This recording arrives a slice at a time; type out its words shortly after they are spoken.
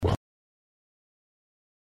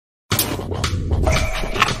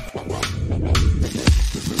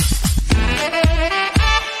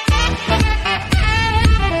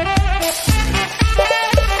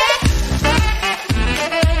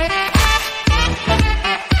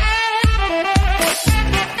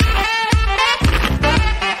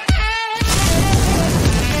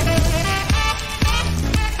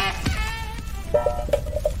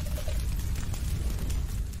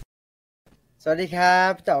วัสดีครับ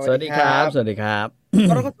พี่ต่อสสวัสดีครัวัสดีครับ บสวัสดีครับ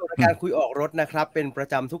ก็เราก็สู่รายการคุยออกรถนะครับเป็นประ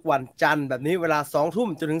จำทุกวันจันทร์แบบนี้เวลา2ทุ่ม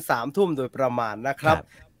จนถึง3ทุ่มโดยประมาณนะครับครับ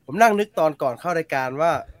ผมนั่งนึกตอนก่อนเข้ารายการว่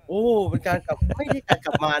าโอ้เป็นการกลับไม่ได้การก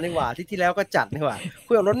ลับมานี่หว่าอาทิตย์ที่แล้วก็จัดนี่หว่า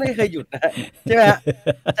คุยออกรถไม่เคยหยุดนะครับใช่ไหมครับ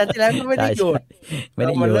จันทร์ที่แล้วก็ไม่ใช่ใช่ได้หยุดไม่ไ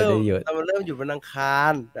ด้หยุดเรามาเริ่มไม่ได้หยุดเรามาเริ่มหยุดวันอังคา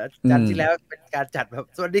รแต่อืม จันทร์ที่แล้วเป็นการจัดแบบ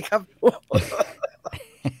สวัสดีครับ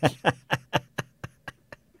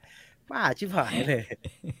บ้าชิบหายเลย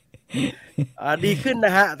ดีขึ้นน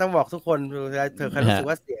ะฮะต้องบอกทุกคนเธอใครรู้ฮะสึก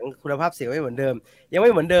ว่าเสียงคุณภาพเสียงไม่เหมือนเดิมยังไ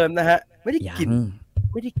ม่เหมือนเดิมนะฮะไม่ได้กยังลิ่น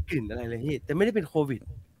ไม่ได้กลิ่นอะไรเลยพี่แต่ไม่ได้เป็นโควิด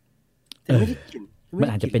แต่เออไม่ได้กลิ่นไม่มันไ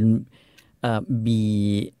ด้กลิ่นอาจจะเป็น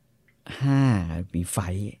B5 B5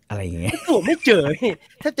 อะไรอย่างเงี้ย ตรวจไม่เจอพี่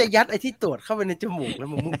ถ้าจะยัดไอ้ที่ตรวจเข้าไปในจมูกแล้ว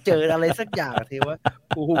มึงเจออะไรสักอย่างเทว่า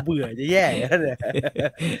โอ้โหเบื่อจะแย่แล้วเนี่ย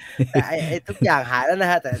แต่ไอ้ทุกอย่างหายแล้วนะ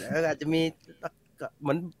ฮะแต่อาจจะมีเห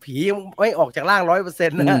มือนผียังไม่ออกจากร่าง100%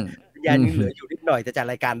นะฮะอืมวิญญาณยังเหลืออยู่นิดหน่อยแต่จัด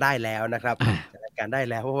รายการได้แล้วนะครับอ่าจัดรายการได้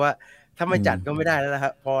แล้วเพราะว่าถ้าอืไม่จัมดก็ไม่ได้แล้วนะครั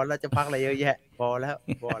บพอแล้วจะพักอะไรเยอะแยะพอแล้ว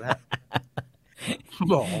พอแล้ว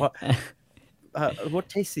หมองด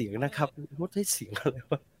ใช้เสียงนะครับงดใช้เสียงอะไร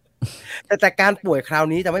วะ แต่การป่วยคราว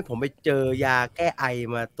นี้ทำให้ผมไปเจอยาแก้ไอ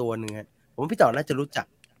มาตัวหนึ่งครับผมว่าพี่ต่อน่าจะรู้จัก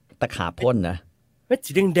ตะขาบเม็ดพ่นนะเม็ด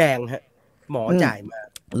สีแดงๆครับหมออืมจ่ายมา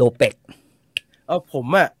โลเปก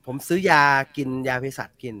ผมซื้อยากินยาเภสัช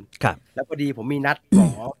กินครับแล้วพอดีผมมีนัดหมอ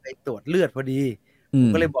ไปตรวจเลือดพอดีผมอื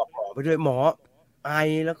มก็เลยบอกหมอไปด้วยหมอไอ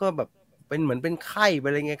แล้วก็แบบเป็นเหมือนเป็นไข้ไป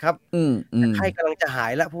อะไรเงี้ยครับอืมอืแต่มไข้กำลังจะหา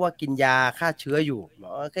ยแล้วเพราะว่ากินยาฆ่าเชื้ออยู่หม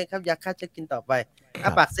อโอเคครับยาฆ่าเชื้อกินต่อไปครั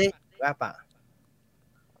บอ้าปากซิอ้าปาก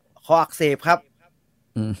คออักเสบครับ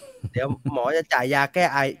อืมเดี๋ยวหมอจะจ่ายยาแก้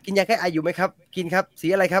ไอกินยาแก้ไออยู่ไหมครับกินครับสี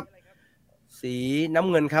อะไรครับสีน้ำ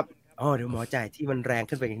เงินครับเดี๋ยวหมอจ่ายที่มันแรง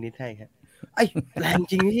ขึ้นไปอีกนิดให้ครับไอ้แรง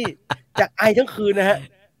จริงพี่จากไอทั้งคืนนะฮะ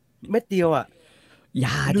เม็ดเดียวอะย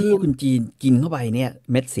าลืมที่คุณจีนกินเข้าไปเนี่ย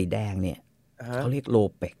เม็ดสีแดงเนี่ยอะฮะเขาเรียกโล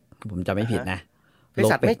เปกผมจำไม่อะฮะผิดนะเภโล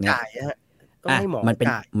สัชไม่เปกเนี่ยจ่ายอะฮะต้องอ่ะให้หมอมัน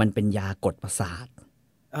จ่ายเป็นยากดประสาท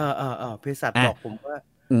เภสัชอ่ะบอกผมว่า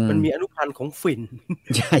อืม มันมีอนุพันธ์ของฝิ่น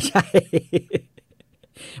ใช่ใช่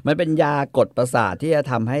มันเป็นยากดประสาทที่จะ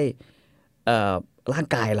ทำให้เอ่อร่าง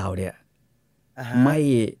กายเราเนี่ยอะฮะไม่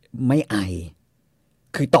ไม่ไอ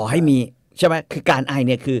คือต่อให้มีใช่ไหมคือการไอเ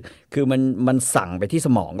นี่ยคือมันสั่งไปที่ส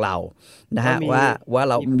มองเรานะว่ามีฮะว่า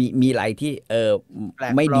เรามีมีอะไรที่แปล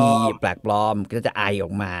กไม่ปลดีอมแปลกปลอมก็จะไออ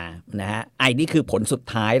อกมานะฮะไอนี่คือผลสุด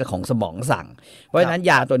ท้ายของสมองสั่งเพราะครับฉะนั้น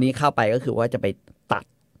ยาตัวนี้เข้าไปก็คือว่าจะไปตัด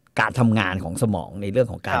การทำงานของสมองในเรื่อง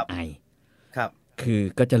ของครับการไอครับคือ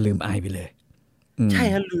ก็จะลืมไอไปเลย อืมใช่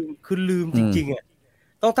ฮะลืมคือลืมจอืมริงๆอะ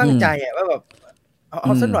ต้องตั้อืมงใจอะว่าแบบเอา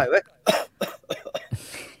อืมสักหน่อยเว้ย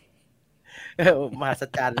มหัศ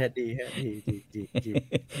จรรย์เนี่ยดีครับดี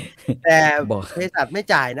แต่บอกเภสัชไม่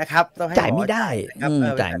จ่ายนะครับต้องให้หมอจ่ายไม่ได้จ่ายนะครับเภ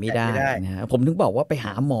จ่ายสัชไม่ได้จ่ายไม่ได้นะฮะผมถึงบอกว่าไปห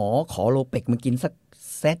าหมอขอโลเปกมากินสัก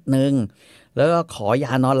เซตหนึ่งแล้วก็ขอย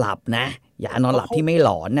านอนหลับนะยานอนเพราะเขาหลับที่ไม่หล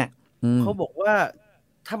อนน่ะอืมเขาบอกว่า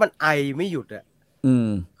ถ้ามันไอไม่หยุดอะอืม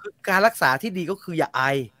คือการรักษาที่ดีก็คืออย่าไอ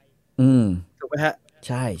อืมถูกไหมครับใ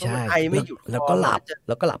ช่ใช่เพราะมันไอไม่แล้วหยุดคอแล้วก็หลับมันก็จะแ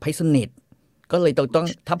ล้วก็หลับให้สนิทก็เลยต้อง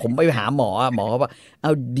ถ้าผมไปหาหมอหมอเขาบอกเอ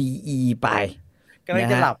าดีไปกำลังนะ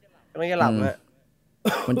ฮะจะหลับกำลังจะหอืมลับฮะ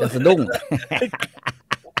มันจะสะดุ้ง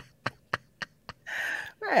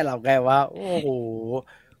แม่หลับไงวะโอ้โห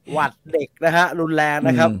หวัดเด็กนะฮะรุนแรงอืมน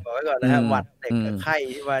ะครับบอกไว้ก่อนนะอืมฮะหวัดเด็กอืมกับไข้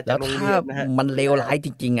ที่มาจากโรงแล้วถ้าเรียนนะฮะมันเลวรุนแรงร้ายจ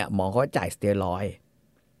ริงๆอ่ะหมอเขาจ่ายสเตียรอยด์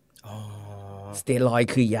อ๋อสเตียรอยด์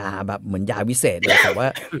คือยาแบบเหมือนยาวิเศษเลยแต่ว่า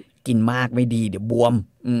กินมากไม่ดีเดี๋ยวบวม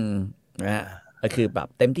อืมนะฮะก็คือแบบ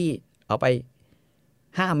เต็มที่เอาไป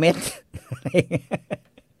5 เม็ด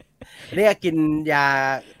เรียกกินยา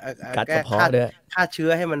กัดแก้กระเพาะด้วยฆ่าเชื้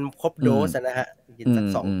อให้มันครบโดอืมสอะนะฮะกินอืสัก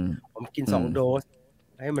2มอืมผมกินอืม2โดส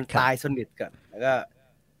ให้มันตายครับสนิทก่อนแล้วก็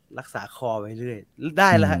รักษาคอไปเรื่อยได้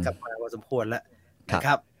อืมแล้วฮะกลับมาพอสมควรแล้วครับนะค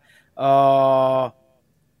รับเอ่อ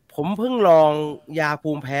ผมเพิ่งลองยาภู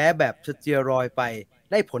มิแพ้แบบสเตียรอยด์ไป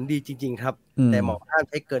ได้ผลดีจริงๆครับอืมแต่หมอห้าม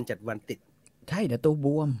ใช้เกิน7วันติดใช่เดี๋ยวตัวบ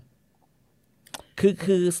วม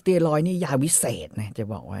คือสเตียรอยด์นี่ยาวิเศษนะจะ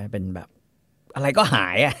บอกว่าเป็นแบบอะไรก็หา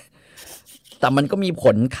ยอ่ะแต่มันก็มีผ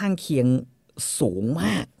ลข้างเคียงสูงม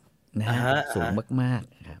ากนะฮะอะฮะสูงมาก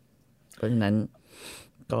ๆนะครับเพราะฉะนั้น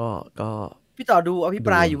ก็ก็ พี่ต่อดูอภิป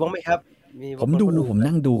ดูรายอยู่บ้างไหมครับมีผมดูบางคนเขาดูผม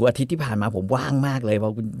นั่งดูอาทิตย์ที่ผ่านมาผมว่างมากเลยเพรา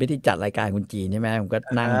ะคุณไม่ได้จัดรายการคุณจีนใช่ไหมผมก็อ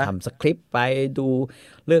ะนั่งฮะทำสคริปต์ไปดู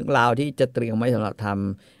เรื่องราวที่จะเตรียมไว้สำหรับท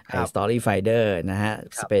ำครับ สตอรี่ไฟเดอร์นะฮะ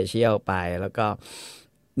ครับสเปเชียลไปแล้วก็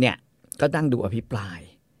เนี่ยก็นั่งดูอภิปราย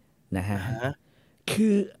นะฮะอะฮะคื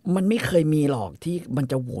อมันไม่เคยมีหรอกที่มัน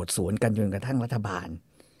จะโหวตสวนกันจนกระทั่งรัฐบาล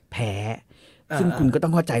แพ้ ซึ่งคุณก็ต้อ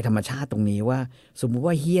งเข้าใจธรรมชาติตรงนี้ว่า สมมุติ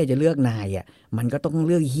ว่าเฮียจะเลือกนายอ่ะมันก็ต้องเ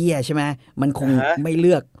ลือกเฮียใช่ไหมมันคงไม่เ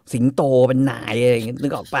ลือกสิงโตเป็นนายอะไรอย่างเงี้ยนึ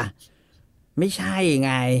กออกปะไม่ใช่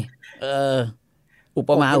ไง เออ อุ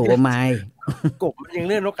ปมาอุปไมย กบมันยังเ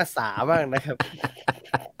ลือกนกกระสาบ้างนะครับ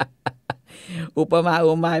อุปมาอุ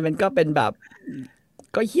ปไมยมันก็เป็นแบบ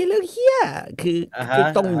ก็เฮี้ยเรื่องเฮี้ยคือ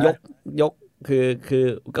ต้องยกคือ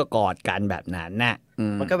ก็กอดกันแบบนั้นน่ะ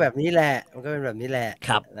มันก็แบบนี้แหละมันก็เป็นแบบนี้แหละ ค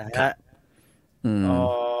รับนะ ครั ฮะ บ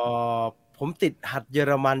ผมติดหัดเยอ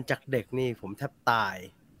รมันจากเด็กนี่ผมแทบตาย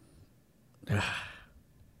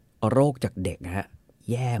โรคจากเด็กฮะ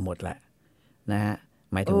แย่หมดแหละนะฮะ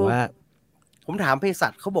หมายถึงว่า ผมถามเภสั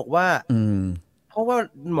ชเขาบอกว่า เพราะว่า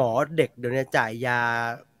หมอเด็กเดี๋ยวนี้จ่ายยา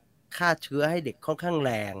ฆ่าเชื้อให้เด็กค่อนข้างแ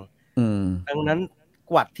รงดังนั้น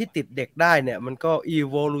กวัดที่ติดเด็กได้เนี่ย มันก็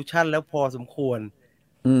evolution แล้วพอสมควร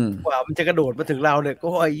กว่ามันจะกระโดดมาถึงเราเนี่ยก็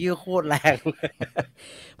ไอ้เยี่ยโคตรแรง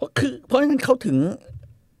เพราะฉะนั้นเขาถึง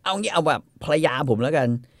เอาแบบภรรยาผมแล้วกัน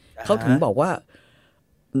เขาถึงบอกว่า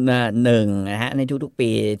หนึ่งนะฮะในทุกๆปี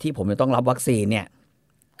ที่ผมจะต้องรับวัคซีนเนี่ย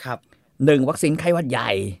ครับ1วัคซีนไข้หวัดให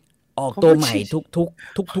ญ่ออกตัวใหม่ทุก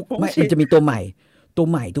ไม่มันจะมีตัวใหม่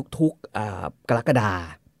ทุกกรกฎา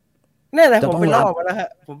แน่เลยผมไปรอบมาแล้วฮะ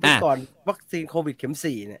ผมไปก่อนวัคซีนโควิดเข็ม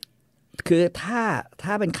4เนี่ยคือถ้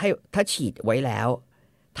าเป็นไข้ถ้าฉีดไว้แล้ว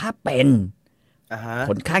ถ้าเป็น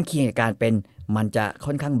ผลข้างเคียงจากการเป็นมันจะ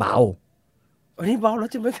ค่อนข้างเบาอันนี้เบาแล้ว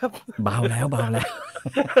ใช่ไหมครับเบาแล้ว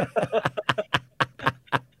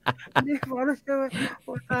นี่เบาแล้วใช่ไหม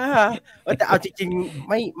แต่เอาจริงๆ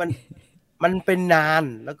ไม่มันเป็นนาน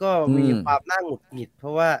แล้วก็มีความน่าหงุดหงิดเพร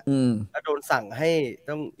าะว่าโดนสั่งให้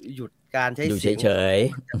ต้องหยุดการใช้เสียงเฉย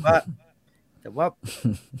ๆแต่ว่า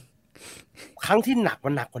ครั้งที่หนักมั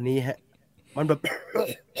นหนักกว่านี้ฮะมันแบบ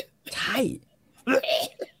ใช่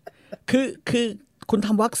คือคุณท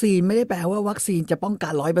ำวัคซีนไม่ได้แปลว่าวัคซีนจะป้องกั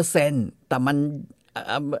น 100% แต่มัน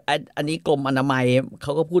อันนี้กรมอนามัยเข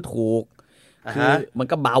าก็พูดถูกคือมัน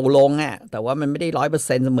ก็เบาลงอ่ะแต่ว่ามันไม่ได้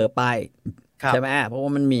 100% เสมอไปใช่ไหมเพราะว่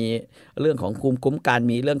ามันมีเรื่องของภูมิคุ้มกัน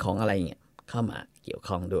มีเรื่องของอะไรเงี้ยเข้ามาเกี่ยว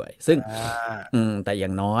ข้องด้วยซึ่งแต่อย่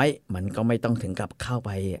างน้อยมันก็ไม่ต้องถึงกับเข้าไป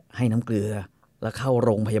ให้น้ำเกลือแล้วเข้าโ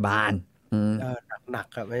รงพยาบาลหนัก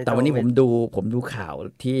ครับแต่วันนี้ผมดูข่าว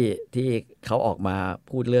ที่เขาออกมา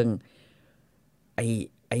พูดเรื่องไ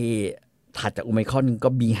อ้ถัดจากโอไมครอนก็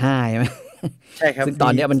B5 ใช่ไหมใช่ครับซึ่งตอ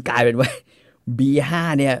นนี้มันกลายเป็นว่า B5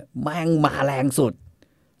 เนี่ยแม่งมาแรงสุด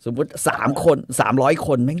สมมติ300 ค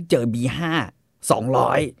นแม่งเจอ B5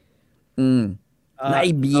 200ใน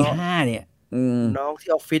B5 เนี่ยน้องที่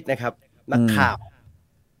ออฟฟิศนะครับนักข่าว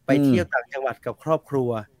ไปเที่ยวต่างจังหวัดกับครอบครัว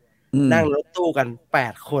นั่งรถตู้กัน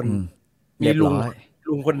8คนมีลุ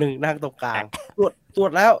งคนหนึ่งนั่งตรงกลางตรว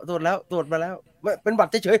จมาแล้วเป็นบัต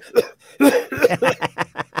รเฉยๆ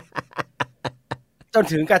จน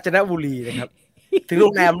ถึงกาญจนบุรีนะครับถึงโร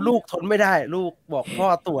งแรมลูกทนไม่ได้ลูกบอกพ่อ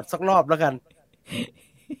ตรวจสักรอบแล้วกัน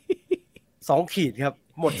2 ขีดครับ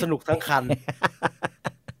หมดสนุกทั้งคัน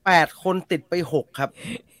8คนติดไป6ครับ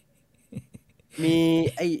มี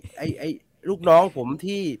ไอ้ลูกน้องผม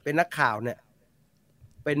ที่เป็นนักข่าวเนี่ย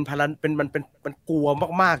มันกลัว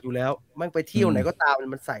มากๆอยู่แล้วมันไปเที่ยวไหนก็ตาม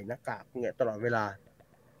มันใส่หน้ากากเนี่ยตลอดเวลา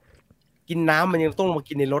กินน้ำมันยังต้องมา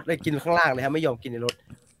กินในรถเลยกินข้างล่างเลยฮะไม่ยอมกินในรถ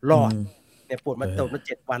รอดเนี่ยปวดมา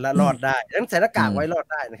7 วันแล้วรอดได้ต้องใส่หน้ากากไว้รอด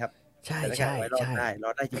ได้นะครับใช่รอ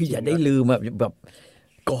ดได้จริงๆคืออย่าได้ลืมแบบ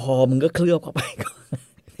กอมึงก็เคลือบเข้าไปก็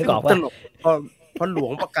ตลกพอหลว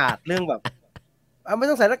งประกาศเรื่องแบบไม่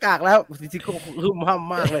ต้องใส่หน้ากากแล้วจริงๆก็คือ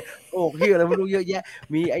มากเลยโอ้ที่อะไรไม่รู้เยอะแยะ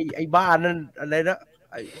มีไอ้บ้านนั่นอะไรนะ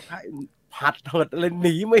ไอ้ผัดเหิดอะไรห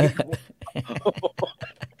นีไม่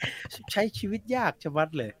ใช้ชีวิตยากชะมัด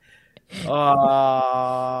เลย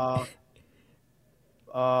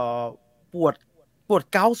ปวด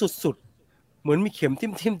เกาสุดๆเหมือนมีเข็ม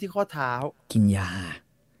ทิ่มที่ข้อเท้ากินยา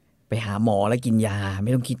ไปหาหมอแล้วกินยาไ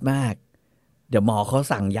ม่ต้องคิดมากเดี๋ยวหมอเขา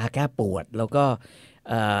สั่งยาแก้ปวดแล้วก็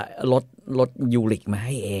ลดยูริกมาใ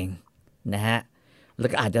ห้เองนะฮะแล้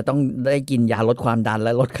วก็อาจจะต้องได้กินยาลดความดันแล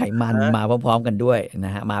ะลดไขมันมาพร้อมๆกันด้วยน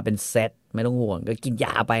ะฮะมาเป็นเซตไม่ต้องห่วงก็กินย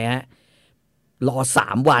าไปฮะรอ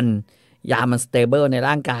3 วันยามันสเตเบิลใน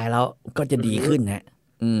ร่างกายแล้วก็จะดีขึ้นฮะ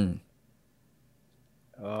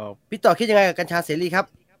พี่ต่อคิดยังไงกับกัญชาเสรีครับ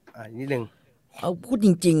นิดนึงเอาพูดจ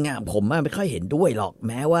ริงๆอ่ะผมไม่ค่อยเห็นด้วยหรอกแ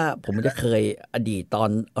ม้ว่าผมจะเคยอดีตตอน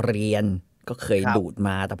เรียนก็เคยดูดม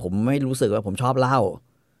าแต่ผมไม่รู้สึกว่าผมชอบเหล้า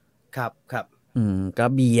ครับก็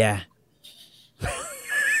เบียร์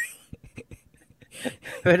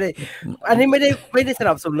ไม่ได้อันนี้ไม่ได้ส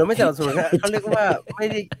นับสนุนหรือไม่สนับสนุนนะเขาเรียกว่าไม่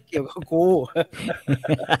ได้เกี่ยวกับกู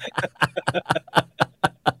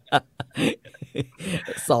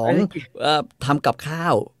2ทำกับข้า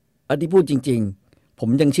วอันที่พูดจริงๆ ผม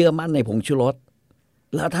ยังเชื่อมั่นในผงชูรส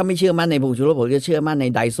แล้วถ้าไม่เชื่อมั่นในผงชูรสผมจะเชื่อมั่นใน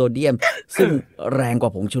ไดโซเดียม ซึ่งแรงกว่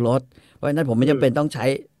าผงชูรสเพราะฉะนั้นผมไม่จำเป็นต้องใช้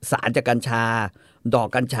สารจากกัญชา ดอก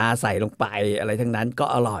กัญชาใส่ลงไปอะไรทั้งนั้นก็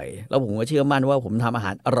อร่อย แล้วผมก็เชื่อมั่นว่าผมทำอาห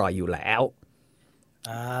ารอร่อยอยู่แล้ว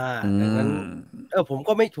ดังนั้นผม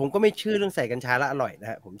ก็ไม่เชื่อเรื่องใส่กัญชาแล้วอร่อยนะ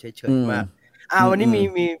ฮะผมเฉยๆมากวันนี้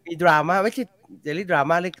มีดราม่าไม่ใช่เรียกดรา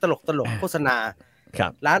ม่าเรียกตลกโฆษณา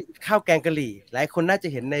ร้านข้าวแกงกะหรี่หลายคนน่าจะ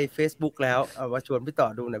เห็นใน Facebook แล้วเอามาชวนพี่ต่อ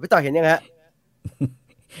ดูหน่อยพี่ต่อเห็นยังฮะ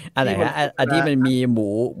อะไรฮะอันที่มันมีห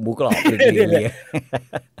มูกรอบ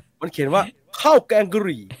มันเขียนว่าข้าวแกงกะห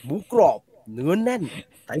รี่หมูกรอบเนื้อแน่น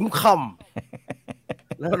เต็มค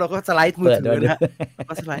ำแล้วเราก็สไลด์มือถือนะฮะ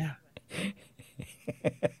ก็สไลด์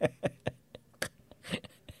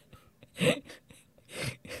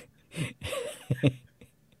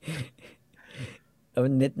มั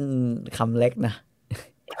นนิดคำเล็กนะ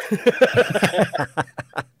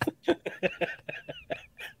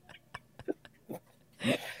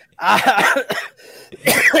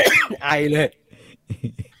ไอเลย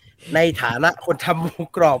ในฐานะคนทำหมู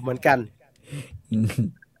กรอบเหมือนกัน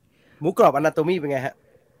หมูกรอบอนาโตมีเป็นไงฮะ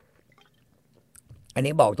อัน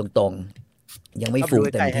นี้บอกตรงๆยังไม่ฟู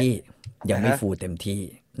เต็มที่ยังไม่ฟูเต็มที่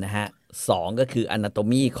นะฮะ2ก็คืออนาโต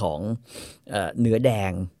มีของเนื้อแด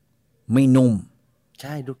งไม่นุ่มใ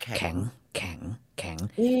ช่ดูแข็ง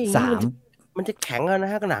3มันจะแข็งน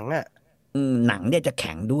ะฮะหนังหนังเนี่ยจะแ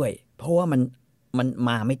ข็งด้วยเพราะว่ามันม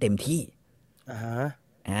าไม่เต็มที่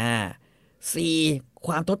4ค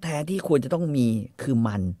วามทดแทนที่ควรจะต้องมีคือ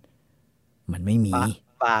มันไม่มีมัน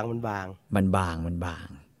บาง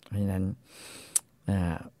เพราะฉะนั้น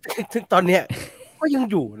ซึ่งตอนเนี้ยก็ยัง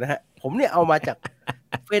อยู่นะฮะผมเนี่ยเอามาจาก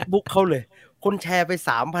Facebook เขาเลยคนแชร์ไป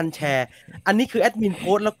 3,000 แชร์อันนี้คือแอดมินโพ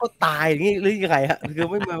สต์แล้วก็ตายอย่างงี้หรือยังไงฮะคือ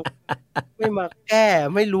ไม่มาแก้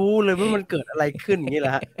ไม่รู้เลยว่ามันเกิดอะไรขึ้นอย่างงี้แหล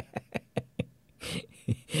ะฮะ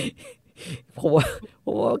เพราะว่า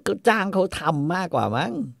ก็จ้างเขาทำมากกว่ามั้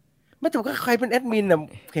งไม่แต่ก็ใครเป็นแอดมินน่ะ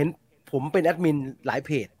เห็นผมเป็นแอดมินหลายเพ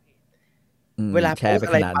จเวลาโพสอ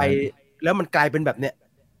ะไรไปแล้วมันกลายเป็นแบบเนี้ย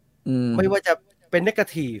ไม่ว่าจะเป็นเนกา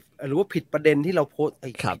ทีฟหรือว่าผิดประเด็นที่เราโพส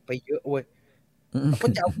ไปเยอะเว้ยก็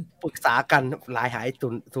จะปรึกษากันหาย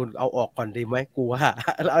ตุนเอาออกก่อนดีไหมกูว่า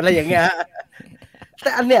อะไรอย่างเงี้ยแ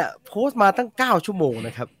ต่อันเนี้ยโพสต์มาตั้ง9 ชั่วโมงน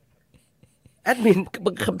ะครับแอดมิน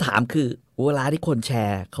คำถามคือเวลาที่คนแช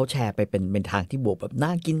ร์เขาแชร์ไปเป็นทางที่บวกแบบน่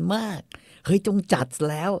ากินมากเฮ้ยจงจัด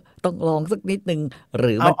แล้วต้องลองสักนิดนึงห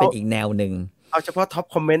รือมันเป็นอีกแนวหนึ่งเอาเฉพาะท็อป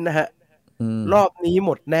คอมเมนต์นะฮะรอบนี้ห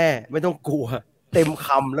มดแน่ไม่ต้องกลัวเต็มค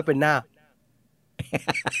ำแล้วเป็นหน้า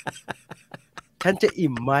ฉันจะ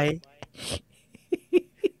อิ่มไหม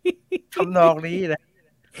ทำนองนี้นะ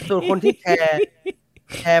ส่วนคนที่แช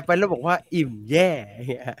ร์ไปแล้วบอกว่าอิ่มแย่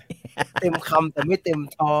เต็มคำแต่ไม่เต็ม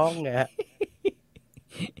ท้องไงฮะ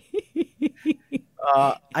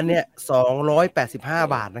อันเนี้ย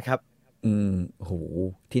285 บาทนะครับโห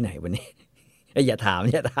ที่ไหนวันนี้อย่าถาม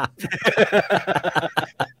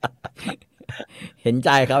เห็นใจ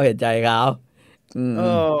เขา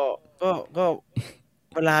ก็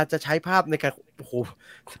เวลาจะใช้ภาพในการโอ้โห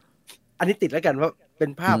อันนี้ติดแล้วกันว่าเป็น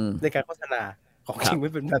ภาพในการโฆษณาของจริงไ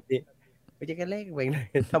ม่เป็นแบบนี้ไม่ใช่แค่เลขเองเลย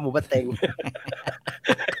ทำหมูปะเต็ง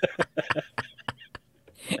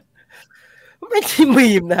ไม่ใช่มี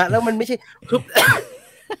มนะฮะแล้วมันไม่ใช่คือ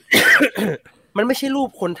มันไม่ใช่รูป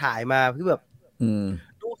คนถ่ายมาคือแบบ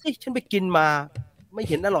ดูสิฉันไปกินมาไม่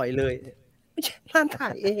เห็นอร่อยเลยไม่ใช่ร้านถ่า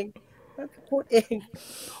ยเองโพสเอง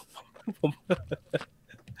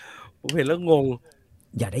ผมเห็นแล้วงง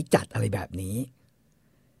อย่าได้จัดอะไรแบบนี้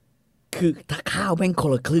คือถ้าข้าวแม่งค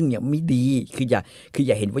นละครึ่งเนี่ยไม่ดีคืออ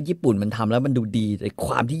ย่าเห็นว่าญี่ปุ่นมันทำแล้วมันดูดีแต่ค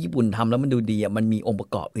วามที่ญี่ปุ่นทำแล้วมันดูดีมันมีองค์ประ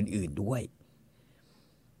กอบอื่นๆด้วย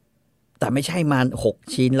แต่ไม่ใช่มัน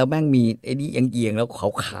6 ชิ้นแล้วแม่งมีไอ้นี่เอียงๆแล้ว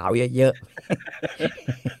ขาวๆเยอะ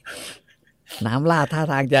ๆน้ำราดท่า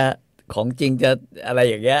ทางจะของจริงจะอะไร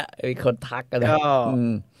อย่างเงี้ยมีคนทักกันเลย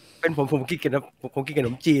เป็นผมกินกับขน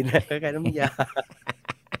มจีนคล้ายๆน้ำยา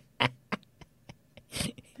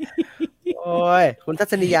โอ้ยคุณทั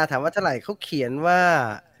ศนียาถามว่าเท่าไหร่เขาเขียนว่า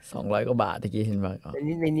200 กว่าบาทตะกี้เห็นว่า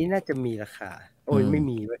ในนี้น่าจะมีราคาโอ้ยไม่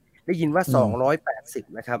มีได้ยินว่า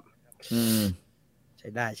280นะครับใช้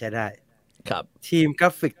ได้ครับทีมกรา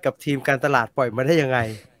ฟิกกับทีมการตลาดปล่อยมาได้ยังไง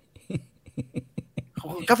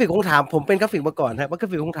กราฟิกคงถามผมเป็นกราฟิกมาก่อนครับว่ากรา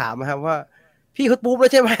ฟิกคงถามนะครับว่าพี่เขาปุ๊บแล้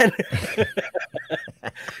วใช่ไหม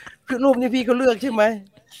คือรูปนี้พี่เขาเลือกใช่ไหม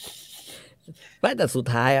แต่สุด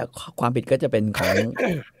ท้ายความผิดก็จะเป็นของ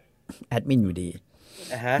แอดมินอยู่ดี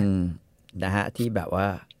นะฮะที่แบบว่า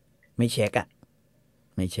ไม่เช็ค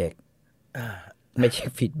ไม่เช็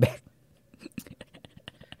คฟีดแบ็ก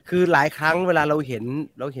คือหลายครั้งเวลาเราเห็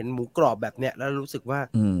นหมูกรอบแบบเนี้ยแล้วรู้สึกว่า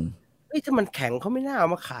เฮ้ยถ้ามันแข็งเขาไม่น่าเอา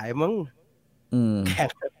มาขายมั้ง อืม แข็ง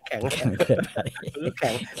แข็งเกินไป แข็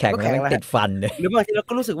ง แข็ง ก็ แล้ว แข็ง มัน แล้ว ติดฟันเลย หรือบางทีเรา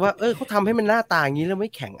ก็รู้สึกว่าเขาทำให้มันหน้าตาอย่างนี้แล้วไ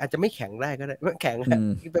ม่แข็งอาจจะไม่แข็งได้ก็ได้ไม่แข็ง อืม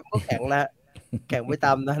แบบก็แข็งแล้วแข็งไปต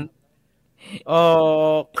ามนั้น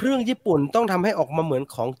เครื่องญี่ปุ่นต้องทำให้ออกมาเหมือน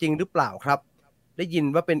ของจริงหรือเปล่าครับ ได้ยิน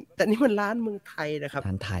ว่าเป็นแต่นี่มันร้านเมืองไทยนะครับ ท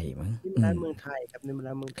านไทยมั้ง นี่มันร้านเมืองไทยครับนี่มัน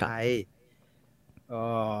ร้านเมืองไทย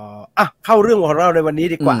เข้าเรื่องของเราในวันนี้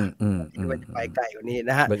ดีกว่าที่ว่าจะไปไกลกว่านี้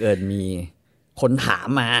นะฮะ บังเอิญมีคนถาม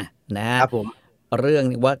มานะครับ ผม เรื่อง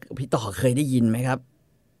ว่าพี่ต่อเคยได้ยินไหมครับ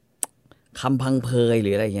คำพังเพยหรื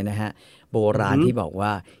ออะไรอย่างเงี้ยนะฮะโบราณที่บอกว่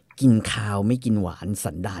ากินข้าวไม่กินหวาน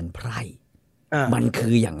สันดานไพร่มันคื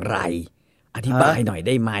ออย่างไรอธิบายหน่อยไ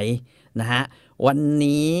ด้ไหมนะฮะวัน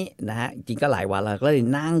นี้นะฮะจริงก็หลายวันแล้วก็เลย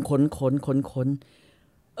นั่งค้น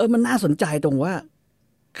มันน่าสนใจตรงว่า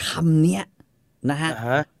คำเนี้ยนะฮะ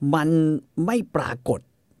มันไม่ปรากฏ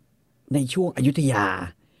ในช่วงอยุธยา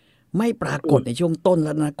ไม่ปรากฏในช่วงต้น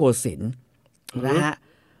รัตนโกสินทร์นะฮะ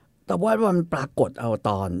แต่ว่ามันปรากฏเอา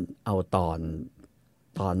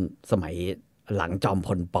ตอนสมัยหลังจอมพ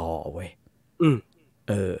ลป.เว้ย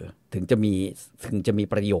ถึงจะมี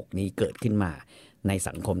ประโยคนี้เกิดขึ้นมาใน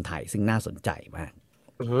สังคมไทยซึ่งน่าสนใจมาก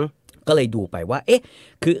ก็เลยดูไปว่า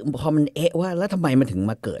คือพอมันว่าแล้วทำไมมันถึง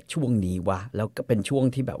มาเกิดช่วงนี้วะแล้วก็เป็นช่วง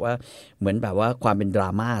ที่แบบว่าเหมือนแบบว่าความเป็นดร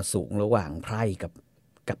าม่าสูงระหว่างไพร่กับ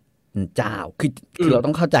เจ้าคือเราต้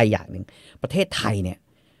องเข้าใจอย่างหนึ่งประเทศไทยเนี่ย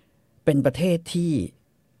เป็นประเทศที่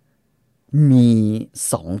มี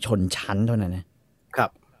2ชนชั้นเท่านั้นนะครับ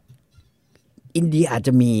อินเดียอาจจ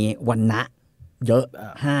ะมีวรรณะเยอะ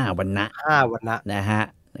5วรรณะนะฮะ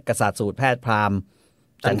กษัตริย์สูตรแพทย์พราหมณ์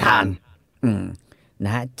จันทานน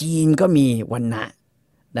ะฮะจีนก็มีวรรณะ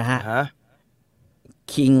นะฮะ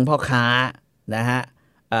คิงพ่อค้านะฮะ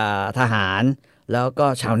ทหารแล้วก็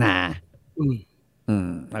ชาวนา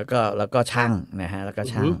แล้วก็ช่างนะฮะแล้วก็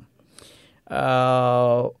ช่าง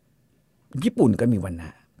ญี่ปุ่นก็มีวรรณะ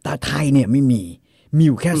แต่ไทยเนี่ยไม่มีอ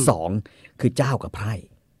ยู่แค่2คือเจ้ากับไพร่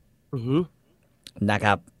นะค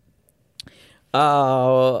รับ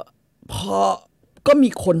พอก็มี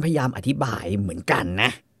คนพยายามอธิบายเหมือนกัน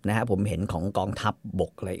นะฮะผมเห็นของกองทัพบ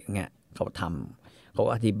กอะไรอย่างเงี้ยเขา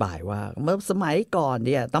อธิบายว่าเมื่อสมัยก่อนเ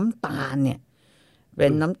นี่ยน้ำตาลเนี่ยเป็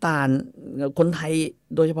นน้ำตาลคนไทย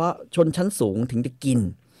โดยเฉพาะชนชั้นสูงถึงจะกิน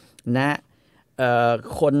นะ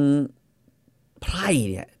คนไพร่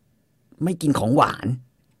เนี่ยไม่กินของหวาน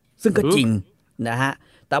ซึ่งก็จริงนะฮะ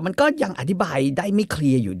แต่มันก็ยังอธิบายได้ไม่เคลี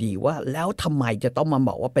ยร์อยู่ดีว่าแล้วทำไมจะต้องมาบ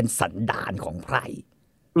อกว่าเป็นสันดานของไพร่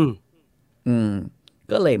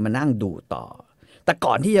ก็เลยมานั่งดูต่อแต่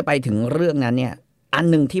ก่อนที่จะไปถึงเรื่องนั้นเนี่ยอัน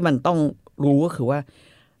นึงที่มันต้องรู้ก็คือว่า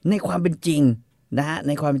ในความเป็นจริงนะฮะใ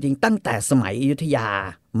นความเป็นจริงตั้งแต่สมัยอยุธยา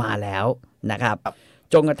มาแล้วนะครับ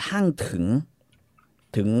จนกระทั่งถึ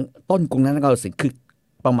งต้นกรุงรัตนโกสินทร์คือ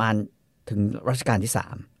ประมาณถึงรัชกาลที่3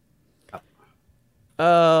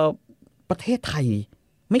ประเทศไทย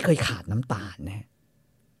ไม่เคยขาดน้ำตาลนะ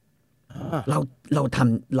เ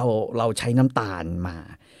ราใช้น้ำตาลมา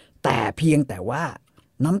แต่เพียงแต่ว่า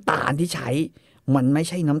น้ำตาลที่ใช้มันไม่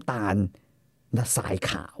ใช่น้ำตาลสาย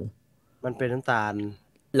ขาวมันเป็นน้ำตาล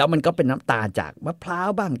แล้วมันก็เป็นน้ำตาลจากมะพร้าว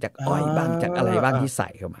บ้างจากอ้อยบ้างจากอะไรบ้างที่ใส่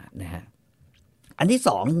เข้ามานะฮะอันที่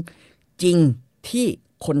2จริงที่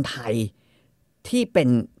คนไทยที่เป็น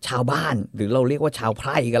ชาวบ้านหรือเราเรียกว่าชาวไพ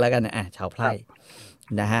ร่ก็แล้วกันนะชาวไพร่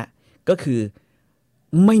นะฮะก็คือ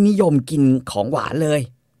ไม่นิยมกินของหวานเลย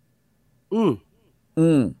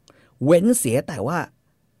เว้นเสียแต่ว่า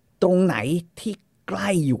ตรงไหนที่ใกล้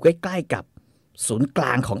อยู่ใกล้ๆกับศูนย์กล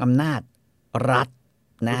างของอำนาจรัฐ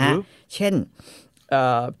นะฮะเช่น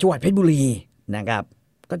จังหวัดเพชรบุรีนะครับ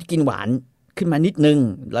ก็จะกินหวานขึ้นมานิดนึง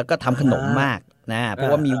แล้วก็ทำขนมมากนะเพรา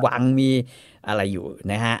ะว่ามีวังมีอะไรอยู่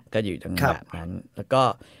นะฮะก็อยู่ตรงแบบนั้นแล้วก็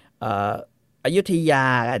อยุธยา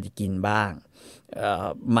อาจจะกินบ้าง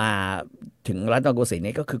มาถึงรัตนโกสินทร์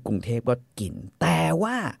นี่ก็คือกรุงเทพก็กินแต่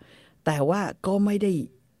ว่าก็ไม่ได้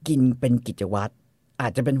กินเป็นกิจวัตรอา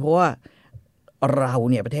จจะเป็นเพราะว่าเรา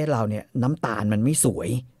เนี่ยประเทศเราเนี่ยน้ำตาลมันไม่สวย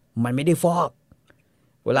มันไม่ได้ฟอก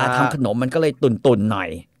เวลาทำขนมมันก็เลยตุ่นๆหน่อย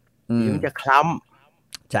มันจะคล้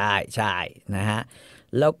ำใช่นะฮะ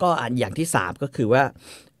แล้วก็อันอย่างที่3ก็คือว่า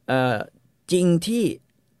จริงที่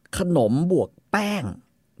ขนมบวกแป้ง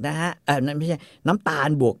นะฮะนั่นไม่ใช่น้ำตาล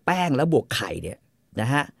บวกแป้งแล้วบวกไข่เนี่ยนะ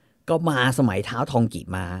ฮะก็มาสมัยเท้าทองกี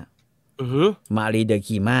มารีเดอ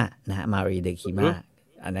คีมานะฮะมารีเดอคีมา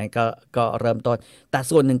อันนั้นก็เริ่มต้นแต่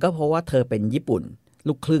ส่วนหนึ่งก็เพราะว่าเธอเป็นญี่ปุ่น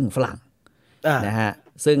ลูกครึ่งฝรั่งนะฮะ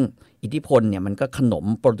ซึ่งอิทธิพลเนี่ยมันก็ขนม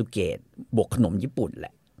โปรตุเกสบวกขนมญี่ปุ่นแหล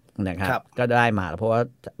ะนะครับก็ได้มาเพราะว่า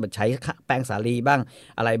มันใช้แป้งสาลีบ้าง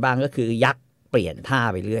อะไรบ้างก็คือยักษ์เปลี่ยนท่า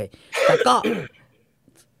ไปเรื่อยแต่ก็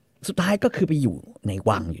สุดท้ายก็คือไปอยู่ใน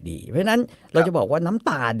วังอยู่ดี เพราะฉะนั้นเราจะบอกว่าน้ำ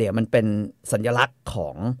ตาลเนี่ยมันเป็นสัญลักษณ์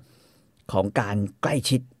ของการใกล้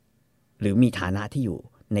ชิด หรือมีฐานะที่อยู่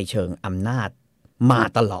ในเชิงอำนาจมา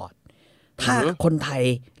ตลอด ถ้าคนไทย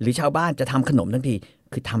หรือชาวบ้านจะทำขนมทั้งที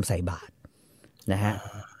คือทำใส่บาตรนะฮะ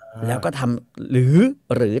แล้วก็ทำห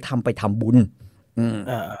รือทำไปทำบุญ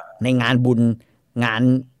ในงานบุญง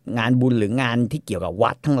านบุญหรืองานที่เกี่ยวกับ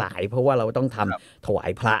วัดทั้งหลาย เพราะว่าเราต้องทำถวา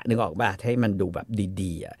ยพระนึกออกป่ะให้มันดูแบบ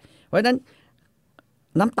ดีๆอ่ะเพราะฉะนั้น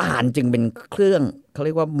น้ำตาลจึงเป็นเครื่องเขาเ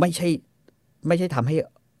รียกว่าไม่ใช่ทำให้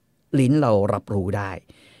ลิ้นเรารับรู้ได้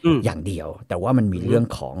อย่างเดียวแต่ว่ามันมีเรื่อง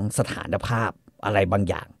ของสถานภาพอะไรบาง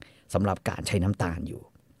อย่างสำหรับการใช้น้ำตาลอยู่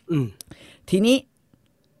ทีนี้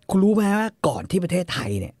คุณรู้ไหมว่าก่อนที่ประเทศไท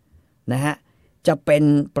ยเนี่ยนะฮะจะเป็น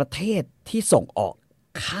ประเทศที่ส่งออก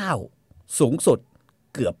ข้าวสูงสุด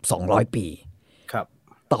เกือบ200 ปีครับ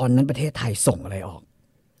ตอนนั้นประเทศไทยส่งอะไรออก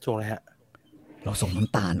ส่งอะไรฮะเราส่งน้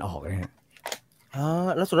ำตาลออกนะฮะ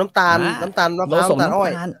แล้วส่งน้ำตาลมะพร้าวน้ำตาลอ้อ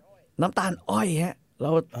ยน้ำตาลอ้อยฮะ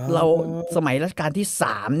เราสมัยรัชกาลที่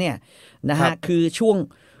3เนี่ยนะฮะคือ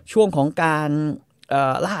ช่วงของการ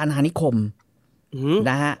ล่าอาณานิคม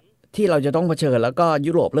นะฮะที่เราจะต้องเผชิญแล้วก็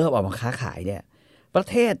ยุโรปเริ่มออกมาค้าขายเนี่ยประ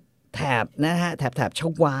เทศแถบนะฮะแถบช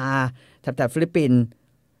วาแถบฟิลิปปินส์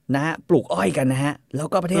นะฮะปลูกอ้อยกันนะฮะแล้ว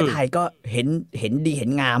ก็ประเทศไทยก็เห็นดีเห็น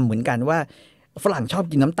งามเหมือนกันว่าฝรั่งชอบ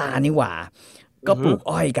กินน้ำตาลนี่หว่าก็ปลูก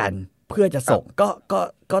อ้อยกันเพื่อจะส่ง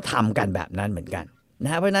ก็ทำกันแบบนั้นเหมือนกันน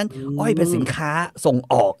ะเพราะนั้นอ้อยเป็นสินค้าส่ง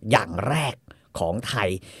ออกอย่างแรกของไทย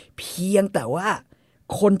เพียงแต่ว่า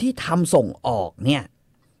คนที่ทำส่งออกเนี่ย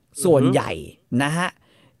ส่วนใหญ่นะฮะ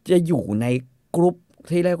จะอยู่ในกลุ่ม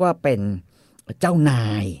ที่เรียกว่าเป็นเจ้านา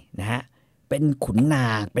ยนะฮะเป็นขุนนา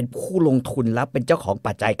งเป็นผู้ลงทุนแล้วเป็นเจ้าของ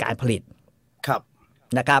ปัจจัยการผลิตครับ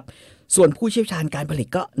นะครับส่วนผู้เชี่ยวชาญการผลิต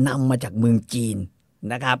ก็นำมาจากเมืองจีน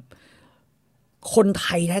นะครับคนไท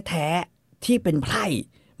ยแท้ๆที่เป็นไพร่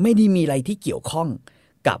ไม่ได้มีอะไรที่เกี่ยวข้อง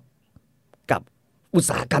กับอุต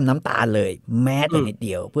สาหกรรมน้ำตาลเลยแม้แต่นิดเ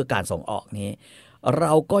ดียวเพื่อการส่งออกนี้เร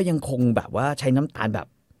าก็ยังคงแบบว่าใช้น้ำตาลแบบ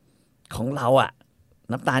ของเราอะ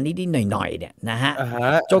น้ำตาลนิดๆหน่อยๆเนี่ยนะฮะ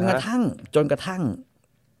จนกระทั่ง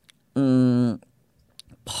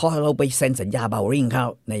พอเราไปเซ็นสัญญาเบลริงเข้า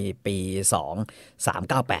ในปี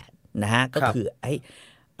2398นะฮะก็คือไอ้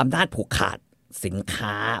อำนาจผูกขาดสินค้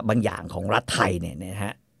าบางอย่างของรัฐไทยเนี่ยนะฮ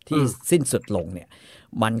ะที่สิ้นสุดลงเนี่ย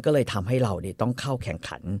มันก็เลยทำให้เราเนี่ยต้องเข้าแข่ง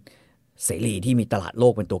ขันเสรีที่มีตลาดโล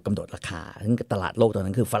กเป็นตัวกำหนดราคาซึ่งตลาดโลกตอน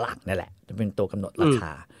นั้นคือฝรั่งนั่นแหละจะเป็นตัวกำหนดราค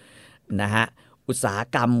านะฮะอุตสาห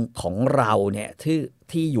กรรมของเราเนี่ย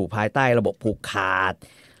ที่อยู่ภายใต้ระบบผูกขาด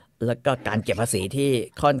แล้วก็การเก็บภาษีที่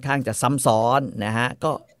ค่อนข้างจะซ้ำซ้อนนะฮะ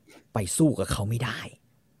ก็ไปสู้กับเขาไม่ได้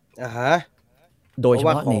โดยเฉ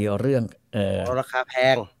พาะในเรื่องราคาแพ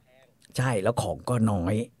งใช่แล้วของก็น้อ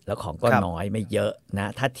ยไม่เยอะน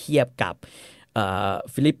ะถ้าเทียบกับ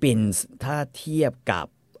ฟิลิปปินส์ถ้าเทียบกับ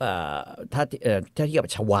ถ้าเทียบกั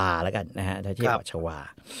บชวาแล้วกันนะฮะถ้าเทียบกับชวา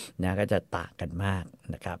นะก็จะต่างกันมาก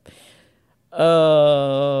นะครับ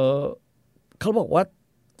เขาบอกว่า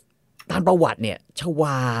ตามประวัติเนี่ยชว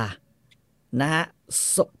านะฮะ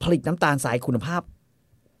ผลิตน้ำตาลทรายคุณภาพ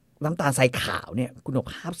น้ำตาลทรายขาวเนี่ยคุณ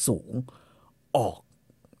ภาพสูงออก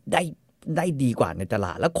ได้ดีกว่าในตล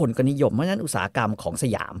าดแล้วคนก็นิยมเพราะฉะนั้นอุตสาหกรรมของส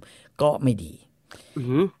ยามก็ไม่ดี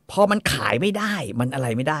พอมันขายไม่ได้มันอะไร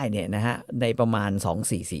ไม่ได้เนี่ยนะฮะในประมาณ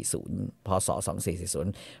2440พศ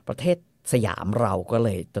2440ประเทศสยามเราก็เล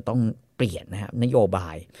ยจะต้องเปลี่ยนนะครับนโยบา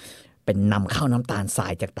ยเป็นนำเข้าน้ำตาลทรา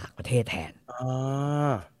ยจากต่างประเทศแทน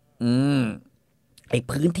ไอ้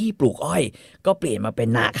พื้นที่ปลูกอ้อยก็เปลี่ยนมาเป็น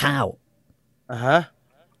นาข้าว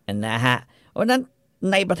นะฮะเพราะนั้น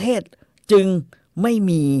ในประเทศจึงไม่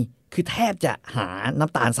มีคือแทบจะหาน้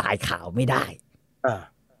ำตาลทรายขาวไม่ได้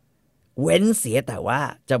เว้นเสียแต่ว่า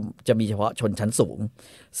จะมีเฉพาะชนชั้นสูง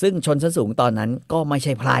ซึ่งชนชั้นสูงตอนนั้นก็ไม่ใ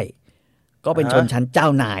ช่ไพร่ก็เป็นชนชั้นเจ้า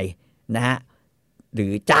นายนะฮะหรื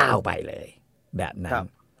อเจ้าไปเลยแบบนั้น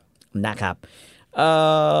นะครับ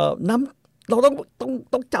เรา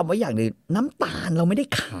ต้องจำไว้อย่างหนึ่งน้ำตาลเราไม่ได้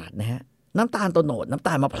ขาดนะฮะน้ำตาลโตโนดน้ำต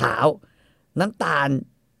าลมะพร้าวน้ำตาล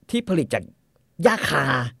ที่ผลิตจากหญ้าคา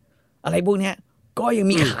อะไรพวกนี้ก็ยัง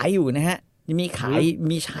มีขายอยู่นะฮะมีขาย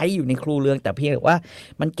มีใช้อยู่ในครัวเรือนแต่เพียงแต่ว่า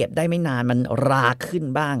มันเก็บได้ไม่นานมันราขึ้น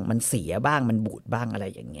บ้างมันเสียบ้างมันบูดบ้างอะไร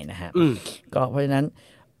อย่างเงี้ยนะฮะก็เพราะฉะนั้น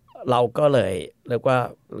เราก็เลยเรียกว่า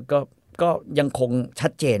ก็ยังคงชั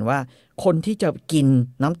ดเจนว่าคนที่จะกิน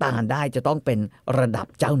น้ำตาลได้จะต้องเป็นระดับ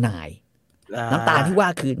เจ้านายน้ำตาลที่ว่า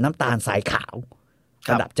คือน้ำตาลสายขาว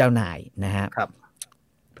ระดับเจ้านายนะฮะ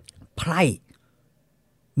ไพร่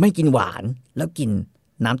ไม่กินหวานแล้วกิน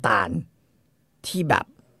น้ำตาลที่แบบ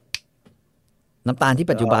น้ำตาลที่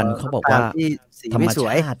ปัจจุบันเขาบอกว่า น้ำตลที่สี ธรร ไม่ ม ส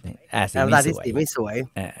วย ชาติเนี่ยสี น้ำ ไม่ ตาล ส ที่ วย สีไม่สวย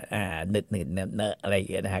หนึดเนอะอะไรอย่าง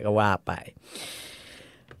เงี้ยนะฮะก็ว่าไป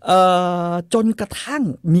จนกระทั่ง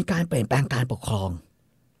มีการเปลี่ยนแปลงการปกครอง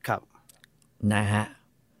ครับ นะฮะ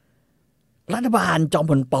รัฐบาลจอม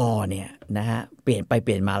พลป.เนี่ยนะฮะเปลี่ยนไปเป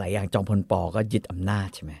ลี่ยนมาหลายอย่างจอมพลป.ก็ยึดอำนาจ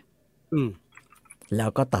ใช่ไหม แล้ว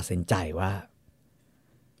ก็ตัดสินใจว่า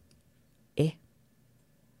เอ๊ะ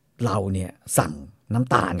เราเนี่ยสั่งน้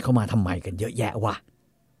ำตาลเข้ามาทำไมกันเยอะแยะวะ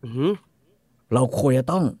เราควรจะ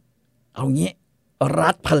ต้องเอางี้รั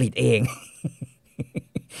ฐผลิตเอง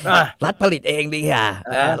รัฐผลิตเองดีค่ะ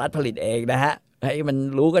รัฐผลิตเองนะฮะให้มัน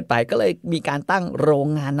รู้กันไปก็เลยมีการตั้งโรง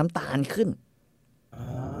งานน้ำตาลขึ้น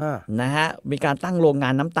นะฮะมีการตั้งโรงงา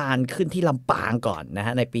นน้ำตาลขึ้นที่ลำปางก่อนนะฮ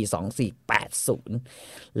ะในปี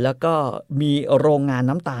2480แล้วก็มีโรงงาน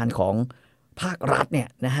น้ำตาลของภาครัฐเนี่ย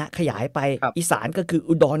นะฮะขยายไปอีสานก็คือ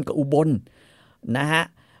อุดรกับอุบลนะฮะ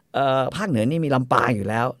ภาคเหนือนี่มีลำปางอยู่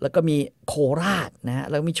แล้วแล้วก็มีโคราชนะฮะ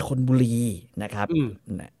แล้วมีชลบุรีนะครับ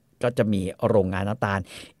ก็จะมีโรงงานน้ำตาล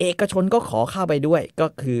เอกชนก็ขอเข้าไปด้วยก็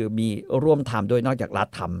คือมีร่วมทำด้วยนอกจากรัฐ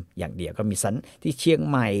ทำอย่างเดียวก็มีสันที่เชียง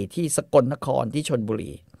ใหม่ที่สกลนครที่ชลบุ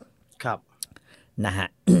รีครับนะฮะ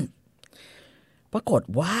ปรากฏ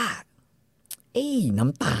ว่าน้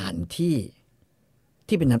ำตาล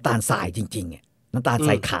ที่เป็นน้ำตาลทรายจริงๆน้ำตาลท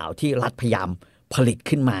รายขาวที่รัฐพยายามผลิต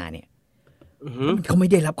ขึ้นมาเนี่ยเขาไม่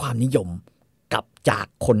ได้รับความนิยมกับจาก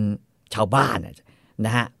คนชาวบ้านน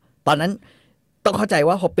ะฮะตอนนั้นต้องเข้าใจ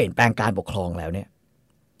ว่าพอเปลี่ยนแปลงการปกครองแล้วเนี่ย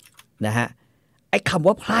นะฮะไอ้คำ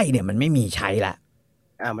ว่าไพร่เนี่ยมันไม่มีใช้ละ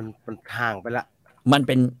มันห่างไปละมันเ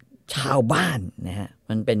ป็นชาวบ้านนะฮะ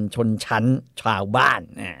มันเป็นชนชั้นชาวบ้าน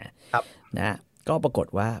ครับนะก็ปรากฏ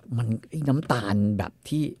ว่ามันน้ำตาลแบบ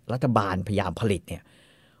ที่รัฐบาลพยายามผลิตเนี่ย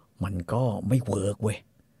มันก็ไม่เวิร์กเว้ย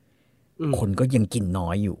คนก็ยังกินน้อ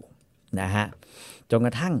ยอยู่นะฮะจนก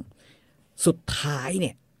ระทั่งสุดท้ายเ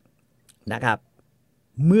นี่ยนะครับ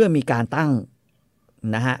เมื่อมีการตั้ง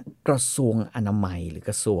นะฮะกระทรวงอนามัยหรือ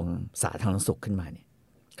กระทรวงสาธารณสุขขึ้นมาเนี่ย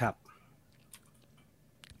ครับ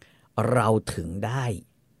เราถึงได้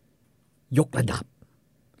ยกระดับ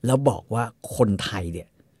แล้วบอกว่าคนไทยเนี่ย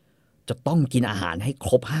จะต้องกินอาหารให้ค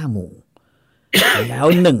รบ5 หมู่ แล้ว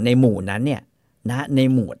หนึ่งในหมู่นั้นเนี่ยนะใน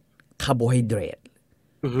หมวดคาร์โบไฮเดรต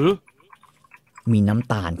มีน้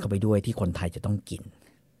ำตาลเข้าไปด้วยที่คนไทยจะต้องกิน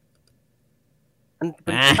มันเ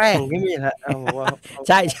ป็นแป้งที่มีฮะใ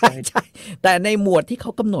ช่ใช่ใช่แต่ในหมวดที่เข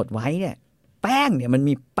ากำหนดไว้เนี่ยแป้งเนี่ยมัน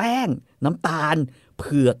มีแป้งน้ำตาลเ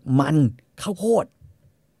ผือกมันข้าวโพด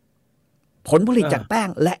ผลผลิตจากแป้ง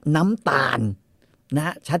และน้ำตาลน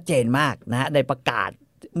ะชัดเจนมากนะในประกาศ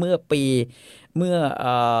เมื่อ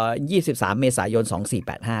23 เมษายน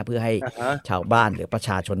 2485เพื่อให้ชาวบ้านหรือประช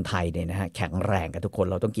าชนไทยเนี่ยนะฮะแข็งแรงกันทุกคน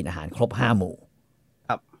เราต้องกินอาหารครบ5 หมู่ค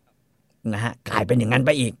รับนะฮะกลายเป็นอย่างนั้นไ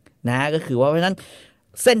ปอีกนะก็คือว่าเพราะฉะนั้น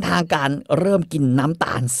เส้นทางการเริ่มกินน้ำต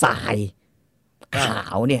าลทรายขา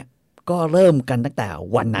วเนี่ยก็เริ่มกันตั้งแต่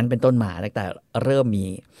วันนั้นเป็นต้นมาตั้งแต่เริ่มมี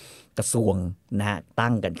กระทรวงนะตั้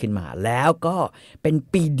งกันขึ้นมาแล้วก็เป็น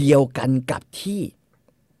ปีเดียวกันกับที่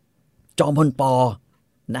จอมพลป.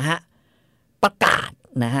นะฮะประกาศ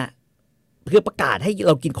นะฮะเพื่อประกาศให้เ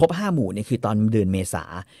รากินครบ5 หมู่เนี่ยคือตอนเดือนเมษา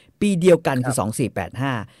ปีเดียวกันคือ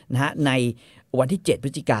2485นะฮะในวันที่7 พฤ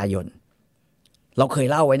ศจิกายนเราเคย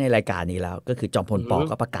เล่าไว้ในรายการนี้แล้วก็คือจอมพลป.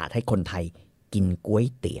ก็ประกาศให้คนไทยกินก๋วย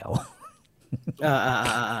เตี๋ยว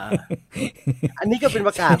อันนี้ก็เป็นป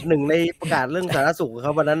ระกาศหนึ่งในประกาศเรื่องสาธารณสุขเข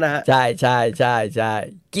าวันนั้นนะฮะใช่ใช่ใช่ใช่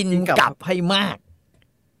กินกลับให้มาก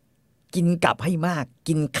กินกลับให้มาก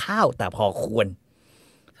กินข้าวแต่พอควร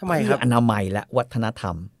ทำไมครับอนามัยและวัฒนธร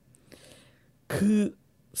รมคือ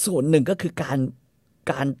ส่วนหนึ่งก็คือก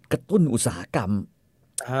ารกระตุ้นอุตสาหกรรม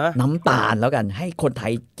น้ำตาลแล้วกันให้คนไท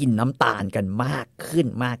ยกินน้ำตาลกันมากขึ้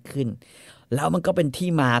นแล้วมันก็เป็นที่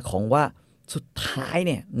มาของว่าสุดท้ายเ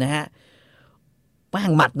นี่ยนะฮะแป้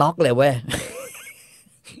งหมัดน็อกเลยเว้ย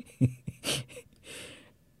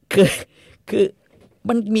คือ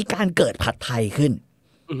มันมีการเกิดผัดไทยขึ้น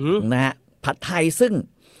นะฮะผัดไทยซึ่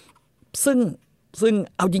ง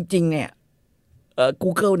เอาจริงๆเนี่ย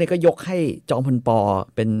Google เนี่ยก็ยกให้จอมพลป.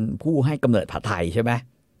เป็นผู้ให้กำเนิดผัดไทยใช่ไหม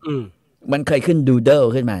มันเคยขึ้นดูเดิล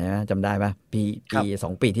ขึ้นมานะจำได้ป่ะปี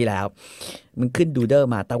2 ปีที่แล้วมันขึ้นดูเดิล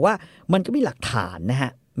มาแต่ว่ามันก็มีหลักฐานนะฮ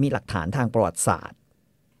ะมีหลักฐานทางประวัติศาสตร์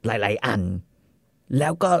หลายๆอันแล้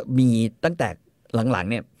วก็มีตั้งแต่หลังๆ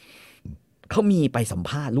เนี่ยเขามีไปสัมภ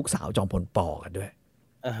าษณ์ลูกสาวจอมพลป.กันด้วย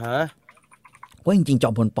ว่าจริงๆจอ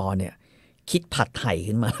มพลป.เนี่ยคิดผัดไทย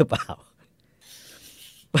ขึ้นมาหรือเปล่า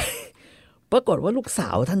ปรากฏว่าลูกสา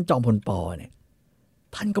วท่านจอมพลป.เนี่ย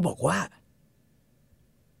ท่านก็บอกว่า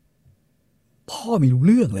พ่อไม่รู้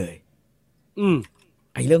เรื่องเลย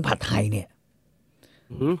ไอ้เรื่องผัดไทยเนี่ย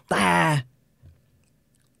แต่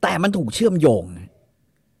แต่มันถูกเชื่อมโยง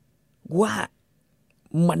ว่า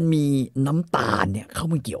มันมีน้ำตาลเนี่ยเข้า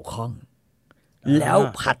มาเกี่ยวข้อง แล้ว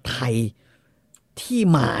ผัดไทยที่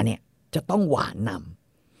มาเนี่ยจะต้องหวานน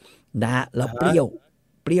ำนะฮะแล้วเป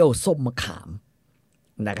รี้ยวส้มมะขาม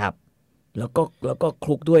นะครับ แล้วก็ค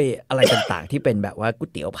ลุกด้วยอะไรต่างๆ ที่เป็นแบบว่าก๋วย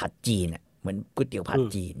เตี๋ยวผัดจีนเนี่ยเหมือนก๋วยเตี๋ยวผัด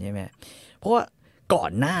จีนใช่ไหมเพราะว่าก่อ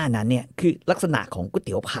นหน้านั้นเนี่ยคือลักษณะของก๋วยเ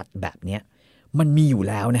ตี๋ยวผัดแบบเนี้ยมันมีอยู่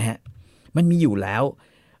แล้วนะฮะมันมีอยู่แล้ว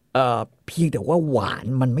เพียงแต่ว่าหวาน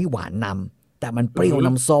มันไม่หวานนำแต่มันเปรี้ยว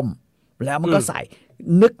น้ำส้มแล้วมันก็ใส่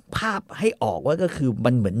นึกภาพให้ออกว่าก็คือมั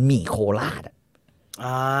นเหมือนหมี่โคราช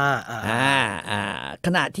ข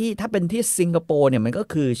ณะที่ถ้าเป็นที่สิงคโปร์เนี่ยมันก็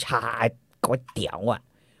คือชาก๋วยเตี๋ยว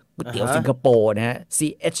ก๋วยเตี๋ยวสิงคโปร์นะฮะ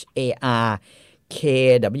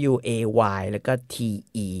CHARKWAY แล้วก็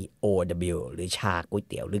TEOW หรือชาก๋วย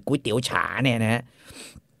เตี๋ยวหรือก๋วยเตี๋ยวฉาเนี่ยนะฮะ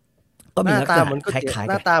ก็มีลักษณะคล้ายๆ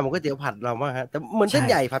หน้าตาเหมือนก๋วยเตี๋ยวผัดเรามากฮะแต่เหมือนเส้น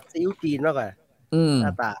ใหญ่ผัดซีอิ๊วจีนมากกว่าหน้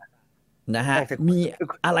าตานะฮะมี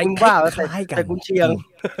อะไรคล้ายๆกันแต่กุนเชียง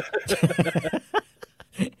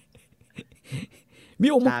มี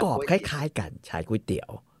องค์ประกอบคล้ายๆกันชายก๋วยเตี๋ยว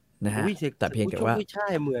นะฮะแต่เพียงแต่ว่าใช่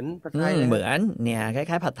เหมือนผัดไทยเหมือนเนี่ยคล้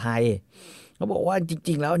ายๆผัดไทยเขาบอกว่าจ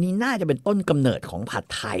ริงๆแล้วนี้น่าจะเป็นต้นกำเนิดของผัด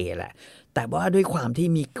ไทยแหละแต่ว่าด้วยความที่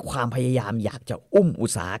มีความพยายามอยากจะอุ้มอุ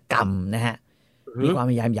ตสาหกรรมนะฮะมีความ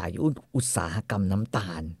พยายามอยากจะอุ้มอุตสาหกรรมน้ำต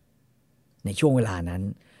าลในช่วงเวลานั้น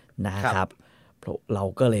นะครับเรา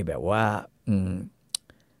ก็เลยแบบว่า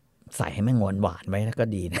ใส่ให้แม่งหวานไว้แล้วก็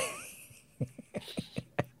ดีนะ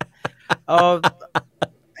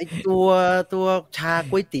ไอตัวชา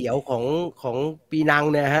ก๋วยเตี๋ยวของปีนัง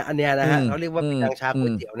เนี่ยฮะอันเนี้ยนะฮะเขาเรียกว่าปีนังชาก๋ว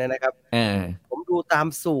ยเตี๋ยวเนี่ยนะครับผมดูตาม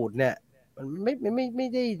สูตรเนี่ยมันไม่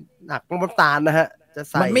ได้หนักน้ำตาลนะฮะจะ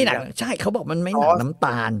ใส่มันไม่หนักใช่เขาบอกมันไม่หนักน้ำต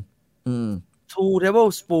าล2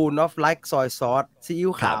 tablespoon of light soy sauce ซีอิ๊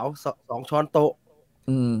วขาว2 ช้อนโต๊ะ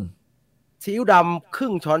ซีอิ๊วดำครึ่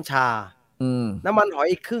งช้อนชาน้ำมันหอย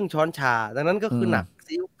อีกครึ่งช้อนชาดังนั้นก็คือหนัก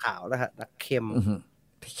ซีอิ๊วขาวนะฮะหนักเค็ม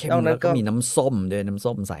แล้วก็มีน้ำส้มด้วยน้ำ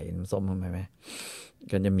ส้มใส่น้ำส้มทำไมไหม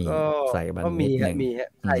ก็จะมีใส่มันนิดนึงมีฮะ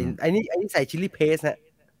ใส่ไอ้นี่ใส่ชิลลี่เพสฮะ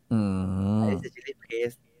ใส่ชิลลี่เพ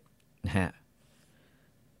สฮะ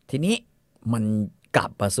ทีนี้มันกลั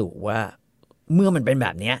บมาสู่ว่าเมื่อมันเป็นแบ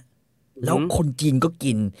บเนี้ยแล้วคนจีนก็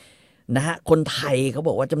กินนะฮะคนไทยเขาบ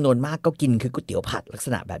อกว่าจำนวนมากก็กินคือก๋วยเตี๋ยวผัดลักษ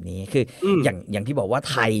ณะแบบนี้คืออย่างที่บอกว่า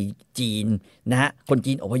ไทยจีนนะฮะคน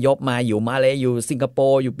จีนอพยพมาอยู่มาเลยอยู่สิงคโป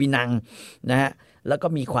ร์อยู่ปีนังนะฮะแล้วก็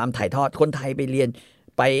มีความถ่ายทอดคนไทยไปเรียน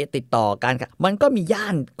ไปติดต่อการมันก็มีย่า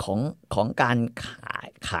นของการ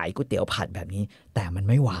ขายก๋วยเตี๋ยวผัดแบบนี้แต่มัน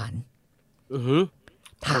ไม่หวาน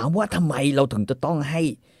ถามว่าทำไมเราถึงจะต้องให้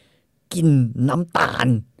กินน้ำตาล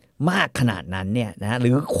มากขนาดนั้นเนี่ยนะหรื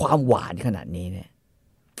อความหวานขนาดนี้เนี่ย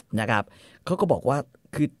นะครับเขาก็บอกว่า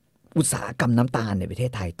คืออุตสาหกรรมน้ำตาลในประเท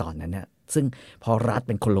ศไทยตอนนั้นนะซึ่งพอรัฐเ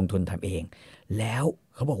ป็นคนลงทุนทำเองแล้ว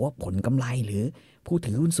เขาบอกว่าผลกำไรหรือผู้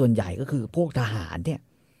ถือหุ้นส่วนใหญ่ก็คือพวกทหารเนี่ย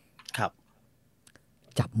ครับ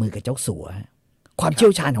จับมือกับเจ้าสัวความเชี่ย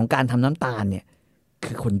วชาญของการทำน้ำตาลเนี่ย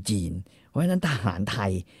คือคนจีนเพราะฉะนั้นทหารไท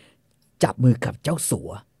ยจับมือกับเจ้าสัว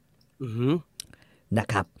นะ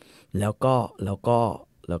ครับแล้ว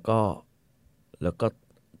ก็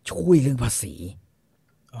ช่วยเรื่องภาษี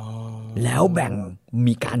แล้ว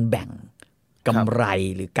มีการแบ่งกำไร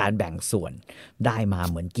หรือการแบ่งส่วนได้มา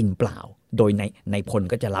เหมือนกินเปล่าโดยในพล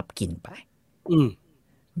ก็จะรับกินไป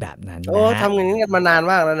แบบนั้นโอ้ทำอย่างนี้กันมานาน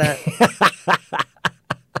มากแล้วนะ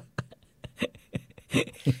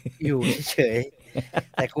อยู่เฉย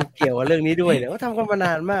แต่คงเกี่ยวกับเรื่องนี้ด้วยเนี่ยว่าทำกันมาน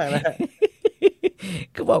านมากนะ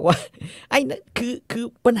ก็บอกว่าไอ้นั่นคือ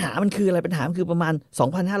ปัญหามันคืออะไรปัญหามันคือประมาณ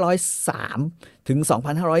 2,503 ถึง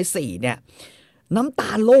 2,504 เนี่ยน้ำต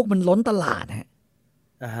าลโลกมันล้นตลาดฮะ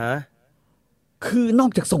คือนอ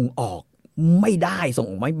กจากส่งออกไม่ได้ส่ง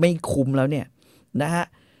ออกไม่คุ้มแล้วเนี่ยนะฮะ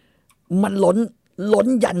มันล้น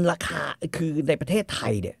ยันราคาคือในประเทศไท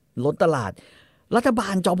ยเนี่ยล้นตลาดรัฐบา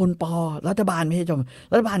ลจอมพลป.รัฐบาลไม่ใช่จอม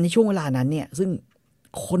รัฐบาลในช่วงเวลานั้นเนี่ยซึ่ง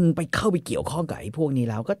คนไปเข้าไปเกี่ยวข้องกับไอ้พวกนี้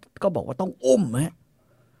แล้วก็บอกว่าต้องอุ้มฮะ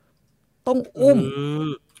ต้องอุ้ม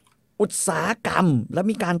อุตสาหกรรมแล้ว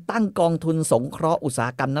มีการตั้งกองทุนสงเคราะห์อุตสาห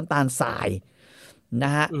กรรมน้ำตาลทรายน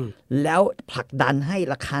ะฮะแล้วผลักดันให้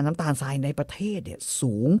ราคาน้ำตาลทรายในประเทศเนี่ย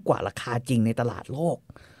สูงกว่าราคาจริงในตลาดโลก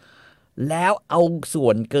แล้วเอาส่ว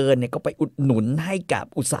นเกินเนี่ยก็ไปอุดหนุนให้กับ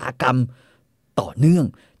อุตสาหกรรมต่อเนื่อง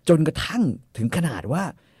จนกระทั่งถึงขนาดว่า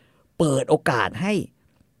เปิดโอกาสให้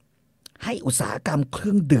อุตสาหกรรมเค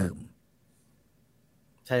รื่องดื่ม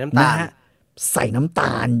ใส่น้ำตาลใส่น้ำต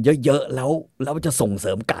าลเยอะๆแล้วจะส่งเส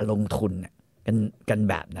ริมการลงทุนกัน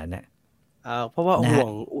แบบนั้นนะเพราะว่าห่วง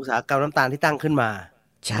อุตสาหกรรมน้ำตาลที่ตั้งขึ้นมา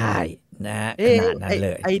ใช่นะฮะขนาดนั้นเล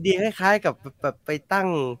ยไอเดียคล้ายๆกับแบบไปตั้ง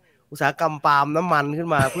อุตสาหกรรมปาล์มน้ำมันขึ้น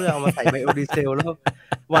มาเพื่อเอามาใส่ไบโอดีเซลแล้ว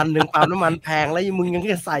วันหนึ่งปาล์มน้ำมันแพงแล้วมึงยัง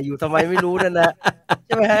จะใส่อยู่ทำไมไม่รู้นั่นนะใ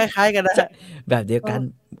ช่ไหมคล้ายๆกันนะแบบเดียวกัน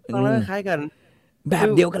ฟังแล้วคล้ายกันแบบ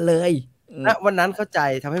เดียวกันเลยณวันนั้นเข้าใจ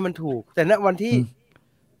ทำให้มันถูกแต่ณวันที่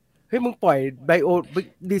เฮ้ยมึงปล่อยไบโอ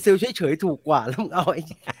ดีเซลเฉยๆถูกกว่าแล้วมึงเอาไอ้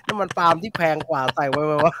น้ำมันปาล์มที่แพงกว่าใส่ไว้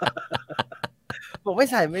วะบอกไม่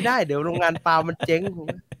ใส่ไม่ได้เดี๋ยวโรงงานปาล์มมันเจ๊ง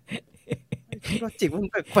ก็จริงมัน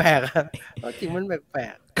แปลกๆอ่ะก็จริงมันแปล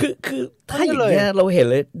กๆคือถ้าอย่างเงี้ยเราเห็น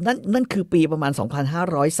เลยนั่นคือปีประมาณ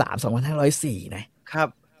2503 2504นะครับ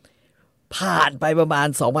ผ่านไปประมาณ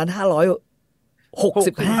60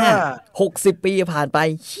 ปีผ่านไป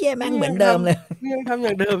เชี่ยแม่งเหมือนเดิมเลยยังทำอ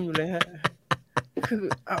ย่างเดิมอยู่เลยฮะคือ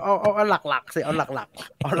เอาหลักๆสิเอาหลัก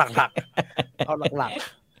ๆเอาหลัก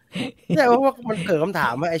ๆใช่เพราะว่ามันเกิดคำถา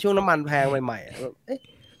มว่าไอ้ช่วงน้ำมันแพงใหม่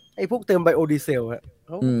ๆไอ้พวกเติมไบโอดีเซลฮะเข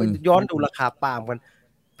าไปย้อนดูราคาปาล์มกัน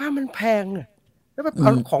ปาล์มมันแพงแล้วแบบเอ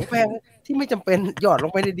าของแพงที่ไม่จำเป็นหยอดล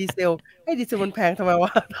งไปในดีเซลให้ดีเซลมันแพงทำไมว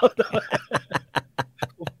ะ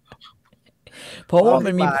เพราะว่ามั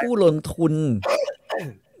นมีผู้ลงทุน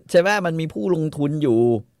ใช่ไหมมันมีผู้ลงทุนอยู่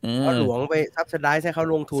เขาหลวงไปซับซิไดซ์ให้เขา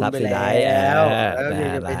ลงทุนไปแล้ว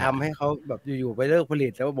จะไปทำให้เขาแบบอยู่ๆไปเลิกผลิ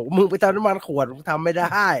ตแล้วบอกมึงไปทำน้ำมันขวดทำไม่ไ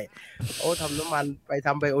ด้โอ้ทำน้ำมันไปท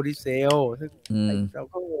ำไบโอดีเซลซึ่งเรา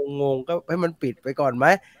ก็งงก็ให้มันปิดไปก่อนไหม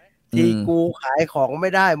ที่กูขายของไ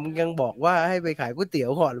ม่ได้มึงยังบอกว่าให้ไปขายก๋วยเตี๋ย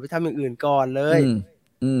วก่อนหรือไปทำอย่างอื่นก่อนเลย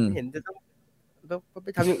เห็นจะต้องไป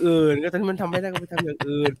ทำอย่างอื่นก็ตอนนี้มันทำไม่ได้ก็ไปทำอย่าง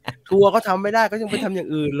อื่นทัวร์ก็ทำไม่ได้ก็ยังไปทำอย่าง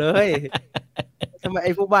อื่นเลยทำไมไ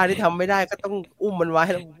อ้พวกบ้าที่ทำไม่ได้ก็ต้องอุ้มมันไว้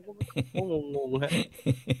แล้วก็งงฮะ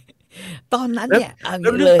ตอนนั้นเนี่ยแล้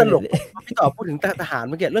วเรื่องตลกพี่ต่อพูดถึงทหารเ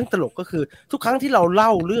มื่อกี้เรื่องตลกก็คือทุกครั้งที่เราเล่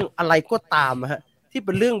าเรื่องอะไรก็ตามฮะที่เ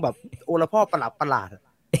ป็นเรื่องแบบโอละพ่อประหลาด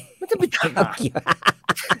มันจะมีทหาร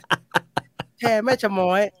แช่แม่ชะม้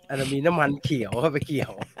อยมีน้ำมันเขียวเข้าไปเกี่ย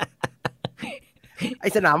วไอ้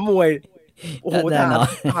สนามมวยโอ้โหท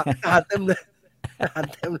หารเต็มเลยทหาร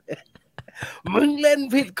เต็มเลยมึงเล่น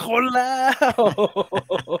ผิดคนแล้ว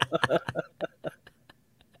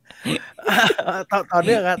ต่อเ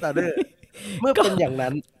นื่องครับต่อเนื่องเมื่อเป็นอย่าง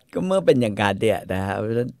นั้นก็เมื่อเป็นอย่างนั้นเนี่ยนะฮะ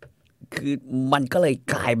คือมันก็เลย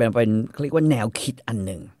กลายเป็นเรียกว่าแนวคิดอันห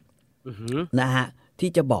นึ่งนะฮะที่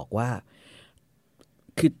จะบอกว่า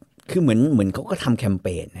คือเหมือนเขาก็ทำแคมเป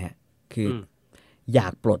ญนะฮะคืออยา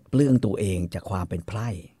กปลดเปลื้องตัวเองจากความเป็นไพร่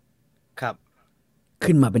ครับ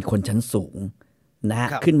ขึ้นมาเป็นคนชั้นสูงนะฮะ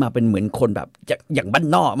ขึ้นมาเป็นเหมือนคนแบบอย่างบ้าน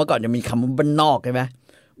นอกเมื่อก่อนจะมีคำว่าบ้านนอกใช่ไหม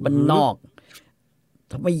บ้านนอก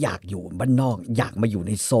ถ้าไม่อยากอยู่บ้านนอกอยากมาอยู่ใ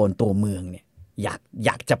นโซนตัวเมืองเนี่ยอย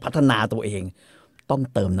ากจะพัฒนาตัวเองต้อง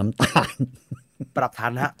เติมน้ำตาลปรับฐา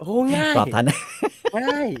นะโอ้ง่ายปรับฐานะ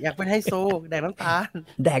ง่ายอยากเป็นไฮโซแดกน้ำตา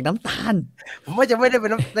ลผมว่าจะไม่ได้เ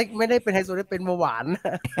ป็นไฮโซได้เป็นเบาหวาน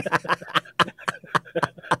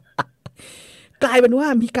กลายเป็นว่า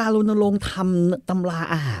มีการรณรงค์ทำตำรา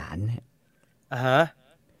อาหาร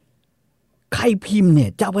ใครพิมพ์เนี่ย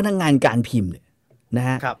เจ้าพนักงานการพิมพ์เนี่ยนะฮ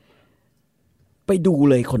ะไปดู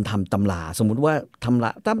เลยคนทำตำราสมมุติว่าตำร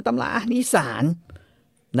าอาหารอีสาน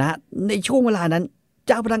นะในช่วงเวลานั้นเ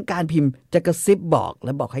จ้าพนักงานพิมพ์จะกระซิบบอกแล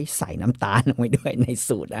ะบอกให้ใส่น้ำตาลลงไปด้วยใน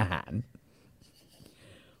สูตรอาหาร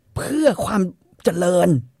เพื่อความเจริญ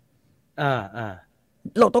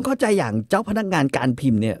เราต้องเข้าใจอย่างเจ้าพนักงานการพิ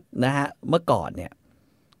มพ์เนี่ยนะฮะเมื่อก่อนเนี่ย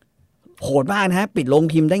โหดมากนะฮะปิดโรง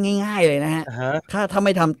พิมพ์ได้ง่ายๆเลยนะฮะถ้าไ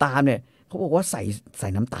ม่ทำตามเนี่ยเขาบอกว่าใส่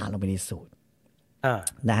น้ำตาลลงไปในสูตร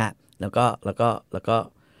นะฮะแล้ว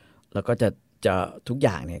ก็จะทุกอ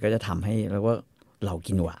ย่างเนี่ยก็จะทำให้แล้วว่าเรา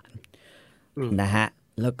กินหวานนะฮะ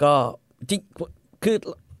แล้วก็จริงคือ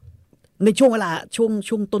ในช่วงเวลา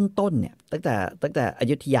ช่วงต้นเนี่ยตั้งแต่อ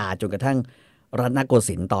ยุธยาจนกระทั่งรัตนโก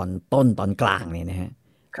สินทร์ตอนต้นตอนกลางเนี่ยนะฮะ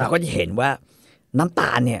เราก็จะเห็นว่าน้ำต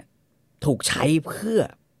าลเนี่ยถูกใช้เ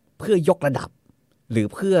พื่อยกระดับหรือ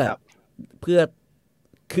เพื่อ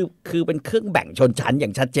คือเป็นเครื่องแบ่งชนชั้นอย่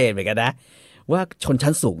างชัดเจนเหมือนกันนะว่าชน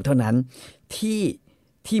ชั้นสูงเท่านั้น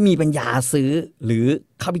ที่มีปัญญาซื้อหรือ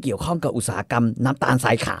เข้าไปเกี่ยวข้องกับอุตสาหกรรมน้ำตาลทร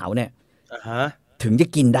ายขาวเนี่ยถึงจะ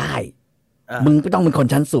กินได้มึงก็ต้องเป็นคน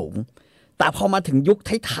ชั้นสูงแต่พอมาถึงยุค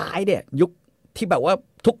ท้ายๆเนี่ยยุคที่แบบว่า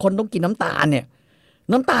ทุกคนต้องกินน้ำตาลเนี่ย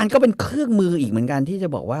น้ำตาลก็เป็นเครื่องมืออีกเหมือนกันที่จะ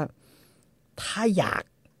บอกว่าถ้าอยาก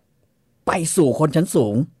ไปสู่คนชั้นสู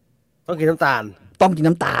งต้องกินน้ำตา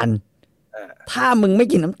ลถ้ามึงไม่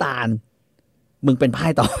กินน้ำตาลมึงเป็นไพ่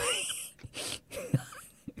ต่อ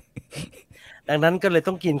ดังนั้นก็เลย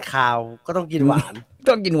ต้องกินข้าวก็ต้องกินหวาน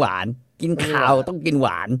กินข้าวต้องกินหว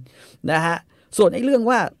านนะฮะส่วนไอ้เรื่อง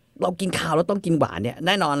ว่าเรากินข้าวแล้วต้องกินหวานเนี่ยแ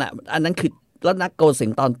น่นอนแหละอันนั้นคือรัตนโกสิน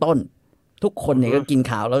ทร์ตอนต้น ทุกคนเนี่ยก็กิน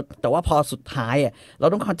ข้าวแล้ว แต่ว่าพอสุดท้ายอ่ะเรา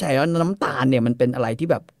ต้องเข้าใจว่าน้ำตาลเนี่ยมันเป็นอะไรที่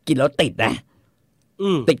แบบกินแล้วติดนะ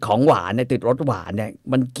ติดของหวานเนี่ยติดรสหวานเนี่ย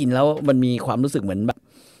มันกินแล้วมันมีความรู้สึกเหมือนแบบ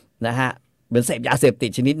นะฮะเหมือนเสพยาเสพติ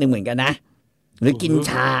ดชนิดหนึ่งเหมือนกันนะหรือกิน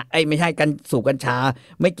ชาไม่ใช่กันสูบกัญชา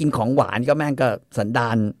ไม่กินของหวานก็แม่งก็สันด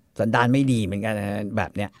านไม่ดีเหมือนกันนะแบ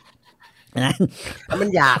บเนี้ยนะมัน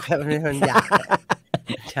อยากครับมันอยาก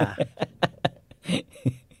ชา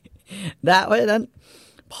เพราะฉะนั้น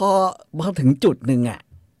พอถึงจุดหนึ่งอ่ะ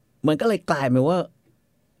มันก็เลยกลายเป็นว่า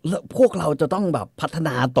พวกเราจะต้องแบบพัฒน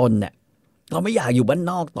าตนเนี่ยเราไม่อยากอยู่บ้าน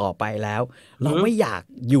นอกต่อไปแล้ว เราไม่อยาก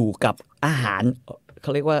อยู่กับอาหารเข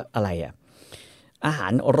าเรียกว่าอะไรอ่ะอาหา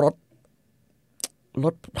รร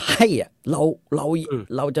สไพร่อ่ะเ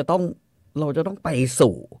ราจะต้องไป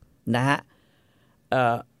สู่นะฮะ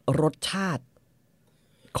รสชาติ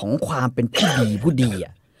ของความเป็นผู้ดีอ่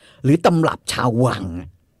ะหรือตำรับชาววัง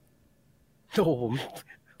โอ้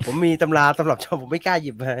ผมมีตำรับชาวผมไม่กล้าห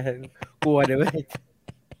ยิบมากลัวเดี๋ยว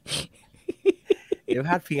พ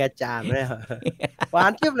ลาดพิงอาจารย์เลยหวา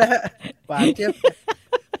นเจี๊ยบเลยหวานเจี๊ยบ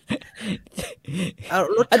เอา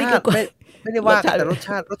รสชาติไม่ได้ว่าแต่รสช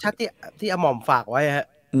าติที่อาหม่อมฝากไว้ฮะ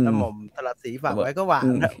อาหม่อมตลาดสีฝากไว้ก็หวาน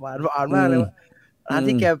หวานมากเลยร้าน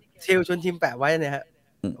ที่แกเชลชวนชิมแปะไว้เนี่ยฮะ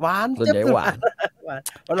หวานเจี๊ยบหวาน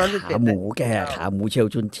ขาหมูเชล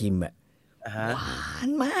ชวนชิมอ่ะหวาน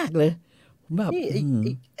มากเลยแบบ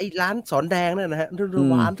ไอ้ร้านสอนแดงเนี่ยนะฮะ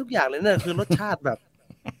หวานทุกอย่างเลยเนี่ยคือรสชาติแบบ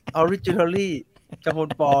ออริจินอลี่จำพล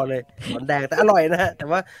ปอเลยสอนแดงแต่อร่อยนะฮะแต่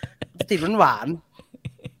ว่าติดหวาน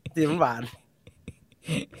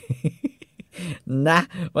นะ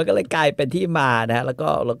มันก็เลยกลายเป็นที่มานะแล้ว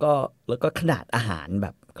ก็ขนาดอาหารแบ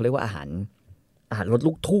บเขาเรียกว่าอาหารรส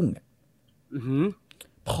ลูกทุ่ง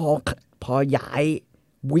พอย้าย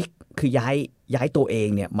วิกคือย้ายตัวเอง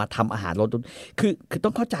เนี่ยมาทำอาหารรสคือต้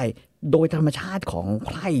องเข้าใจโดยธรรมชาติของไพ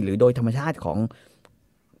ร่หรือโดยธรรมชาติ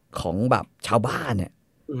ของแบบชาวบ้านเนี่ย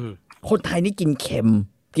คนไทยนี่กินเค็ม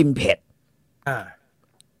กินเผ็ด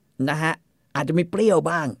นะฮะอาจจะมีเปรี้ยว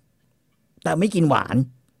บ้างแต่ไม่กินหวาน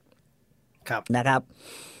นะครับ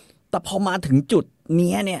แต่พอมาถึงจุด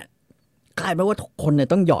นี้เนี่ยกลายเป็นว่าทุกคนเนี่ย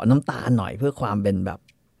ต้องเหยาะน้ำตาลหน่อยเพื่อความเป็นแบบ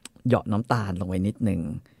เหยาะน้ำตาลลงไปนิดนึง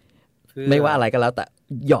ไม่ว่าอะไรก็แล้วแต่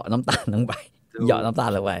เหยาะน้ำตาลลงไปเหยาะน้ำตาล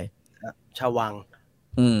ลงไปชาววัง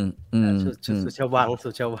สุชวัง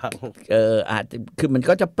อาจจะคือมัน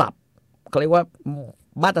ก็จะปรับเขาเรียกว่า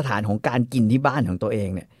มาตรฐานของการกินที่บ้านของตัวเอง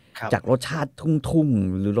เนี่ยจากรสชาติทุ่ง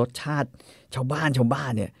หรือรสชาติชาวบ้าน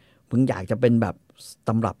เนี่ยมึงอยากจะเป็นแบบต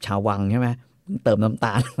ำรับชาววังใช่ไหมมึงเติมน้ำต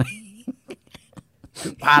าลไป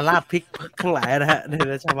พาราดพริกข้างหลายนะฮะใน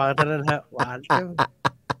ชาววังเท่านั้นฮะหวาน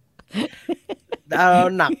เอา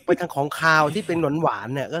หนักไปทางของคาวที่เป็นหวาน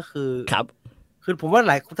เนี่ยก็คือคือผมว่า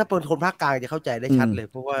ถ้าเป็นคนภาคกลางจะเข้าใจได้ชัดเลย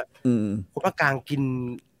เพราะว่าคนภาคกลางกิน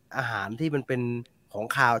อาหารที่มันเป็นของ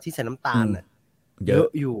คาวที่ใส่น้ำตาลเนี่ยเยอะ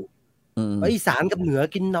อยู่อีสานกับเหนือ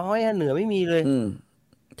กินน้อยฮะเหนือไม่มีเลย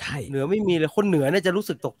ใช่เหนือไม่มีเลยคนเหนือเนี่ยจะรู้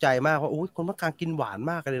สึกตกใจมากว่าโอ้ยคนภาคกลางกินหวาน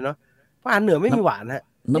มากเลยเนาะเพราะอาหารเหนือไม่มีหวานฮะ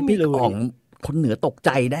น้ำพริกอ่องคนเหนือตกใ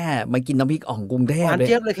จแน่มากินน้ำพริกอ่องกรุงเทพหวานเ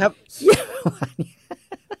จี๊ยบเลยครับ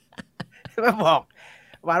ไม่บอก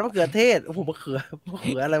หวานมะเขือเทศโอ้โหมะเขือ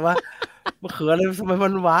อะไรวะมะเขืออะไรทำไมมั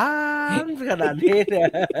นหวานขนาดนี้เนี่ย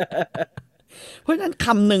เพราะฉะนั้นค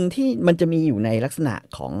ำหนึ่งที่มันจะมีอยู่ในลักษณะ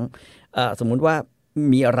ของสมมุติว่า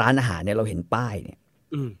มีร้านอาหารเนี่ยเราเห็นป้ายเนี่ย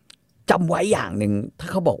จำไว้อย่างหนึ่งถ้า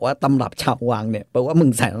เขาบอกว่าตำรับชาววังเนี่ยแปลว่ามึง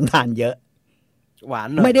ใส่น้ำตาลเยอะหวาน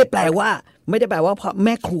ไม่ได้แปลว่าเพราะแ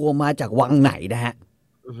ม่ครัวมาจากวังไหนนะฮะ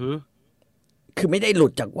คือไม่ได้หลุ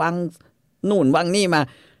ดจากวังนู่นวังนี่มา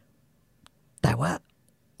แต่ว่า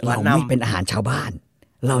เราไม่เป็นอาหารชาวบ้าน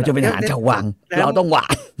เราจะเป็นอาหารชาววังเราต้องหวา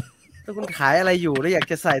นถ้าคุณขายอะไรอยู่แล้วอยาก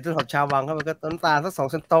จะใส่ตัวของชาววังเข้าไปก็น้ำตาลสัก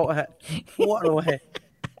2 ช้อนโต๊ะฮะปั้วเลย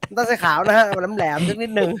น้ำตาลขาวนะฮะมันแหลมสักนิ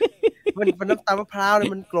ดนึงมันเป็นน้ำตาลมะพร้าวเนี่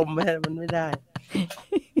ยมันกลมไหมมันไม่ได้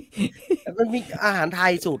มันมีอาหารไท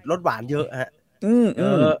ยสูตรรสหวานเยอะฮะ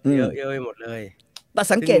เยอะหมดเลยแต่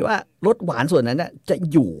สังเกตว่ารสหวานส่วนนั้นจะ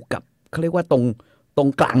อยู่กับเขาเรียกว่าตรง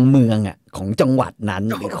กลางเมืองอ่ะของจังหวัดนั้น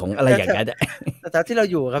หรือของอะไรอย่างเงี้ยแต่ที่เรา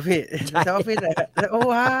อยู่ครับพี่แต่ว่าพี่เนี่ยโอ้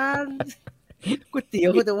หวานก๋วยเตี๋ย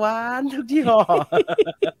วก็จะหวานทุกที่ห่อ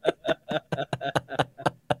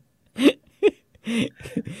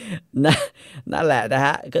นั่นแหละนะฮ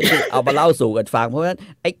ะก็คือเอามาเล่าสู่กันฟังเพราะฉะนั้น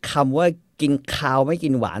ไอ้คำว่ากินข้าวไม่กิ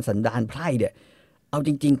นหวานสันดานไพร่เนี่ยเอาจ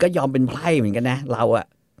ริงๆก็ยอมเป็นไพร่เหมือนกันนะเราอ่ะ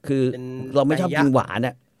คือเราไม่ชอบกินหวาน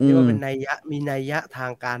อ่ะที่ว่าเป็นมีนัยยะทา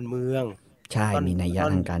งการเมืองใช่มีนัยยะ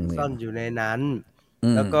ทางการเมืองซ่อนอยู่ในนั้น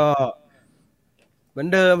แล้วก็เหมือน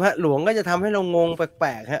เดิมฮะหลวงก็จะทำให้เรางงแป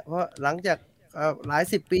ลกๆฮะเพราะหลังจากหลาย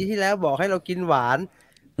10 ปีที่แล้วบอกให้เรากินหวาน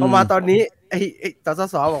พอมาตอนนี้ไอ้ส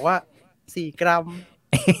สบอกว่า 4 กรัม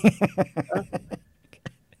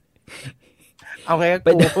เอาไงก็ ไป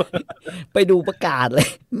กู ดูไปดูประกาศเลย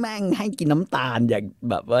แม่งให้กินน้ำตาลอย่าง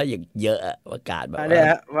แบบว่าอย่างเยอะอะประกาศแบบ อัน ว่า เนี้ย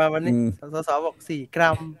ฮะมาวันนี้สสบอก4 ก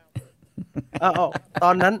รัมเอาต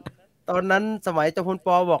อนนั้นสมัยจอมพลป.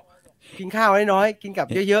บอกกินข้าวน้อยๆกินกับ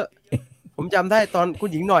เยอะๆผมจำได้ตอนคุณ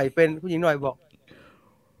หญิงหน่อยเป็นคุณหญิงหน่อยบอก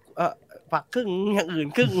ผักครึ่งอย่างอื่น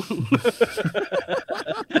ครึ่ง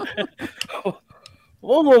โ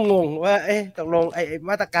อ้งงว่าตกลงไอ้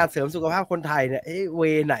มาตรการเสริมสุขภาพคนไทยเนี่ยเว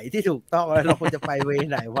ไหนที่ถูกต้องแล้วเราควรจะไปเว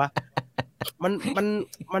ไหนวะ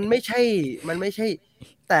มันไม่ใช่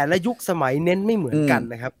แต่ละยุคสมัยเน้นไม่เหมือนกัน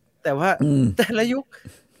นะครับ แต่ว่าแต่ละยุค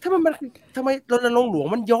ทำไมรณรงค์หลวง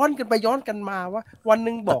มันย้อนกันไปย้อนกันมาว่าวัน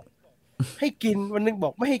นึงบอกให้กินวันนึงบอ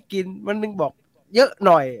กไม่ให้กินวันนึงบอกเยอะห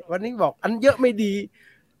น่อยวันนี้บอกอันเยอะไม่ดี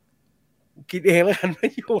กินเองแล้วกันไม่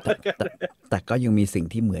ยุ่งแล้วกันแต่ก็ยังมีสิ่ง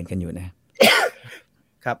ที่เหมือนกันอยู่นะ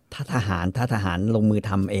ครับถ้าทหารลงมือ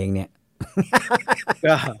ทำเองเนี่ย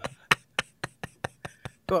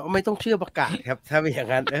ก็ไม่ต้องเชื่อประกาศครับถ้าเป็นอย่าง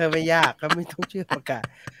นั้นไม่ยากก็ไม่ต้องเชื่อประกาศ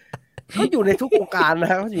เขาอยู่ในทุกวงการนะ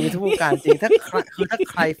ครับอยู่ในทุกวงการจริงถ้า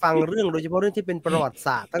ใครฟังเรื่องโดยเฉพาะเรื่องที่เป็นประวัติศ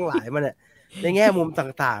าสตร์ตั้งหลายมันเนี่ยในแง่มุม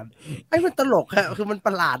ต่างๆมันตลกฮะคือมันป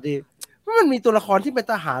ระหลาดดิมันมีตัวละครที่เป็น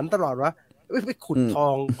ทหารตลอดวะไปขุดทอ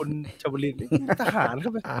งคนชวลินทหารเข้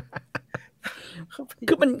าไป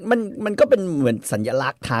คือมันก็เป็นเหมือนสัญลั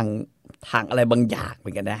กษณ์ทางอะไรบางอย่างเหมื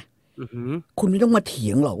อนกันนะคุณไม่ต้องมาเถี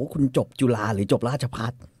ยงหรอกว่าคุณจบจุฬาหรือจบราชภั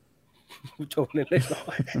ฏจบเนี่ยเรียบร้อ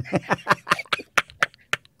ย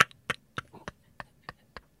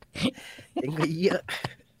เจ๋งไปเ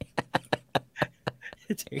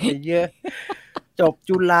ยอะจบ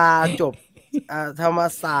จุฬาจบธรรม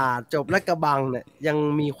ศาสตร์จบลาดกระบังเนี่ยยัง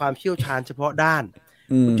มีความเชี่ยวชาญเฉพาะด้าน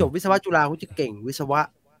คุณจบวิศวะจุฬาคุณจะเก่งวิศวะ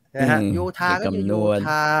นะฮะโยธาก็จะโยธ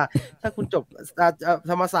าถ้าคุณจบ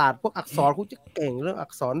ธรรมศาสตร์พวกอักษรคุณจะเก่งเรื่องอั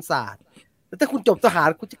กษรศาสตร์แต่ถ้าคุณจบทหาร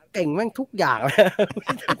คุณจะเก่งแม่งทุกอย่าง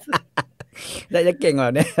ได้จะเก่งกว่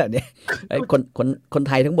าเนี่ยคนไ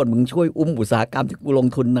ทยทั้งหมดมึงช่วยอุ้มอุตสาหกรรมที่กูลง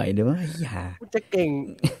ทุนหน่อยเดี๋ยวอย่าคุณจะเก่ง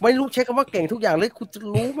ไม่รู้ใช้คำว่าเก่งทุกอย่างเลยคุณจะ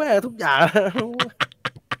รู้แม่ทุกอย่าง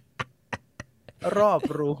รอบ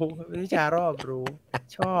รู้วิชารอบรู้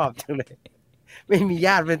ชอบจังเลยไม่มีญ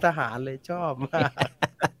าติเป็นทหารเลยชอบมาก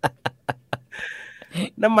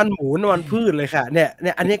น้ำมันหมูน้ำมันพืชเลยค่ะเนี่ย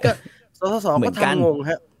อันนี้ก็สสก็ทำงง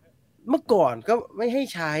ฮะเมื่อก่อนก็ไม่ให้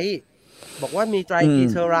ใช้บอกว่ามีไตรกลี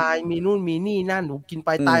เซอไรด์มีนู่นมีนี่นั่นหนูกินไป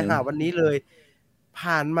ตายห่าวันนี้เลย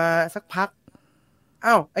ผ่านมาสักพัก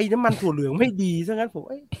อ้าวไอ้น้ำมันถั่วเหลืองไม่ดีซะงั้นผม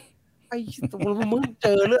ไอ้มึงเจ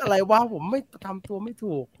อเรื่องอะไรวะผมไม่ทำตัวไม่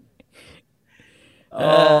ถูก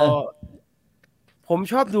ผม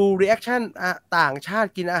ชอบดูรีแอคชั่นต่างชาติ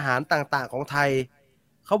กินอาหารต่างๆของไทย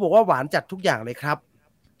เขาบอกว่าหวานจัดทุกอย่างเลยครับ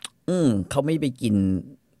เขาไม่ไปกิน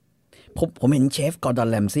ผมเห็นเชฟกอร์ดอน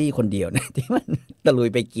แรมซี่คนเดียวนะที่มันตะลุย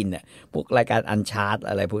ไปกินอ่ะพวกรายการอันชาร์ต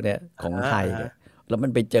อะไรพวกเนี้ยของไทยแล้วมั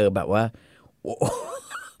นไปเจอแบบว่าโอ้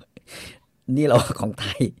นี่เราของไท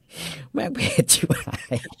ยแม่งเผ็ดชิบหา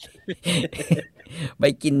ยไป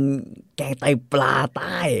กินแกงไตปลาใ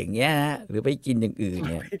ต้อย่างเงี้ยหรือไปกินอย่างอื่น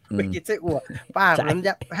เนี่ยไปกินไส้อั่วป้ามัน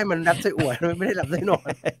ให้มันรับไส้อั่วไม่ได้รับไส้หนอ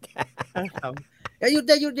นอย่าหยุ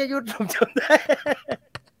ดผมจำได้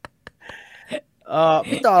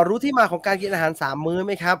พี่ต่อรู้ที่มาของการกินอาหาร3 มื้อไ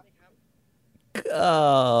หมครับ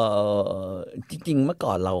จริงๆเมื่อ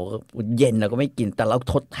ก่อนเราเย็นเราก็ไม่กินแต่เรา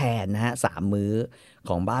ทดแทนนะฮะ3 มื้อข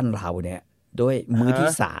องบ้านเราเนี่ยด้วยมื้อที่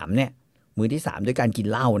3เนี่ยมื้อที่3ด้วยการกิน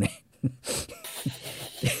เหล้าเนี่ย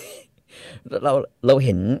เราเ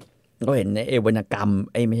ห็นในวรรณกรรม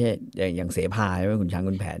ไม่ใช่อย่างเสภาใช่ไหมคุณช้าง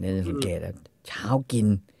คุณแผนเนี่ยสังเกตเช้ากิน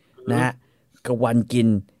นะฮะกลางวัน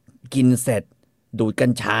กินเสร็จดูดกั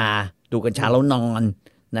ญชาแล้วนอน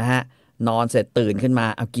นะฮะนอนเสร็จตื่นขึ้นมา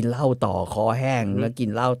เอากินเหล้าต่อคอแห้งแล้วกิน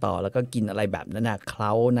เหล้าต่อแล้วก็กินอะไรแบบนั้นนะเคล้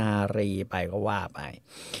านารีไปก็ว่าไป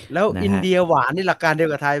แล้วอินเดียหวานนี่หลักการเดียว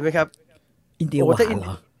กับไทยไหมครับอินเดียหวานเห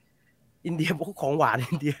รออินเดียพวกของหวาน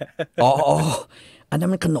อินเดียอ๋ออันนั้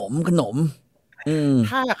นมันขนม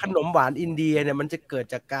ถ้าขนมหวานอินเดียเนี่ยมันจะเกิด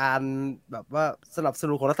จากการแบบว่าสนับส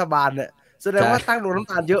นุนของรัฐบาลเนี่ยแสดงว่าตั้งโรงน้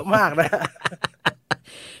ำตาลเยอะมากนะ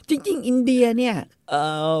จริงๆอินเดียเนี่ย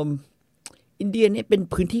อินเดียเนี่ยเป็น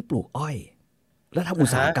พื้นที่ปลูกอ้อยและทำอุ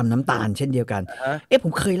ตสาหกรรมน้ำตาลเช่นเดียวกันผ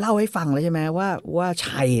มเคยเล่าให้ฟังแล้วใช่ไหมว่า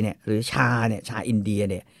ชัยเนี่ยหรือชาอินเดีย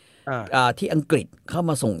เนี่ยที่อังกฤษเข้า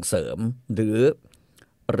มาส่งเสริมหรือ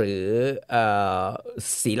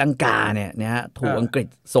ศรีลังกาเนี่ยนะฮะถูกอังกฤษ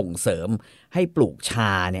ส่งเสริมให้ปลูกช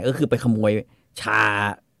าเนี่ยก็คือไปขโมยชา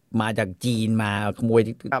มาจากจีนมาขโม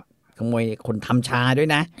ยคนทำชาด้วย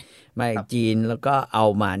นะมาจากจีนแล้วก็เอา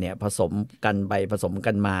มาเนี่ยผสมกันไปผสม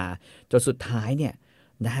กันมาจนสุดท้ายเนี่ย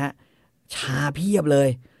นะฮะ ชาเพียบเลย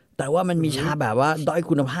แต่ว่ามันมีชาแบบว่าด้อย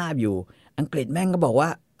คุณภาพอยู่ อังกฤษแม่งก็บอกว่า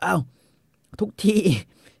อ้าวทุกที่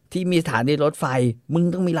ที่มีสถานีรถไฟมึง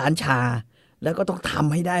ต้องมีร้านชา แล้วก็ต้องท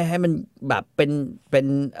ำให้ได้ให้มันแบบเป็น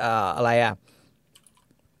อะไรอ่ะ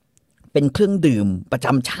เป็นเครื่องดื่มประจ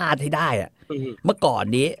ำชาติให้ได้อ่ะ เมื่อก่อน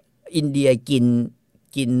นี้อินเดีย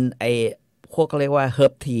กินไอ้พวกเขาเรียกว่าเฮิ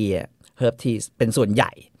ร์บทีเป็นส่วนให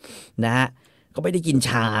ญ่นะฮะก็ไม่ได้กินช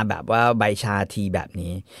าแบบว่าใบชาทีแบบ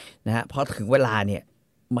นี้นะฮะพอถึงเวลาเนี่ย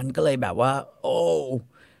มันก็เลยแบบว่า โอ้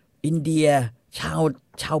อินเดีย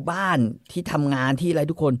ชาวบ้านที่ทำงานที่อะไร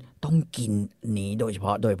ทุกคนต้องกินนี้โดยเฉพ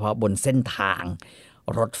าะบนเส้นทาง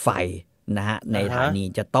รถไฟนะฮะในสถานี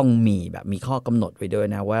จะต้องมีข้อกำหนดไว้ด้วย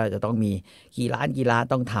นะว่าจะต้องมีกี่ร้าน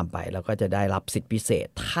ต้องทำไปแล้วก็จะได้รับสิทธิพิเศษ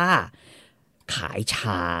ถ้าขายช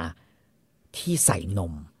าที่ใส่น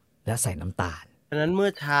มและใส่น้ำตาล ฉะนั้นเมื่อ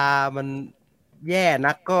ชามันแย่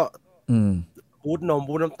นักก็บูทนม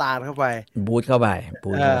บูทน้ำตาลเข้าไปบูทเข้าไป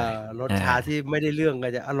รสชาที่ไม่ได้เรื่องก็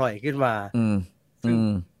จะอร่อยขึ้นมาซึ่ง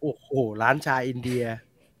โอ้โหร้านชาอินเดีย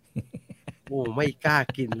โอ้ไม่กล้า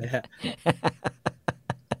กินเลยฮะ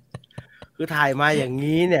คือถ่ายมาอย่าง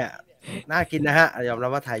นี้เนี่ยน่ากินนะฮะยอมรั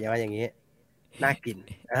บว่าถ่ายมาอย่างนี้น่ากิน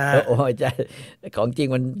โอ้ยใช่ของจริง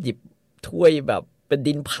มันหยิบถ้วยแบบเป็น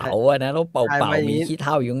ดินเผาอะนะแล้วเป่ามีขี้เ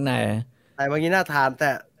ถ้าอยู่ข้างในถ่ายมาอย่างนี้น่าทานแต่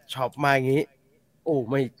ช็อปมาอย่างนี้โอ้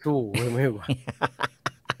ไม่สู้ไม่ไหว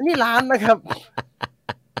นี่ร้านนะครับ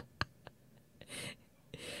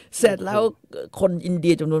เสร็จแล้วคนอินเดี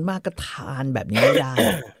ยจำนวนมากก็ทานแบบนี้ไม่ได้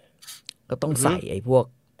ก็ต้องใส่ไอ้พ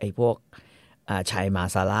วกชายมา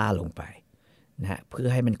ซาล่าลงไปนะฮะเพื่อ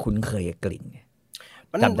ให้มันคุ้นเคยกับกลิ่น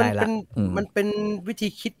จำได้ละมันเป็นวิธี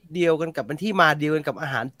คิดเดียวกันกับเป็นที่มาเดียวกันกับอา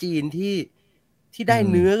หารจีนที่ได้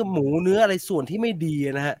เนื้อหมูเนื้ออะไรส่วนที่ไม่ดี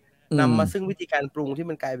นะฮะนำมาซึ่งวิธีการปรุงที่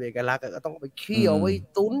มันกลายเป็นเอกลักษณ์ก็ต้องไปเคี่ยวไว้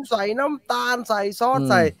ตุ๋นใส่น้ำตาลใส่ซอส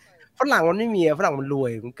ใส่ฝรั่งมันไม่มีฝรั่งมันรว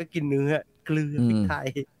ยมันก็กินเนื้อเกลือพริกไทย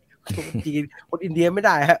คนจีนคนอินเดียไม่ไ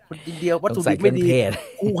ด้ฮะคนอินเดียวัตถุดิบไม่ดี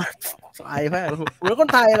ใส่แม่เหมือนคน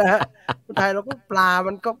ไทยแหละฮะคนไทยเราก็ปลา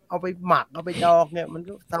มันก็เอาไปหมักเอาไปดองเนี่ยมัน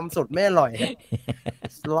ก็ทำสดไม่อร่อย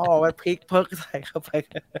ล่อไว้พริกเพิกใส่เข้าไป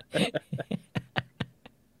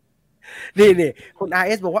นี่คุณ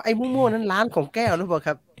RS บอกว่าไอ้มั่วๆนั้นร้านของแก้วหรือเปล่าค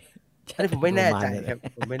รับอันนี้ผมไม่แน่ใจครับ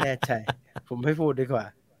ผมไม่แน่ใจผมไม่พูดดีกว่า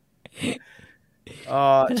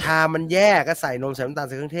ชามันแย่ก็ใส่นมใส่น้ำตาลใ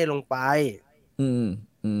ส่เครื่องเทศลงไป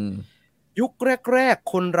ยุคแรก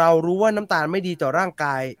ๆคนเรารู้ว่าน้ำตาลไม่ดีต่อร่างก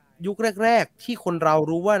ายยุคแรกๆที่คนเรา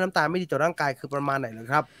รู้ว่าน้ำตาลไม่ดีต่อร่างกายคือประมาณไหนนะ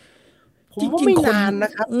ครับผมว่าไม่นานน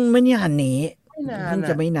ะครับไม่นานนี้เพิ่ง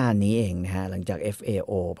จะไม่นานนี้เองนะฮะหลังจาก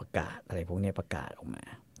FAO ประกาศอะไรพวกนี้ประกาศออกมา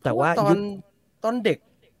แต่ว่าตอนเด็ก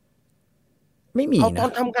ไม่มีนะตอ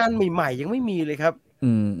นทำงานใหม่ๆยังไม่มีเลยครับ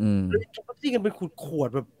เลยกินปั๊บซี่กันเป็นขวด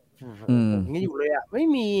แบบอย่างนี้อยู่เลยอ่ะไม่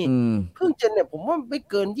มีเพิ่งจะเนี่ยผมว่าไม่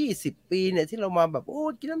เกิน20 ปีเนี่ยที่เรามาแบบโอ้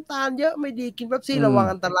กินน้ำตาลเยอะไม่ดีกินปั๊บซี่ระวัง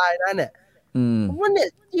อันตรายนะเนี่ยผมว่าเนี่ย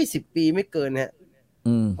20 ปีไม่เกินเนี่ย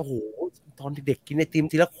โอ้โหตอนเด็กๆกินไอติม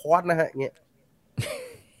ทีละควอตนะฮะอย่างเงี้ย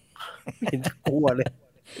ไม่เห็นจะกลัวเลย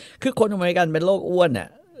คือคนอเมริกันเป็นโรคอ้วนอ่ะ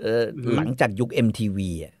หลังจากยุค MTV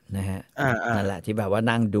อ่ะนะฮะนั่นแหละที่แบบว่า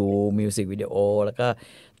นั่งดูมิวสิกวิดีโอแล้วก็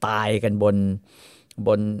ตายกันบ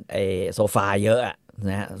นไอโซฟาเยอะอ่ะ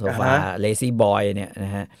นะฮะโซฟาเลซี่บอยเนี่ยน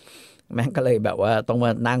ะฮะแม่งก็เลยแบบว่าต้องม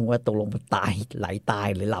านั่งว่าตกลงมันตายไหลตาย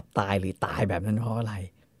หรือหลับตายหรือตายแบบนั้นเพราะอะไร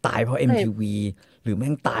ตายเพราะ MTV หรือแม่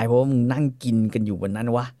งตายเพราะว่ามึงนั่งกินกันอยู่บนนั้น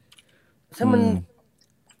วะถ้ามัน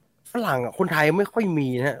ฝรั่งอ่ะคนไทยไม่ค่อยมี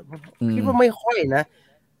นะคิดว่าไม่ค่อยนะ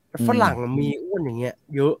แต่ฝรั่งมีอ้วนอย่างเงี้ย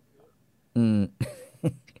เยอะ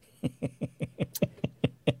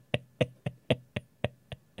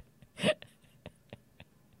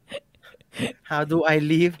How do I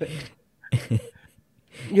live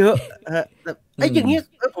เยอะฮะแต่ไอ้อย่างเงี้ย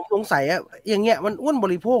ผมสงสัยอะอย่างเงี้ยมันอ้วนบ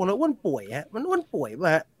ริโภคแล้วอ้วนป่วยฮะมันอ้วนป่วยป่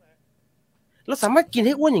ะฮะเราสามารถกินใ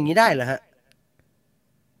ห้อ้วนอย่างนี้ได้เหรอฮะ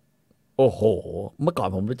โอ้โหเมื่อก่อน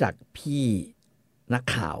ผมรู้จักพี่นัก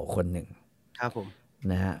ข่าวคนหนึ่งครับผม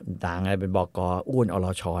นะฮะต่างอะไรเป็นบก.อ้วนอร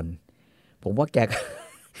ชรผมว่าแ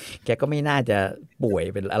กก็ไม่น่าจะป่วย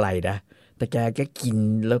เป็นอะไรนะแต่แกกิน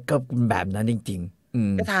แล้วก็แบบนั้นจริง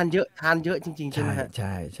ๆก็ทานเยอะจริงๆใช่ไหมฮะใ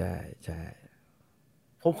ช่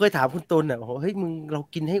ผมเคยถามคุณตุลเนี่ยบอกเฮ้ยมึงเรา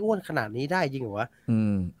กินให้อ้วนขนาดนี้ได้จริงเหรอวะ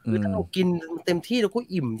คือถ้าเรากินเต็มที่เราก็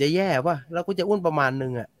อิ่มจะแย่ป่ะเราก็จะอ้วนประมาณนึ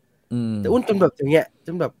งอ่ะแต่อ้วนจนแบบอย่างเงี้ยจ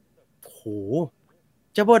นแบบโห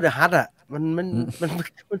เจ้าเบิร์ดฮัทอ่ะมัน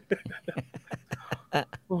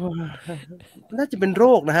น่าจะเป็นโร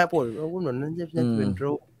คนะฮะปวดอ้วนเหมือนนั้นน่าจะเป็นโร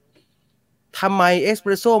คทำไมเอสเป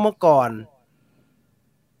รสโซ่เมื่อก่อน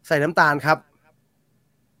ใส่น้ำตาลครับ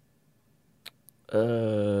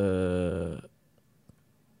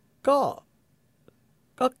ก็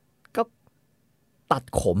ก็ก็ตัด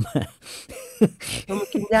ขม มัน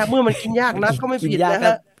กินยากเมื่อมันกินยากนะก็ไม่ กิน ผิด ยาก น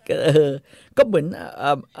ะ ก็ ฮะ ก็เหมือน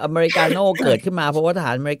อเมริกาโน่ เกิดขึ้นมาเพราะว่าทห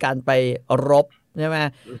ารอเมริกันไปรบใช่ไหม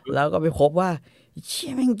แล้วก็ไปพบว่าเชี่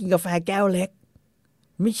ยแม่งกินกาแฟแก้วเล็ก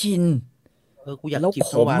ไม่ชิน กูอยาก แล้ว จิบ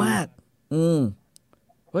ข ทั้ง ม วัน มาก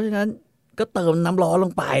เพราะฉะนั้นก็เติมน้ำร้อนล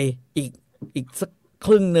งไป อีกสักค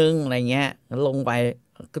รึ่งนึงอะไรเงี้ยลงไป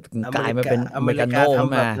ก็ถึงกลายมาเป็นอเมริกาโน่ขึ้น ท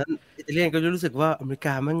ำแบบ มา นั้นอิตาเลียนก็จะรู้สึกว่าอเมริก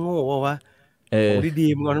าแม่งโง่วะ เอ ข อ องดี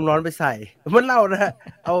ๆมึงเอาน้ำร้อนไปใส่มันเล่านะฮะ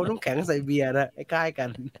เอาน้ำแข็งใส่เบียร์นะใกล้ๆกัน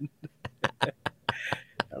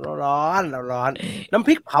เราร้อนน้ำพ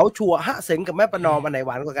ริกเผาชัวฮะเสงกับแม่ประนอมอันไหนห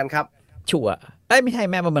วานกว่ากันครับ ชัวไม่ใช่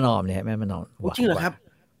แม่ประนอมเนี่ยแม่ประนอมหวาน จริงเหรอครับ กว่า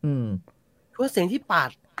ชัวเสงที่ปาด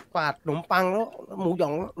ขนมปังแล้วหมูหย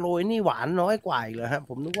องโรยนี่หวานน้อยกว่าอีกเหรอฮะผ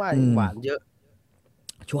มนึกว่าหวานเยอะ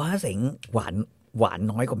ชัวเสงหวาน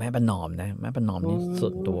น้อยกว่าแม่ประนอมนะแม่ประนอมนี่ส่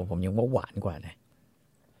วนตัวผมยังว่าหวานกว่านะ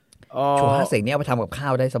ชัวเสงเนี่ยเอาไปทำกับข้า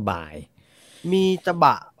วได้สบาย มีตะบ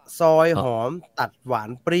ะซอยหอมตัดหวาน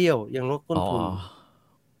เปรี้ยวยังลดต้นทุน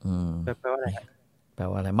แปลว่าอะไรครับ แปล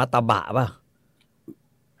ว่าอะไรมาตาบะป่ะ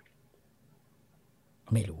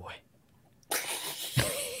ไม่รู้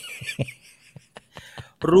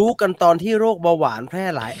รู้กันตอนที่โรคเบาหวานแพร่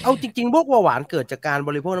หลายเอาจริงๆโรคเบาหวานเกิดจากการบ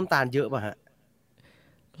ริโภคน้ำตาลเยอะป่ะฮะ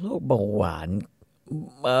โรคเบาหวาน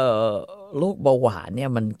โรคเบาหวานเนี่ย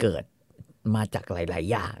มันเกิดมาจากหลาย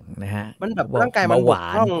ๆอย่างนะฮะมันแบบร่างกายมันบก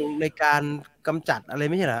พร่องในการกำจัดอะไร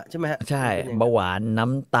ไม่ใช่เหรอใช่ไหมฮะใช่เบาหวานน้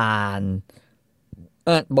ำตาล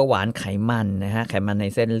เบาหวานไขมันนะฮะไขมันใน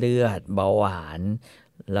เส้นเลือดเบาหวาน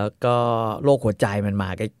แล้วก็โรคหัวใจมันม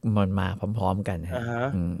าพร้อมๆกันฮะ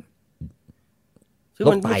ซึ่ง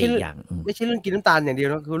มันไม่ใช่เรื่องกินน้ำตาลอย่างเดียว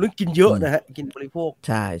นะคือเรื่องกินเยอะนะฮะกินบริโภค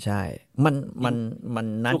ใช่มัน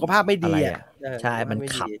สุขภาพไม่ดีอ่ะใช่มัน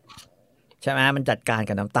ขับใช่ไหมมันจัดการ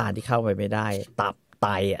กับน้ำตาลที่เข้าไปไม่ได้ตับไต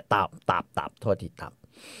อ่ะตับโทษทีตับ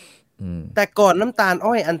แต่ก่อนน้ำตาล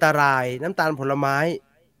อ้อยอันตรายน้ำตาลผลไม้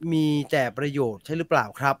มีแต่ประโยชน์ใช่หรือเปล่า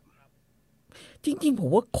ครับจริงๆผม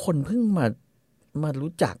ว่าคนเพิ่งมา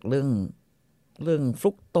รู้จักเรื่องฟ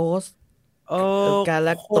รุกโตสกาแล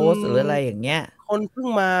คโตสหรืออะไรอย่างเงี้ยคนเพิ่ง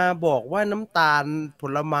มาบอกว่าน้ำตาลผ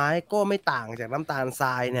ลไม้ก็ไม่ต่างจากน้ำตาลทร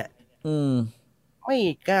ายเนี่ยไม่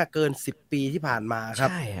กล้าเกิน10 ปีที่ผ่านมาครับ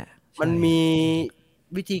ใช่ฮะมันมี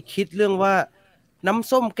วิธีคิดเรื่องว่าน้ำ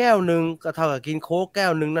ส้มแก้วนึงก็เท่ากับกินโค้กแก้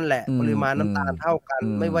วนึงนั่นแหละปริมาณน้ำตาลเท่ากัน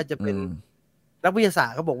ไม่ว่าจะเป็นนักวิทยาศาสต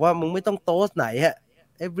ร์เขาบอกว่ามึงไม่ต้องโตสไหนฮะ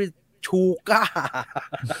every sugar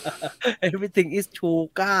everything is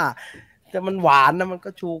sugar แต่มันหวานนะมันก็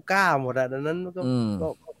ชูก้าหมดอ่ะดังนั้นก็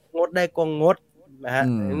งดได้ก็งดนะฮะ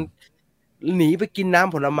หนีไปกินน้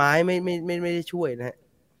ำผลไม้ไม่ได้ช่วยนะฮะ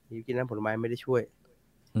หนีกินน้ำผลไม้ไม่ได้ช่วย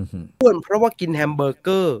อ้วนเพราะว่ากินแฮมเบอร์เก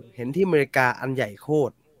อร์เห็นที่อเมริกาอันใหญ่โค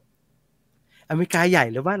ตรอเมริกาใหญ่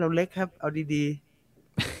หรือว่าเราเล็กครับเอาดี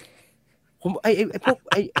ๆผมไอ้พวก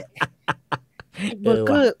เบอร์เ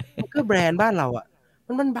กอร์แบรนด์บ้านเราอ่ะ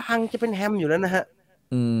มันบางจะเป็นแฮมอยู่แล้วนะฮะ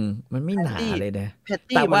มันไม่หนาเลยนะ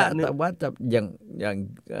แต่ว่าจะอย่าง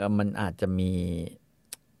มันอาจจะมี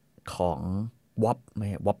ของวอปไหม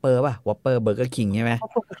วอปเปอร์ป่ะวอปเปอร์เบอร์เกอร์คิงใช่ไหม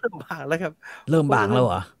เริ่มบางแล้วครับเริ่มบางแล้วเ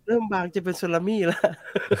หรอเริ่มบางจะเป็นซาลามี่แล้ว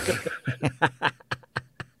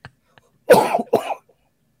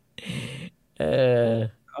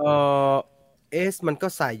มันก็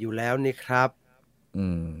ใส่อยู่แล้วนี่ครับ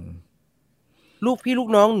ลูกพี่ลูก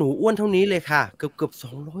น้องหนูอ้วนเท่านี้เลยค่ะเกือบ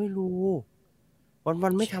200 โลวั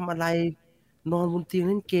นไม่ทำอะไรนอนบนเตียงเ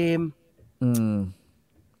ล่นเกม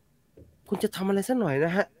คุณจะทำอะไรสักหน่อยน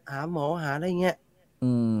ะฮะหาหมอหาอะไรเงี้ย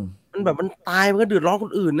มันแบบมันตายมันก็เดือดร้อนค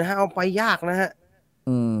นอื่นนะฮะเอาไปยากนะฮะ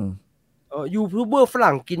ยูทูบเบอร์ฝ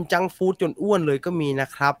รั่งกินจังฟู้ดจนอ้วนเลยก็มีนะ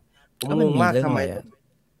ครับผมงงมากทำไม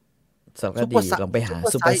สกดีลองไปหา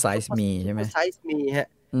ซูเปอร์ไซส์มีใช่ไหมไซส์มีฮะ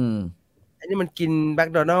อันนี้มันกินแมค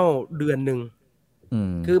โดนัลด์เดือนนึง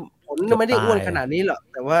คือผลไม่ได้อ้วนขนาดนี้หรอก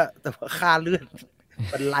แต่ว่าค่าเลือด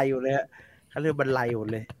บรรลัยอยู่เลยฮะค่าเลือดบรรลัยอยู่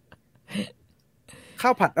เลยข้า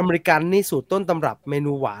วผัดอเมริกันนี่สูตรต้นตำรับเม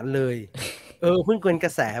นูหวานเลยเพิ่งเกินกร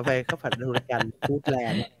ะแสไปข้าวผัดอเมริกันฟู้ดแล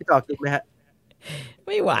นด์พี่ต่อกินไหมฮะไ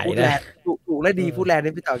ม่ไหวนะถูกและดีฟู้ดแลนด์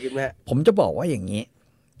นี่พี่ต่อกินไหมผมจะบอกว่าอย่างนี้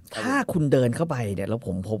ถ้าคุณเดินเข้าไปเนี่ยแล้วผ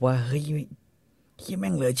มพบว่าเฮ้ยแ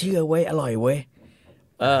ม่งเหลือเชื่อเว้ยอร่อยเว้ย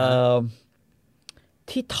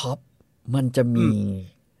ที่ท็อปมันจะ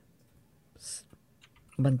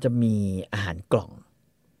มีอาหารกล่อง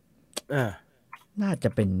น่าจะ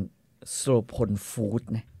เป็นโซพลฟู้ด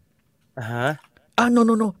นะโ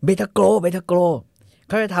นเบตาโกรเ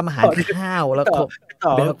ขาจะทำอาหารข้าวแล้ว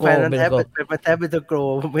เบตาโกรเป็นเบตาโกร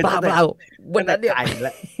เปล่าวันนั้นเนี่ย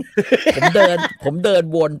ผมเดิน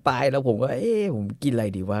วนไปแล้วผมก็ผมกินอะไร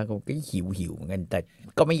ดีวะก็หิวเหมือนกันแต่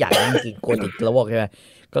ก็ไม่อยากจริงๆกลัวติดระวกใช่ไหม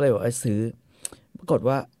ก็เลยบอกซื้อปรากฏ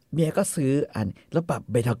ว่าเมียก็ซื้ออันแล้วแบบ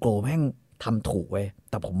เบทาโกแม่งทำถูกเว้ย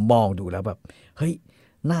แต่ผมมองดูแล้วแบบเฮ้ย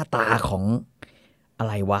หน้าตาของอะ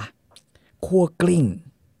ไรวะคั่วกลิ้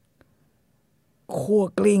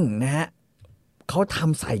งนะฮะเขาท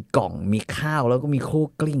ำใส่กล่องมีข้าวแล้วก็มีคั่ว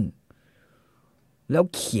กลิ้งแล้ว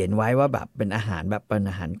เขียนไว้ว่าแบบเป็นอาหารแบบเป็น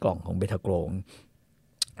อาหารกล่องของเบทาโกล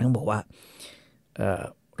ต้องบอกว่า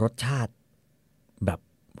รสชาติแบบ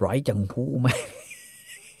ร้อยจังหู้ไหม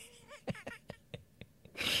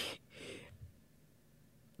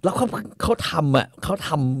แล้วเขาท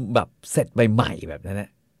ำแบบเสร็จใหม่ๆแบบนั้น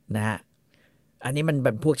นะฮะอันนี้มันเ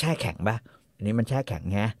ป็นพวกแช่แข็งป่ะอันนี้มันแช่แข็ง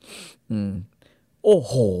ฮะโอ้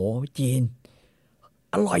โหจีน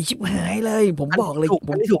อร่อยชิบหายเลย ผมบอกเลย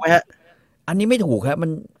อันนี้ถูกไหมฮะอันนี้ไม่ถูกครับ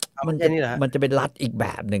มันจะเป็นรัดอีกแบ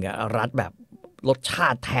บหนึ่งอะรัดแบบรสชา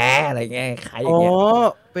ติแท้อะไรเงี้ยขายอย่างเงี้ย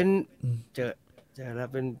เป็นเจอแล้ว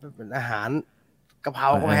เป็นอาหารกะเพรา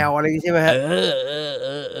กะเพราอะไรใช่ไหมฮะ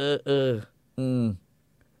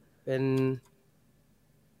เ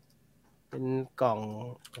ป็นกล่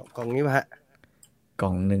องนี้ป่ะฮะกล่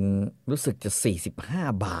องหนึ่งรู้สึกจะ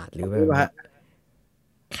45 บาทหรือว่า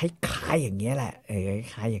คล้ายๆอย่างเงี้ยแหละ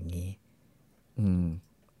คล้ายอย่างนี้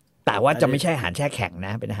แต่ว่าจะไม่ใช่อาหารแช่แข็งน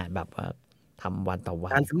ะเป็นอาหารแบบว่าทำวันต่อวั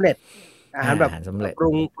นอาหารสำเร็จอาหารแบบป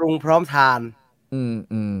รุงพร้อมทาน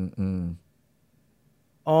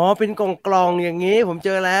อ๋อเป็นกล่องอย่างนี้ผมเจ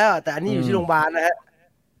อแล้วแต่อันนี้อยู่ที่โรงพยาบาลนะฮะ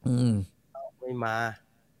ไม่มา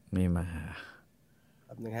แ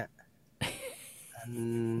ป๊บนึงฮะอัน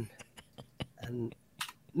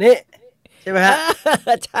นี่ใช่ไหมฮะ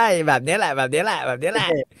ใช่แบบนี้แหละ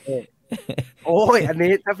โอ้ยอัน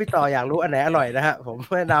นี้ถ้าพี่ต่ออยากรู้อันไหนอร่อยนะฮะผม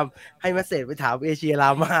แนะนำให้เมสเสจไปถามเอเชียรา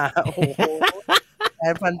มาโอ้โหแฟ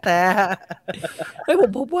นพันธุ์แท้เฮ้ยผ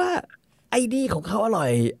มพบว่าไอดีของเขาอร่อ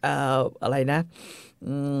ยอะไรนะ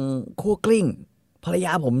คั่วกลิ้งภรรย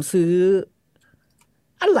าผมซื้อ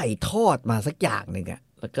อะไรทอดมาสักอย่างหนึ่งอะ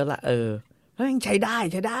แล้วก็เฮ้ยใช้ได้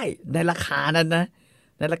ในราคานั้นนะ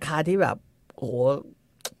ในราคาที่แบบโอ้โห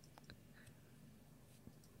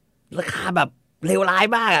ราคาแบบเลวร้าย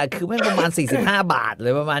มากอะคือแม่งประมาณ45 บาทเล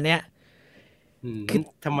ยประมาณเนี้ยคือ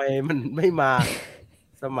ทำไมมันไม่มา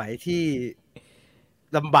สมัยที่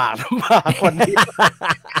ลำบากวันนี้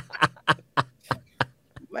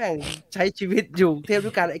แม่งใช้ชีวิตอยู่เทพด้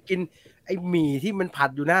วยการกินไอ้หมี่ที่มันผัด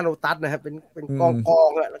อยู่หน้าโลตัสนะครับเป็นกอ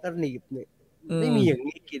งอะแล้วก็หนีบเนี่ยไม่มีอย่าง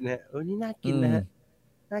นี้กินฮะนี่น่ากินนะฮะ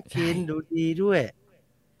น่ากินดูดีด้วย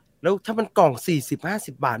แล้วถ้ามันกล่อง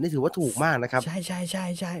40-50 บาทนี่ถือว่าถูกมากนะครับใ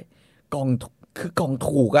ช่กล่องคือกล่อง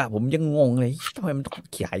ถูกอะผมยังงงเลยทำไมมัน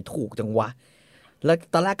ขายถูกจังวะแล้ว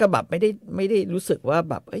ตอนแรกก็แบบไม่ได้รู้สึกว่า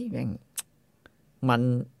แบบแม่ง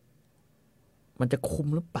มันจะคุ้ม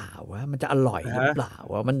หรือเปล่าวะมันจะอร่อยหรือเปล่า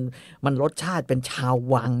วะมันรสชาติเป็นชาว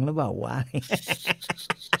วังหรือเปล่าวะ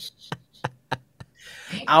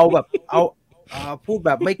เอาแบบพูดแ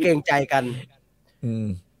บบไม่เกรงใจกัน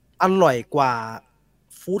อร่อยกว่า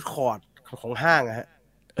ฟู้ดคอร์ทของห้างอะฮะ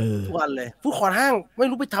ทุกอันเลยฟู้ดคอร์ทห้างไม่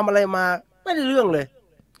รู้ไปทำอะไรมาไม่ได้เรื่องเลย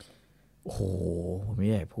โอ้โหไม่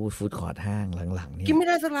ใช่พูดฟู้ดคอร์ทห้างหลังๆนี่กินไม่ไ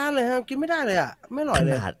ด้สักร้านเลยฮะกินไม่ได้เลยอ่ะไม่อร่อยเล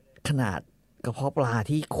ยขนาดกระเพาะปลา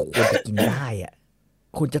ที่ควรจะกินได้อ่ะ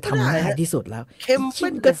คุณจะทำง่ายที่สุดแล้วเค็มเป็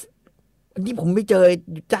นก็นี่ผมไม่เจอ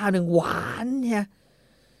เจ้าหนึ่งหวานเนี่ย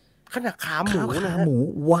ขนาดขาหมูนะฮะหมู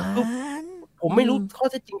หวานผมไม่รู้ข้อ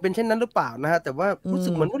เท็จจริงเป็นเช่นนั้นหรือเปล่านะฮะแต่ว่ารู้สึ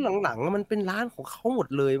กเหมือนว่าหลังๆมันเป็นร้านของเขาหมด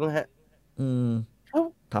เลยมั้งฮะแล้ว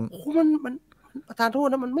โอ้มันประทานโทษ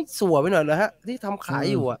นะมันไม่สัวไปหน่อยเหรอฮะที่ทำขาย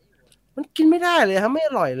อยู่อ่ะมันกินไม่ได้เลยฮะไม่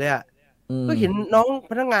อร่อยเลยอ่ะก็เห็นน้อง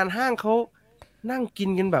พนักงานห้างเขานั่งกิน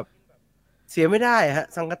กันแบบเสียไม่ได้ฮะ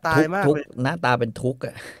สังกตายมากเลยหน้าตาเป็นทุกข์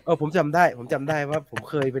อ่ะผมจำได้ว่าผม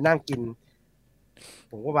เคยไปนั่งกิน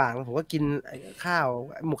ผมก็วางแล้วผมก็กินข้าว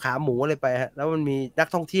ขาหมูอะไรไปฮะแล้วมันมีนัก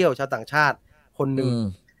ท่องเที่ยวชาวต่างชาติคนหนึ่ง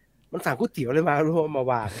มันสั่งก๋วยเตี๋ยวเลยมารู้ว่ามา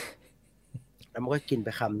วางแล้วมันก็กินไป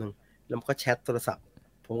คำหนึ่งแล้วมันก็แชทโทรศัพท์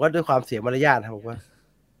ผมก็ด้วยความเสียมารยาทครับผมว่า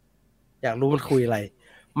อยากรู้มันคุยอะไร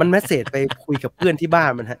มันเมสเสจไปคุยกับเพื่อนที่บ้า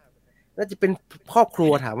นมันฮะน่าจะเป็นครอบครั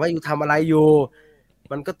วถามว่าอยู่ทำอะไรอยู่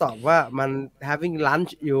มันก็ตอบว่ามัน having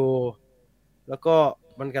lunch อยู่แล้วก็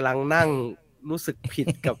มันกำลังนั่งรู้สึกผิด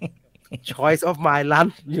กับ choice of my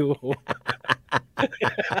lunch อยู่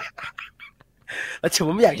แล้วผ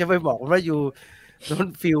มอยากจะไปบอกว่า you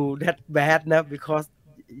don't feel that bad นะ because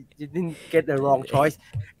you didn't get the wrong choice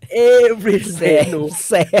every menu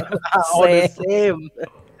all the same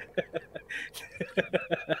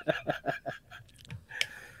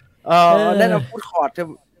แนะนำฟู้ดคอร์ท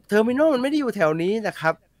เทอร์มินอลมันไม่ได้อยู่แถวนี้นะค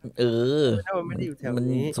รับ เออถ้ามันไม่ได้อยู่แถว มัน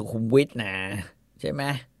นี้ สุขุมวิทนะใช่ไหม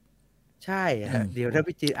ใช่ฮะเดี๋ยวนะ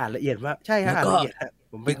พี่จีอ่านละเอียดมากใช่ฮะ แล้ว อ่าน ก็ ละเอียดฮะ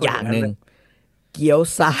ผมเป็ อี น ก คน อย่างหนึ่ง เลย เกี๊ยว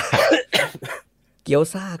ซ่า เกี๊ยว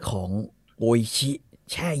ซ่าของโออิชิ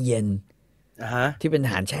แช่เย็น ฮะ ที่เป็นอา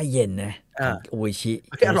หารแช่เย็นนะข อ่า องโออิชิ เ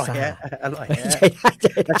ฮ้ย เกี๊ อ ยว ร่อย ซ่า ฮะอร่อยฮะ ใช่ได้ใ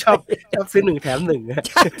ช่ แล้ว ได้ ชอบซื้อ1 แถม 1ฮะ ใ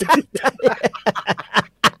ช่ใช่ใช่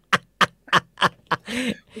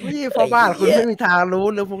พี่พ่อบ้านคุณไม่มีทางรู้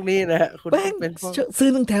เรื่องพวกนี้นะฮะคุณ แป้ง เป็นพวก ซื้อ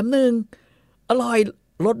1 แถม 1อร่อย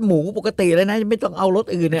รสหมูปกติเลยนะไม่ต้องเอารส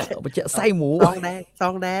อื่นเนี่ยเอาไปไส้หมู ซองแดงซอ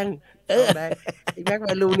งแดงไอ้แม็กไว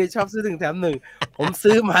ลูนี่ชอบซื้อ1 แถม 1ผม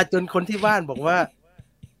ซื้อมาจนคนที่บ้านบอกว่า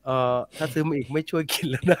ถ้าซื้อมาอีกไม่ช่วยกิน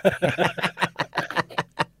แล้วนะ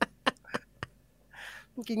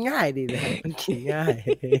มันกินง่ายดีนะมันกินง่าย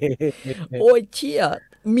โอ้ยเชี่ย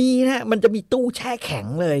มีนะมันจะมีตู้แช่แข็ง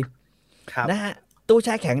เลย ครับ นะฮะตู้แ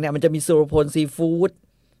ช่แข็งเนี่ยมันจะมีสุรพลซีฟู้ด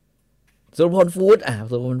สุรพลฟู้ด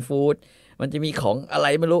สุรพลฟู้ดมันจะมีของอะไร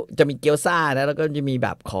ไม่รู้จะมีเกี๊ยวซ่านะแล้วก็จะมีแบ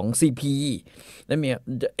บของซีพีแล้วมี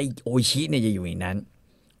ไอโออิชิเนี่ยจะอยู่ในนั้น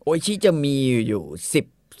โออิชิจะมีอยู่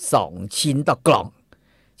12 ชิ้นต่อกล่อง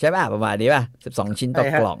ใช่ป่ะประมาณนี้ป่ะ12 ชิ้นต่อ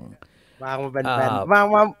กล่อง วางมันเป็นแบนวา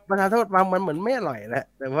งประธานโทษวางมันเหมือนไม่อร่อยนะ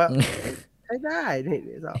แต่ว่าใช้ได้นี่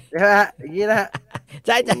สองใช่ไหมฮะอย่างนี้นะฮะ ใ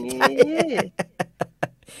ช่ใช่ใช่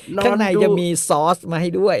ข้างในจะมีซอสมาให้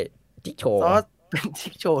ด้วยจิ๊กโช ซอสเป็นชิ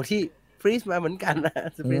คโชว์ที่ฟรีซมาเหมือนกันนะ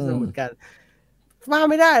ฟรีซมาเหมือนกันว่า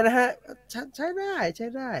ไม่ได้นะฮะใช้ได้ใช้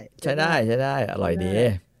ได้ ใช่ได้อร่อยดี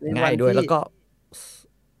ในวัน ง่ายด้วย ที่ แล้วก็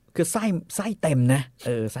คือไส้เต็มนะ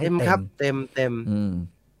ไส้ เต็ม เต็ ครับ ม เต็ม อืม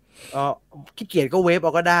ขี้เกียจก็เวฟเอ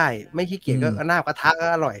าก็ได้ ไม่ขี้เกียจก็หน้ากระทะก็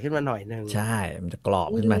อร่อยขึ้นมาหน่อยนึง ใช่มันจะกรอบ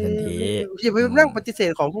ขึ้นมาทันที อย่าไปนั่งปฏิเส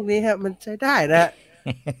ธของพวกนี้ฮะมันใช้ได้นะ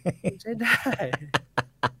ใช้ได้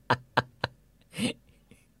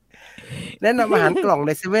แนะนำอาหารกล่องใ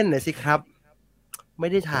นเซเว่นหน่อยสิครับ ไม่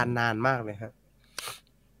ได้ทานนานมากเลยครับ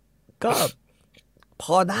ก็พ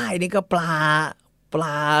อได้นี่ก็ปล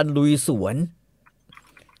าลุยสวน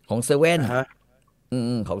ของเซเว่น ฮะ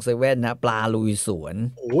ของเซเว่นนะปลาลุยสวน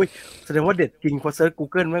โอ้ยแสดงว่าเด็ดจริงพอเซิร์ช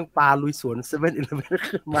Google แม่งปลาลุยสวน7-Eleven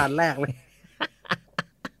ขึ้นมาแรกเลย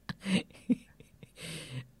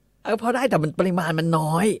พอได้แต่มันปริมาณมัน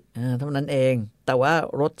น้อยเท่านั้นเอง แต่ว่า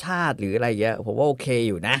รสชาติหรืออะไรเงี้ยผมว่าโอเค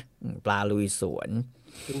อยู่นะปลาลุยสวน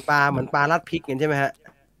เป็นปลาเหมือนปลาราดพริกอย่างใช่ไหมฮะ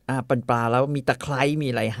เป็นปลาแล้วมีตะไคร้มี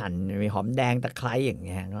อะไรหั่นมีหอมแดงตะไคร้อย่างเ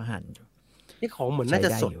งี้ยก็หั่น นี่ของเหมือนน่าจะ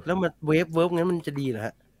สด ใช้ได้อยู่ แล้วมันเวิร์กงั้นมันจะดีเหรอฮ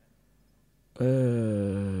ะ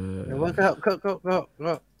แต่ว่า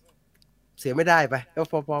ก็เสียไม่ได้ไปก็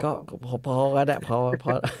พอ พอก็ได้พอ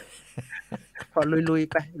พอลุย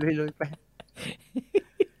ๆไปลุยๆไป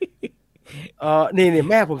นี่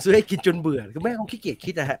แม่ผมซื้อให้กินจนเบื่อคือแม่คงขี้เกียจ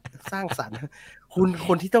คิดนะฮะสร้างสรรค์ค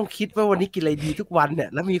นที่ต้องคิดว่าวันนี้กินอะไรดีทุกวันเนี่ย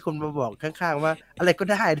แล้วมีคนมาบอกข้างๆว่าอะไรก็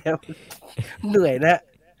ได้เนี่ยเหนื่อยนะ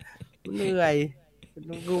เหนื่อย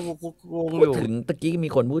งง พู อ ด ยู่ ถึงตะกี้มี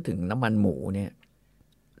คนพูดถึงน้ำมันหมูเนี่ย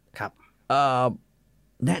ครับ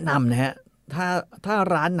แนะนำนะฮะถ้า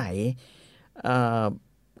ร้านไหน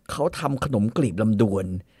เขาทำขนมกลีบลำดวน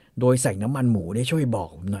โดยใส่น้ำมันหมูได้ช่วยบอก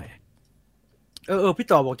ผมหน่อย พี่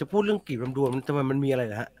ต่อบอกจะพูดเรื่องกลีบลำดวนทำไมมันมีอะไรเ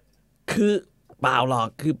หรอฮะ คือเปล่าหรอก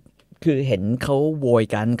คือเห็นเขาโวย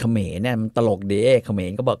กันเขมรเนี่ยมันตลกดีเขม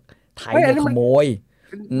รก็บอกไทยเนี่ยขโมย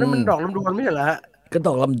นั่นมันดอกลำดวนไม่ใช่เหรอฮะ ก็ด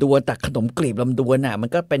อกลำดวนแต่ขนมกลีบลำดวนน่ะมัน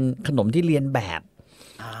ก็เป็นขนมที่เรียนแบบ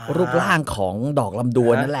รูปร่างของดอกลำดว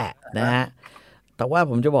นนั่นแหละนะฮะแต่ว่า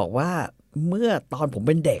ผมจะบอกว่าเมื่อตอนผมเ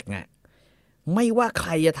ป็นเด็กอ่ะไม่ว่าใค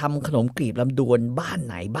รจะทำขนมกลีบลำดวนบ้าน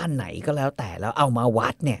ไหนก็แล้วแต่แล้วเอามาวั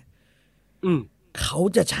ดเนี่ยเขา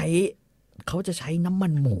จะใช้น้ำมั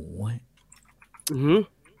นหมู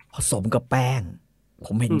ผสมกับแป้งผ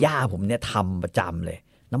มเห็นย่าผมเนี่ยทำประจำเลย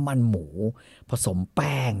น้ำมันหมูผสมแ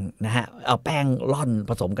ป้งนะฮะเอาแป้งร่อน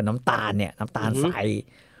ผสมกับน้ำตาลเนี่ยน้ำตาลใส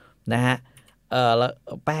นะฮะแล้ว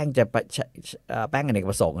แป้งจะแป้งอเนก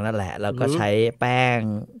ประสงค์นั่นแหละแล้วก็ใช้แป้ง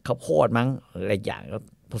ข้าวโพดมั้งอะไรอย่างก็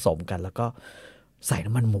ผสมกันแล้วก็ใส่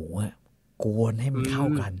น้ำมันหมูกวนให้มันเข้า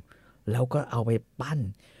กันแล้วก็เอาไปปั้น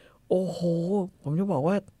โอ้โหผมจะบอก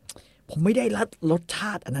ว่าผมไม่ได้รสช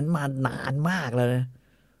าติอันนั้นมานานมากเลยนะ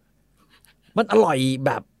มันอร่อยแ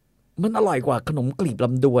บบมันอร่อยกว่าขนมกลีบล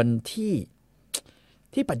ำดวน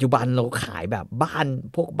ที่ปัจจุบันเราขายแบบ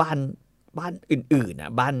พวกบ้านอื่นๆน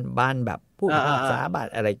ะบ้านแบบพวกสาบาน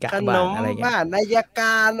อะไรกันบ้านอะไรเงี้ยบ้านนายก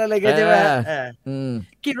ารอะไรกันใช่ไหม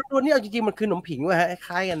กลีบลำดวนนี่เอาจริงๆมันคือขนมผิงวะฮะค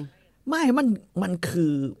ล้ายกันไม่มันคื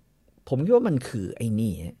อผมคิดว่ามันคือไอ้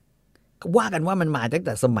นี่ว่ากันว่ามันมาตั้งแ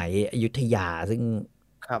ต่สมัยอยุธยา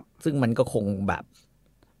ซึ่งมันก็คงแบบ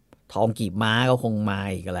ทองกีบม้าก็คงมา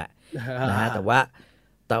อีกแหละนะฮะแต่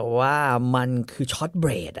ว่ามันคือช็อตเบ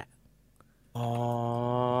รด อ๋อ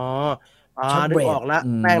ช็อตเบรดนึกออกแล้ว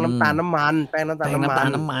แป้งน้ำตาลน้ำมันแป้งน้ำตาลแป้งน้ำมันน้ำตาล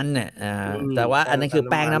น้ำมันเนี่ยมแต่ว่าแป้งน้ำตาอันนั้นคือลน้ำมั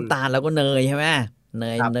นแป้งน้ำตาลแล้วก็เนยใช่ไหมเน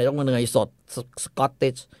ยครับต้องเนยสดสกอตติ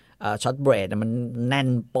ชช็อตเบรดมันแน่น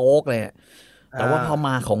โป๊กเลยแต่ว่าพอม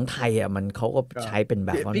าของไทยมันเขาก็ก็ใช้เป็นแ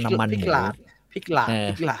บบว่าพริกน้ำมันหมูพริกหลาดพริกหลาเออ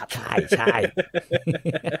ดพริกหลาด ใช่ใช่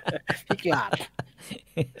พริกหลาด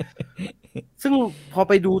ซึ่งพอ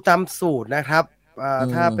ไปดูตามสูตรนะครับ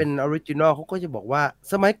ถ้าเป็นออริจินอลเขาก็จะบอกว่า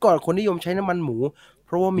สมัยก่อนคนนิยมใช้น้ำมันหมูเพ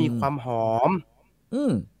ราะว่ามีความหอมอื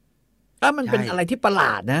มมันเป็นใช่อะไรที่ประหล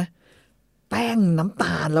าดนะแป้งน้ำต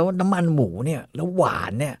าลแล้วน้ำมันหมูเนี่ย แล้วหวา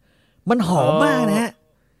นเนี่ย มันหอมมากนะฮะ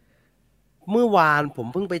เมื่อวานผม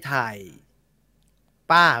เพิ่งไปถ่าย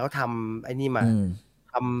ป้าเขาทำไอ้นี่มา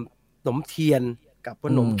ทำขนมเทียนกับข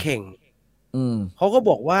นมเข่งเขาก็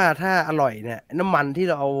บอกว่าถ้าอร่อยเนี่ยน้ำมันที่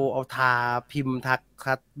เราเอาทาพิมพ์ทา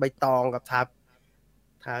ใบตองกับทา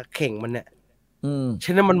เข่งมันเนี่ยใ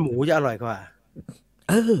ช้น้ำมันหมูจะอร่อยกว่า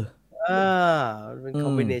เอเป็นคอ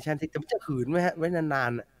มบิเนชันที่จะหืนไหมฮะไว้นา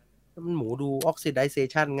นๆน้ำมันหมูดูออกซิไดเซ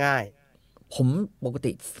ชันง่าย ผมปก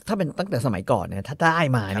ติถ้าเป็นตั้งแต่สมัยก่อนเนี่ยถ้าได้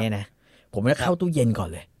มาเนี่ยนะผมจะเข้าตู้เย็นก่อน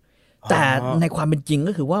เลยแต่ในความเป็นจริง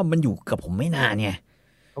ก็คือว่ามันอยู่กับผมไม่นานไง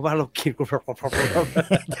เพราะว่าเรากินกู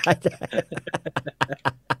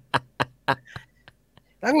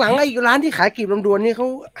หลังๆไอ้ร้านที่ขายกลีบลำดวนนี่เขา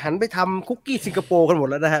หันไปทำคุกกี้สิงคโปร์กันหมด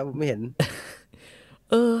แล้วนะฮะผมไม่เห็น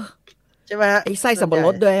ใช่ไหมฮะไอ้ไส้สับปะร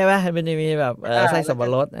ดด้วยใช่ไหมมันจะมีแบบไส้สับปะ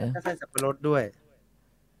รดไส้สับปะรดด้วย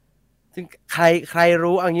ซึ่งใคร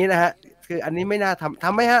รู้อย่างนี้นะฮะคืออันนี้ไม่น่าท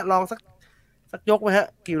ำไหมฮะลองสักยกไหมฮะ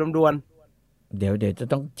กลีบลำดวนเดี๋ยวจะ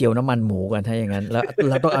ต้องเจียวน้ำมันหมูกันถ้าอย่างนั้นแล้ว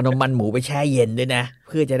เราต้องเอาน้ำมันหมูไปแช่เย็นด้วยนะเ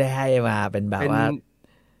พื่อจะได้ให้มาเป็นแบบว่า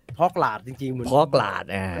พอกหลาดจริงๆเหมือนพอกหลาด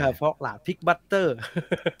พอกหลาดพริกบัตเตอร์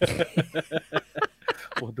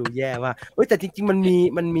โอ้ดูแย่ว่ากแต่จริงๆมัน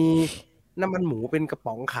มีน้ำมันหมูเป็นกระ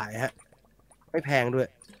ป๋องขายฮะไม่แพงด้วย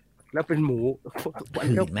แล้วเป็นหมูมัน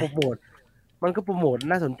ก็โปรโมท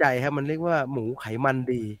น่าสนใจครับมันเรียกว่าหมูไขมัน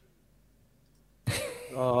ดี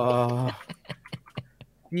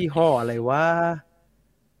ยี่ห้ออะไรว่า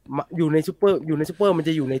อยู่ในซูเปอร์มันจ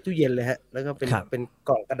ะอยู่ในตู้เย็นเลยฮะแล้วก็เป็น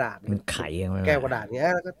กล่องกระดาษเป็นไข่แก้วกระดาษเนี้ย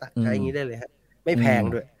แล้วก็ตักใช้อย่างนี้ได้เลยฮะไม่แพง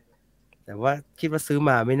ด้วยแต่ว่าคิดว่าซื้อม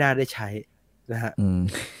าไม่น่าได้ใช้นะฮะ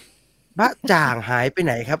บะจ่างหายไปไ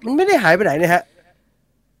หนครับมันไม่ได้หายไปไหนเนี่ยฮะ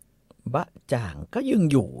บะจ่างก็ยัง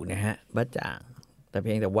อยู่นะฮะบะจ่างแต่เ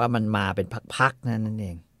พียงแต่ว่ามันมาเป็นพักๆนั่นเอ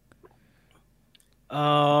ง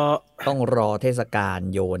ต้องรอเทศกาล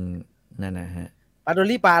โยนนั่นนะฮะปลาดอล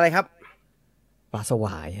ลี่ปลาอะไรครับปลาสว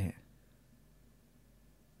ายฮะ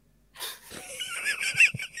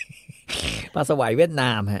ปลาสวายเวียดน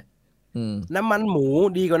ามฮะน้ำมันหมู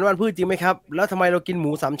ดีกว่าน้ำมันพืชจริงไหมครับแล้วทำไมเรากินห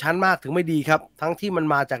มู3ชั้นมากถึงไม่ดีครับทั้งที่มัน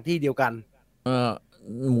มาจากที่เดียวกัน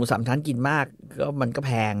หมู3ชั้นกินมากก็มันก็แ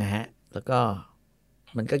พงฮะแล้วก็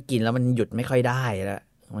มันก็กินแล้วมันหยุดไม่ค่อยได้แล้ว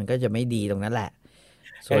มันก็จะไม่ดีตรงนั้นแหละ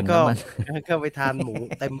ส่วนน้ำมันก็ไปทานหมู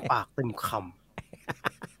เต็มปากเต็มคำ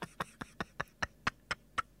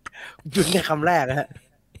หยุดในคำแรกฮะ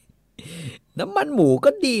น้ำมันหมูก็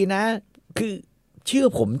ดีนะคือเชื่อ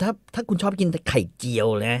ผมถ้าคุณชอบกินไข่เจียว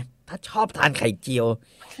นะถ้าชอบทานไข่เจียว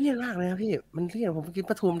เลี่ยนมากเลยนะพี่มันเลี่ยนผมกิน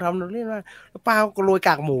ปลาทูทำเลี่ยนมากแล้วปลาก็โรยก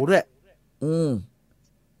ากหมูด้วย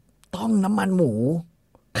ต้องน้ำมันหมู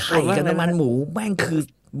ไข่กับน้ำมันหมูแม่ง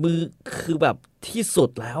คือแบบที่สุด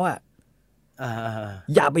แล้วอ่ะ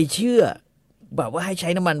อย่าไปเชื่อแบบว่าให้ใช้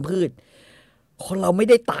น้ำมันพืชคนเราไม่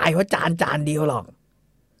ได้ตายเพราะจานเดียวหรอก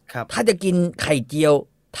ครับถ้าจะกินไข่เจียว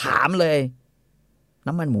ถามเลย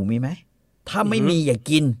น้ำมันหมูมีไหมถ้าไม่มีอย่า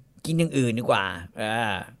กินอย่างอื่นดีกว่า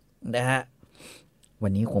นะฮะวั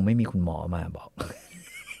นนี้คงไม่มีคุณหมอมาบอก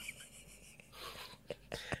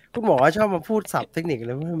คุณหมอชอบมาพูดศัพท์เทคนิคแ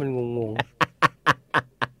ล้วมันงงๆ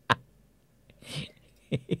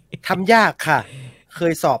ทำยากค่ะเค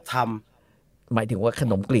ยสอบทำหมายถึงว่าข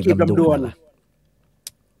นมกลีบลำดวน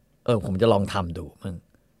ผมจะลองทำดูมึง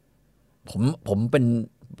ผมเป็น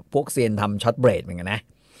พวกเซียนทำช็อตเบรดเหมือนกันนะ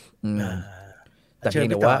แต่เพียง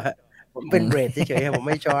แต่ว่าผมเป็นเบรดเฉยๆผม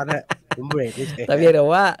ไม่ช็อตฮะผมเบรดเฉยๆแต่เพียงแต่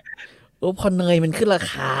ว่าพอเนยมันขึ้นรา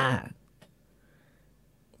คา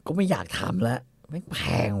ก็ไม่อยากทำแล้วไม่แพ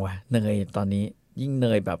งว่ะเนยตอนนี้ยิ่งเน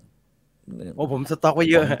ยแบบผมสต็อกไว้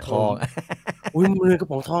เยอะทองเนยกระ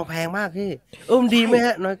ป๋องทองแพงมากพี่มันดีไหมฮ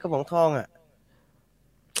ะเนยกระป๋องทองอ่ะ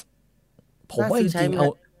ผมว่าจริงๆ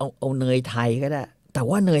เอาเนยไทยก็ได้แต่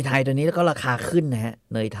ว่าเนยไทยตัวนี้แล้วก็ราคาขึ้นนะฮะ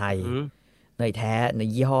เนยไทยเนยแท้ใน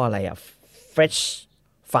ยี่ห้ออะไรอ่ะ fresh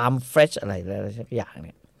farm fresh อะไรสักอย่างเ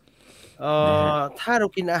นี่ยถ้าเรา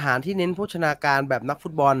กินอาหารที่เน้นโภชนาการแบบนักฟุ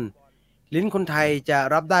ตบอลลิ้นคนไทยจะ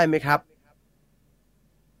รับได้ไหมครับ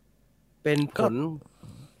เป็นผล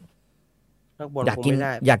นักบอล อยาก คง กิน ไม่ไ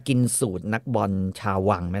ด้ อยากกินสูตรนักบอลชาว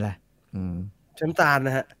วังไหมล่ะ ใช้น้ำตาลน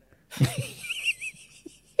ะฮะ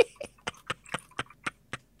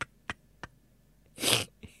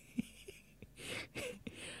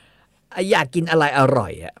อยากกินอะไรอร่อ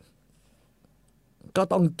ยอ่ะก็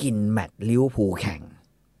ต้องกินแมตช์ลิเวอร์พูลแข่ง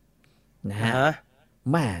นะฮะ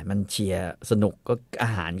แม่มันเชียร์สนุกก็อา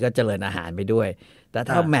หารก็เจริญอาหารไปด้วย แต่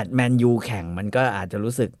ถ้าแมตช์แมนยูแข่งมันก็อาจจะ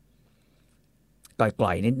รู้สึกกล่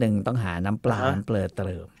อยๆนิดนึงต้องหาน้ำปลาน้ำเปลือเ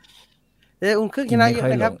ติม อุ่นเครื่องชนะเยอะ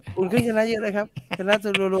นะครับอุ่นเครื่องชนะเยอะเลยครับชนะ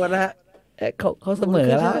รัวๆนะฮะ เขาเสมอ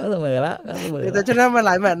แล้วแต่ชนะมาห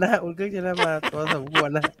ลายแมตช์นะฮะอุ่นเครื่องชนะมาตัวสมควร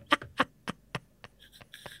นะ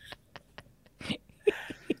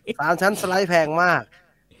3 ชั้นสไลด์แพงมาก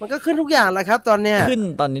มันก็ขึ้นทุกอย่างแหละครับ ตอนเนี้ยขึ้น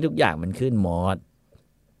ตอนนี้ทุกอย่างมันขึ้นหมด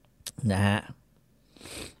นะฮะ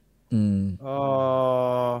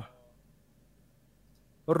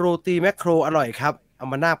โรตีแมคโครอร่อยครับเอา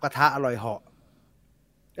มานาบกระทะอร่อยเหาะ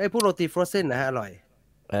ไอ้พวกโรตีฟรอสเซนนะฮะอร่อย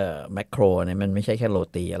แมคโครเนี่ยมันไม่ใช่แค่โร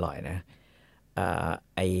ตีอร่อยนะ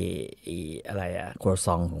ไออะไรครัวซ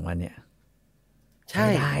องของมันเนี่ยใช่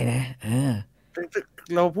ได้นะ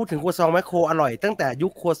เราพูดถึงครัวซองแมคโครอร่อยตั้งแต่ยุ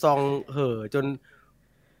คครัวซองจน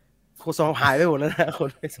ครัวซองหายไปหมดแล้วนะคน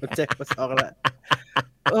ไม่สนใจครัวซองแล้ว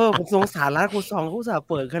ผมสงสารร้านครัวซองเขาอุตส่าห์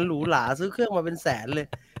เปิดกันหรูหราซื้อเครื่องมาเป็นแสนเลย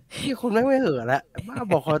ที่คนไม่เห่อแล้วบ้า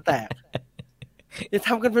บอกคอแตกอย่าท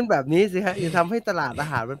ำกันเป็นแบบนี้สิฮะอย่าทำให้ตลาดอา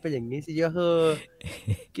หารมันเป็นอย่างนี้สิเยอะ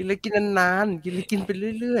กินเลยกินนานๆกินเลยกินไป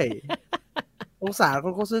เรื่อยๆสงสารค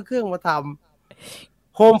นเขาซื้อเครื่องมาท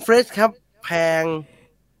ำโฮมเฟรชครับแพง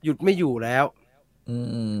หยุดไม่อยู่แล้ว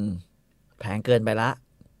แพงเกินไปละ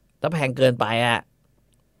ถ้าแพงเกินไป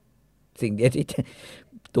สิ่งเดียวที่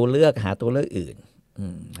ตัวเลือกหาตัวเลือกอื่น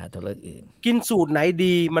หาตัวเลือกอื่นกินสูตรไหน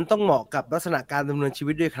ดีมันต้องเหมาะกับลักษณะการดำเนินชี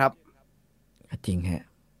วิตด้วยครับจริงฮะ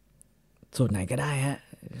สูตรไหนก็ได้ฮะ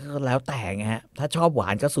ก็แล้วแต่ไงฮะถ้าชอบหวา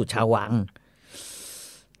นก็สูตรชาววัง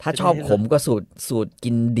ถ้าชอบขมก็สูตรกิ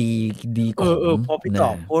นดีขมพอพี่ต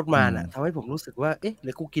อบโพสต์มาน่ะทำให้ผมรู้สึกว่าเอ๊ะห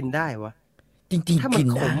รือกูกินได้วะจริงๆกิน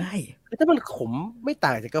ได้ถ้ามันขมไม่ต่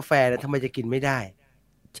างจากกาแฟเลยทำไมจะกินไม่ได้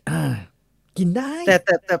กินได้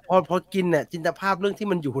แต่พอกินเนี่ยจินตภาพเรื่องที่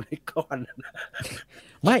มันอยู่ในก้อน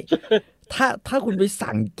ไม่ถ้าคุณไป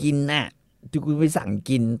สั่งกินน่ะที่คุณไปสั่ง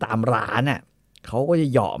กินตามร้านน่ะเขาก็จะ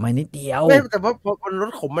เหยาะมานิดเดียวแต่ว่าพอร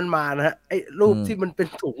สขมมันมานะฮะไอ้รูปที่มันเป็น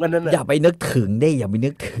ถุงนั้นน่ะอย่าไปนึกถึงได้อย่าไปนึ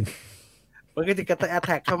กถึงมันก็จะกระแท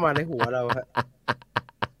กเข้ามาในหัวเราฮะ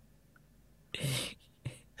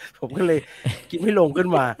ผมก็เลยกินไม่ลงขึ้น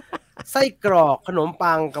มาไส้กรอกขนม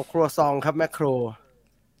ปังกับครัวซองครับแมคโคร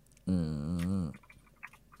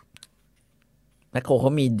แมคโครเข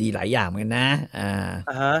ามีดีหลายอย่างเหมือนกันนะ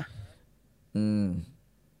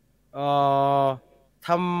ท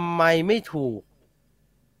ำไมไม่ถูก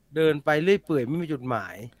เดินไปเรื่อยเปื่อยไม่มีจุดหมา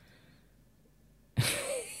ย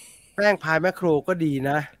แป้งพายแมคโครก็ดี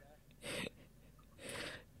นะ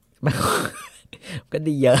ก็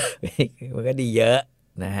ดีเยอะมันก็ดีเยอะ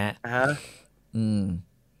นะฮะ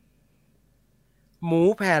หมู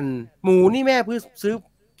แผ่นหมูนี่แม่เพิ่งซื้อ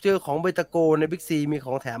เจอของเบตาโกในบิ๊กซีมีข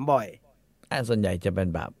องแถมบ่อยส่วนใหญ่จะเป็น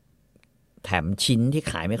แบบแถมชิ้นที่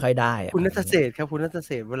ขายไม่ค่อยได้คุณนัทเศษครับคุณนัทเ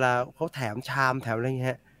ศษเวลาเขาแถมชามแถมอะไรเ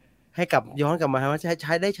งี้ยให้กลับย้อนกลับมาว่าใ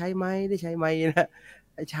ช้ได้ใช้ไหมนะ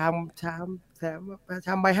ไอชามแถมช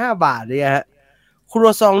ามใบ5 บาทเนี่ยฮะครั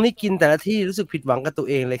วซองนี่กินแต่ละที่รู้สึกผิดหวังกับตัว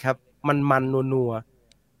เองเลยครับมันนัว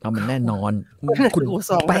มันแน่นอนคุณ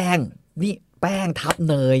แป้งนี่แป้งทับ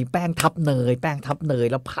เนยแป้งทับเนย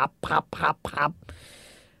แล้วพับ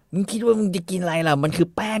มึงคิดว่ามึงจะกินอะไรล่ะมันคือ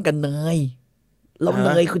แป้งกับเนยแล้วเน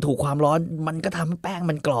ยคือถูกความร้อนมันก็ทำให้แป้ง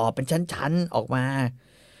มันกรอบเป็นชั้นๆออกมา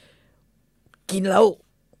กินแล้ว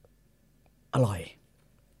อร่อย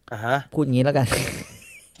พูดงี้แล้วกัน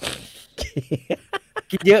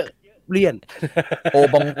กินเยอะเลี่ยนโอ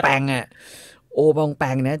บองแปงโอบองแป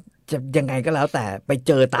งนะจะยังไงก็แล้วแต่ไปเ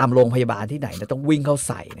จอตามโรงพยาบาลที่ไหนนะต้องวิ่งเข้าใ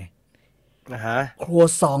ส่เนี่ยครัว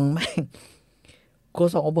ซองแม่งครัว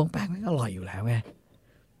ซองโอบองแปงแม่งอร่อยอยู่แล้วไง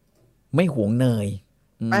ไม่หวงเนย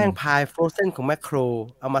แป้งพายฟรอสเซนของแมคโคร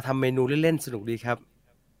เอามาทำเมนูเล่นๆสนุกดีครับ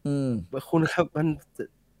คุณครับมัน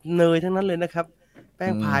เนยทั้งนั้นเลยนะครับแป้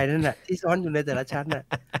งพายนั่นน่ะที่ซ้อนอยู่ในแต่ละชั้นน่ะ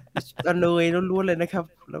เนยล้วนๆเลยนะครับ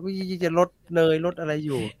แล้วก็จะลดเนยลดอะไรอ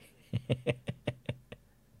ยู่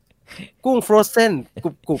กุ้งฟรอสเซนก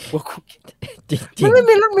รุบจริงมันไม่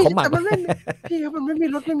มีรสแต่มันไม่พี่ครับมันไม่มี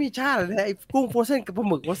รสไม่มีชาติเลยไอ้กุ้งฟรอสเซนกับปลา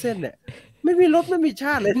หมึกฟรอสเซนเนี่ยไม่มีรสไม่มีช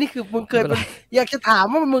าติเลยนี่คือมึงเคยเป็นอยากจะถาม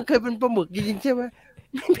ว่ามึงเคยเป็นปลาหมึกจริงๆใช่ไหม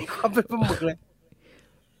ไม่มีความเป็นปลาหมึกเลย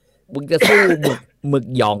มึงจะสู้หมึก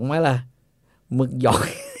หยองไหมล่ะหมึกหยอง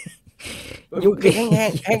ยุค คือแห้ง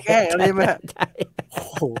ๆแห้งๆอะไรใช่ไหมฮะ ใช่ โอ้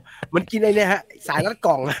โหมันกินไอ้เนี่ยฮะ สายรัดก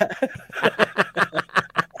ล่องฮะ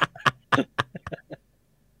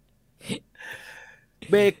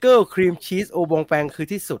เบเกิลครีมชีสโอบองแปงคือ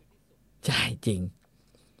ที่สุด ใช่จริง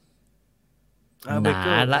เบ หนา เ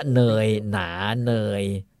กิล ละเนย หนาเนย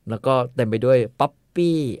แล้วก็เต็มไปด้วยป๊อป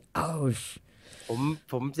ปี้อ้าว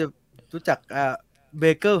ผมจะรู้จักเบ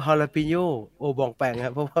เกิลฮาลาปิโยโอบองแปงค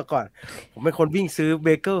รับเพราะว่าก่อน ผมเป็นคนวิ่งซื้อเบ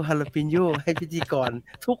เกิลฮาลาปิโยให้พิธีกร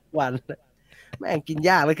ทุกวันแม่งกินย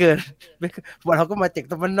ากเหลือเกินวันเราก็มาจาก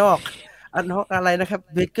ตะวันนอกอันน้องอะไรนะครับ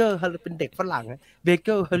เบเกิลเป็นเด็กฝรั่งเบเ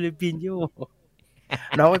กิลฮาลาปิโย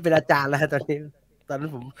น้องไปเป็นอาจารย์แล้วตอนนั้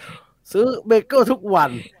นผมซื้อเบเกิลทุกวั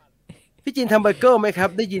นพี่จินทำเบเกิลไหมครับ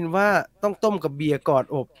ได้ยินว่าต้องต้มกับเบียร์ก่อน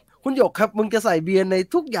อบ คุณหยกครับมึงจะใส่เบียร์ใน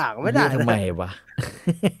ทุกอย่างไม่ได้ ทำไมวะ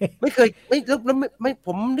ไม่เคยไม่แล้วไม่ผ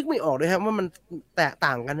มนึกไม่ออกเลยครับว่ามันแตกต่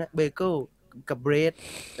างกันนะเบเกิลกับเบรด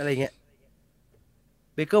อะไรเงี้ย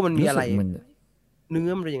เบเกิลมันมีอะไร เนื้อ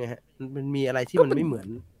มันเป็นยังไงฮะมันมีอะไรที่มันไม่เหมือน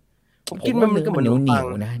ผมกินมันก็เหมือน เหนียว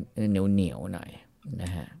นะเหนียวหน่อยน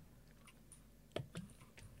ะฮะ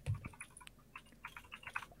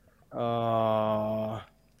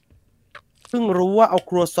เพิ่งรู้ว่าเอา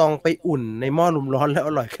ครัวซองไปอุ่นในหม้อลมร้อนแล้ว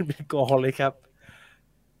อร่อยขึ้นเป็นกองเลยครับ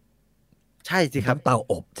ใช่สิครับเตา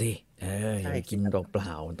อบสิอย่ากินเปล่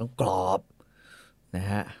าๆต้องกรอบนะ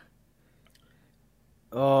ฮะ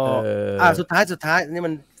สุดท้ายนี่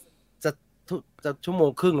มันจะชั่วโมง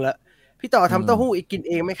ครึ่งแล้วพี่ต่อทำเต้าหู้อีกกินเ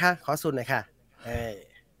องไหมคะขอสูตรหน่อยค่ะ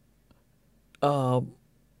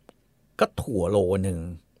ก็ถั่วโลหนึ่ง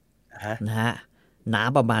นะฮะน้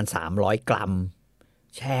ำประมาณ300 กรัม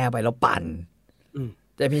แช่ไปแล้วปั่น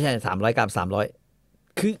แต่ไม่ใช่300 กรัม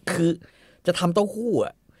300คือจะทำเต้าหู้อ่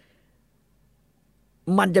ะ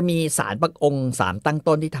มันจะมีสารสารตั้ง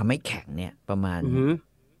ต้นที่ทำให้แข็งเนี่ยประมาณ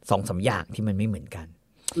2-3 อย่างที่มันไม่เหมือนกัน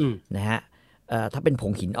นะฮะถ้าเป็นผ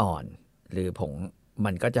งหินอ่อนหรือผง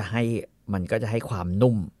มันก็จะให้ความ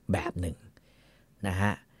นุ่มแบบหนึ่งนะฮ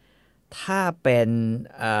ะถ้าเป็น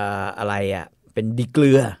อะไรอ่ะเป็นดีเก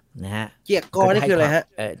ลือนะฮะเจียกอนี่คืออะไรฮะ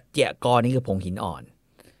เจียกอนี่คือผงหินอ่อน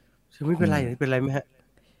คือไม่เป็นไรไหมฮะ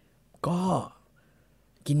ก็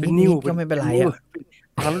กินเป็นนิ้วก็ไม่เป็นไรอ่ะ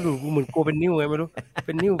ฟังแล้วดูเหมือนกลัวเป็นนิ้วไงไม่รู้เ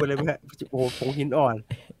ป็นนิ้วไปเลยไหมฮะโอ้โหผงหินอ่อน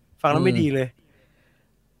ฟังแล้วไม่ดีเลย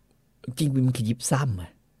จริงมันคือยิบซ้ำอ่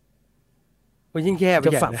ะมันยิ่งแย่ไป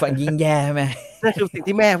จะฝังยิ่งแย่ใช่ไหมนั่นคือสิ่ง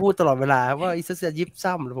ที่แม่พูดตลอดเวลาว่าอีซัสจะยิบ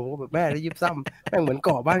ซ้ำผมก็แบบแม่ได้ยิบซ้ำแม่งเหมือน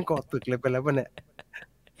ก่อบ้านก่อตึกเลยไปแล้ววันเนี้ย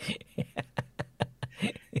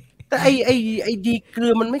แต่ไอดีเกลื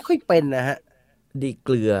อมันไม่ค่อยเป็นนะฮะดีเก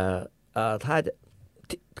ลือถ้า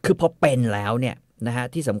คือพอเป็นแล้วเนี่ยนะฮะ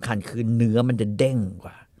ที่สำคัญคือเนื้อมันจะเด้งก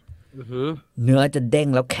ว่าเนื้อจะเด้ง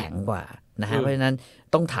แล้วแข็งกว่านะฮะเพราะฉะนั้น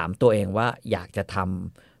ต้องถามตัวเองว่าอยากจะท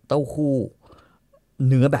ำเต้าหู้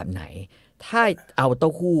เนื้อแบบไหนถ้าเอาเต้า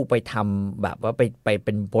หู้ไปทำแบบว่าไปเ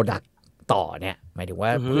ป็นโปรดักต์ต่อเนี่ยหมายถึงว่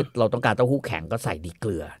าเราต้องการเต้าหู้แข็งก็ใส่ดีเก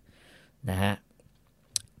ลือนะฮะ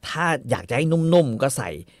ถ้าอยากจะให้นุ่มๆก็ใส่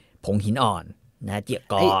ผงหินอ่อนนะเจีย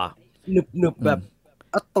กอหนึบแบบ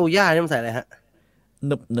อัตโตย่านี่มันใส่อะไรฮะห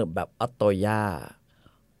นึบแบบอัตโตย่า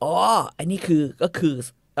อันนี้ก็คือ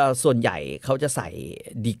ส่วนใหญ่เขาจะใส่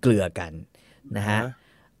ดีเกลือกันนะฮะ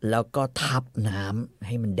แล้วก็ทับน้ำใ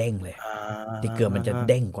ห้มันเด้งเลยดีเกลือมันจะ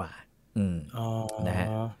เด้งกว่านะฮะ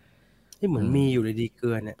ที่เหมือนมีอยู่ในดีเกลื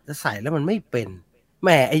อเนี่ยจะใส่แล้วมันไม่เป็นแหม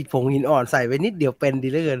ไอ้ผงหินอ่อนใส่ไปนิดเดียวเป็นดี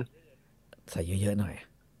เหลือเกินใส่เยอะๆหน่อย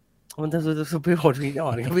มันจะเป็นผงหินอ่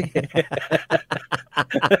อนครับพี่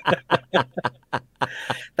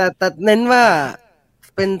แต่เน้นว่า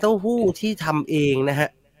เป็นเต้าหู้ที่ทำเองนะฮะ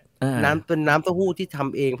เป็นน้ำเต้าหู้ที่ท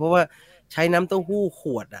ำเองเพราะว่าใช้น้ำเต้าหู้ข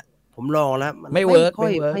วดอ่ะผมลองแล้วไม่เวิร์ก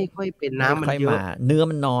ไม่ค่อยเป็นน้ำมันเยอะเนื้อ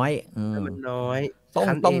มันน้อย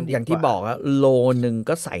ต้องอย่างที่บอกอะโลนึง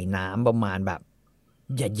ก็ใส่น้ำประมาณแบบ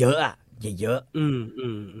อย่าเยอะอ่ะอย่าเยอะ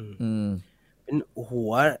เป็น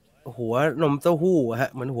หัวนมเต้าหู้ฮะ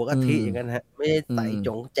เหมือนหัวกะทิอย่างนั้นฮะไม่ได้ใส่จ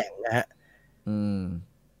งแจ๋งนะฮะ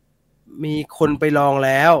มีคนไปลองแ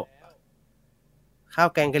ล้วข้าว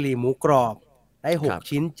แกงกะหรี่หมูกรอบได้6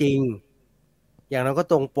 ชิ้นจริงอย่างนั้นก็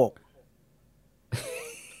ตรงปก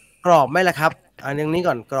กรอบไหมล่ะครับอันนี้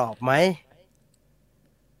ก่อนกรอบไหม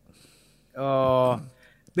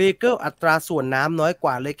เบเกิลอัตราส่วนน้ำน้อยก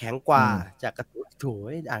ว่าเลยแข็งกว่าจากการ์ตูนโถ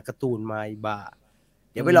ยอ่านการ์ตูนมาอีบ้า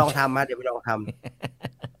เดี๋ยวไปลองทำมาเดี๋ยวไปลองทำ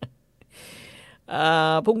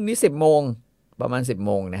พรุ่งนี้10 โมงประมาณ10 โ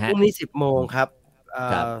มงนะฮะพรุ่งนี้10 โมงครับ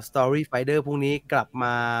Story Finder พรุ่งนี้กลับม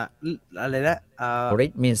าอะไรนะริ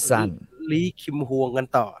ทมินซันลีคิมฮวงกัน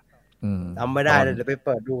ต่อทำไม่ได้เลยเดี๋ยวไปเ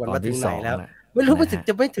ปิดดูกันว่าถึงไหนแล้วไม่รู้ว่าจ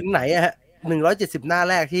ะไม่ถึงไหนอะฮะ170 หน้า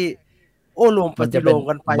แรกที่โอ้รวมปฏิโลม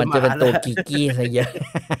กันไปมันจะเป็นตัวกิกกี้ซะเยอะ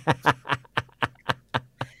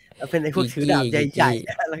เป็นไอ้พวกถือดาบใหญ่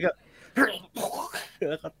ๆแล้ว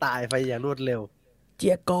ก็ตายไปอย่างรวดเร็วเจี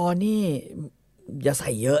ยกอนี่อย่าใ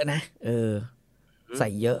ส่เยอะนะใส่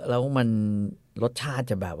เยอะแล้วมันรสชาติ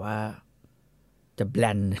จะแบบว่าจะแบล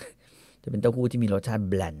นด์จะเป็นเต้าหู้ที่มีรสชาติ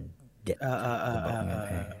แบลนด์เด็ดจะบอกงั้น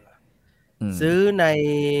ซื้อ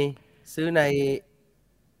ใน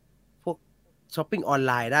พวกช้อปปิ้งออนไ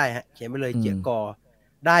ลน์ได้ฮะเขียนไปเลยเจียกอ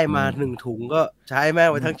ได้มา1 ถุงก็ใช้แม่ง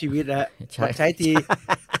ไว้ทั้งชีวิตนะฮะใช้ที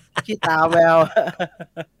ขี้ตาแมว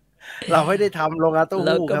เราไม่ได้ทำโรงงานเต้าหู้แ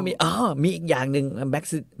ล้วก็มีอีกอย่างหนึ่งแ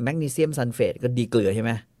มกนีเซียมซัลเฟตก็ดีเกลือใช่ไห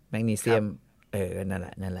มแมกนีเซียมนั่นแหล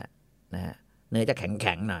ะนะฮะเนื้อจะแ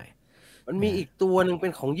ข็งหน่อยมันมีอีกตัวหนึ่งเป็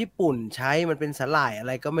นของญี่ปุ่นใช้มันเป็นสาหร่ายอะไ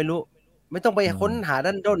รก็ไม่รู้ไม่ต้องไปค้นหา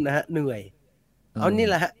ด้านด้นนะฮะเหนื่อยเอานี่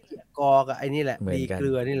แหละฮะกอกับไอ้นี่แหละดีเก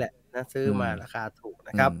ลือนี่แหละนะซื้อมาราคาถูกน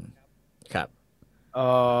ะครับ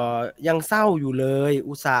ยังเศร้าอยู่เลย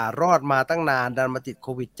อุตส่าห์รอดมาตั้งนานดันมาติดโค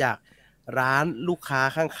วิดจากร้านลูกค้า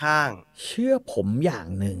ข้างๆเชื่อผมอย่าง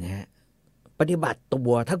หนึ่งฮะปฏิบัติตั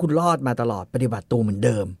วถ้าคุณรอดมาตลอดปฏิบัติตัวเหมือนเ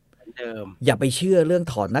ดิมอย่าไปเชื่อเรื่อง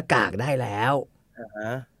ถอดหน้ากากได้แล้ว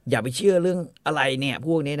อย่าไปเชื่อเรื่องอะไรเนี่ยพ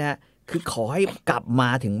วกนี้นะคือขอให้กลับมา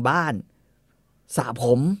ถึงบ้านสระผ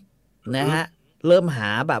มนะฮะเริ่มหา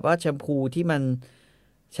แบบว่าแชมพูที่มัน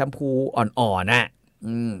แชมพูอ่อนๆน่ะ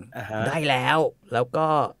ได้แล้วก็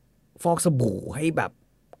ฟอกสบู่ให้แบบ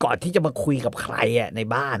ก่อนที่จะมาคุยกับใครใน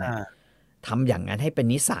บ้านทำอย่างนั้นให้เป็น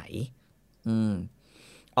นิสัย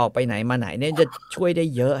ออกไปไหนมาไหนเนี่ยจะช่วยได้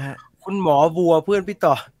เยอะฮะคุณหมอบัวเพื่อนพี่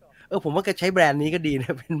ต่อผมว่าแกใช้แบรนด์นี้ก็ดีน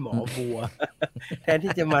ะเป็นหมอบัวแทน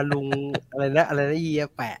ที่จะมาลุงอะไรนะเฮีย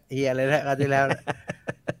แปะเฮียอะไรนะกันที่แล้ว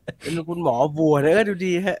เป็นคุณหมอบัวนะดู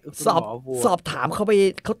ดีฮะสอบถามเขาไป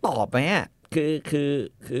เขาตอบไหม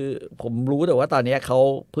คือผมรู้แต่ว่าตอนนี้เขา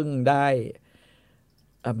เพิ่งได้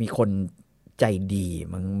มีคนใจดี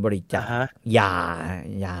มันบริจาคยา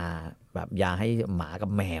แบบยาให้หมากับ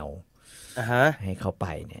แมวให้เข้าไป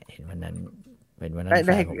เนี่ยเห็นวันนั้นเป็นวันนั้นแฟ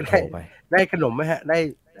นผมโทรไปได้ขนมไหมฮะได้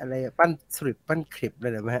อะไรปั้นสลิปปั้นคลิปอ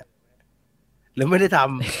ะไรไหมฮะหรือไม่ได้ท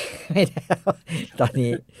ำไม่ได้ตอน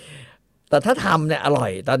นี้แต่ถ้าทำเนี่ยอร่อ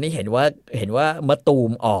ยตอนนี้เห็นว่ามะตู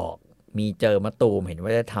มออกมีเจอมะตูมเห็นว่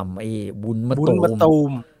าจะทำไอ้บุญมะตูมบุญมะตู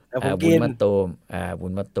ม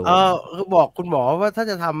คือบอกคุณหมอว่าถ้า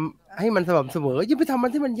จะทำให้มันสม่ำเสมออย่าไปทำมั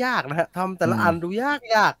นที่มันยากนะฮะทำแต่ละอันดูยา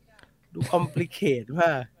กดูคอมพลีเคทม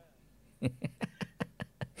าก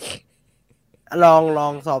ลอ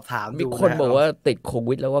งสอบถามดูมีคนบอกว่าติดโค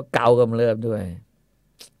วิดแล้วก็เกากำเริบด้วย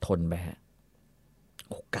ทนไปฮะ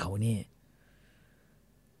เกานี่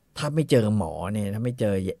ถ้าไม่เจอหมอเนี่ยถ้าไม่เจ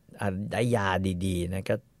อได้ยาดีๆนะ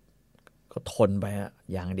ก็ทนไปฮะ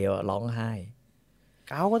อย่างเดียวร้องไห้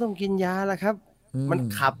เกาก็ต้องกินยาแหละครับมัน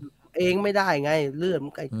ขับเองไม่ได้ไงเลือดมั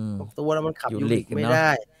นตัวแล้วมันขับยูริกไม่ได้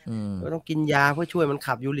ก็ต้องกินยาเพื่อช่วยมัน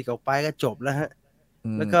ขับยูริกออกไปก็จบแล้วฮะ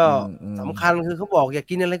แล้วก็สำคัญคือเขาบอกอย่า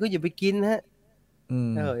กินอะไรก็อย่าไปกินฮะ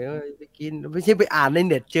ไปกินไม่ใช่ไปอ่านใน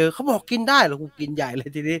เน็ตเจอเขาบอกกินได้แล้วกูกินใหญ่เลย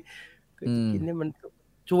ทีนี้กินนี่มัน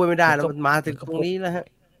ช่วยไม่ได้แล้วมันมาถึงตรงนี้แล้วฮะ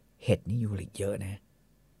เห็ดนี่ยูริกเยอะนะ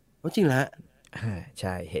จริงเหรอฮะใ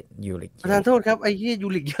ช่เห็ดยูริกประธานโทษครับไอ้ที่ยู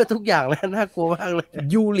ริกเยอะทุกอย่างแล้วน่ากลัวมากเลย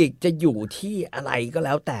ยูริกจะอยู่ที่อะไรก็แ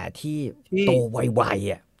ล้วแต่ที่โตไว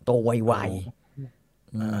ๆโตไว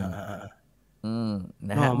ๆ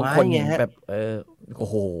นะฮะบางคนแบบโอ้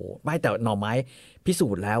โหไม่แต่หน่อไม้พิสู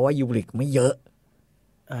จน์แล้วว่ายูริกไม่เยอะ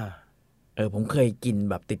ผมเคยกิน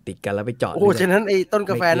แบบติดกันแล้วไปจอดฉะนั้นไอ้ต้น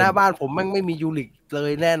กาแฟหน้าบ้านผมแม่งไม่มียูริกเล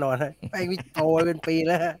ยแน่นอนฮะแม่งโตเป็นปี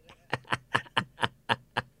แล้วฮะ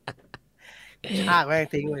ชากแม่ง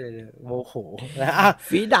ทิ้งไปเลยโมโห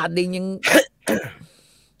ฝีดาดลิงยัง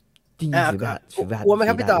จริงฝีดาดกลัวไหมค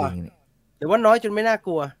รับพี่ต่อหรือว่าน้อยจนไม่น่าก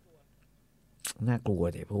ลัว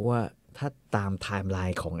เลยเพราะว่าถ้าตามไทม์ไล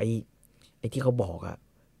น์ของไอ้ที่เขาบอก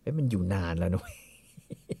มันอยู่นานแล้วนุ้ย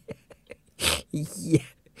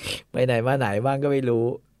ไปไหนมาไหนบ้างก็ไม่รู้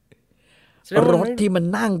รถที่มัน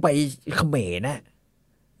นั่งไปเขมรน่ะ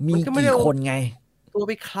มีกี่คนไงตัวไ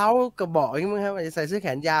ปเคล้ากระบอกอย่างมั้งครับใส่เสื้อแข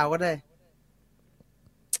นยาวก็ได้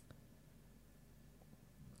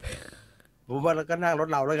ผมว่าเราก็นั่งรถ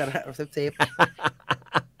เราแล้วกันนะเซฟ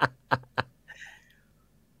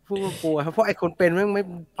พูดกลัวเพราะไอ้คนเป็นไม่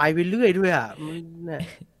ไปเรื่อยด้วยมันเนี่ย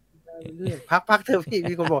เรื่อยพักเถอะพี่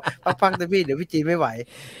มีคนบอกพักเถอะพี่เดี๋ยวพี่จีไม่ไหว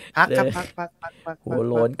พักครับพักหัว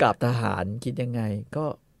โล้นกับทหารคิดยังไงก็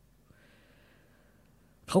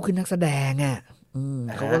เขาคือนักแสดง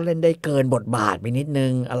เขาก็เล่นได้เกินบทบาทไปนิดนึ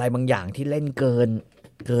งอะไรบางอย่างที่เล่นเกิ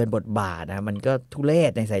นบทบาทนะมันก็ทุเร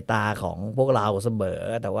ศในสายตาของพวกเราเสมอ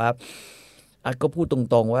แต่ว่าก็พูดตร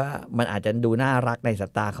งๆว่ามันอาจจะดูน่ารักในสา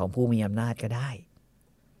ยตาของผู้มีอำนาจก็ได้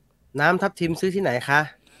น้ำทับทิมซื้อที่ไหนคะ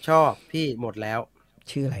ชอบพี่หมดแล้ว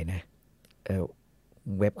ชื่ออะไรนะ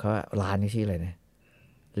เว็บเขาร้านนี้ชื่ออะไรนะ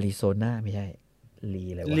ลีโซน่าไม่ใช่ลี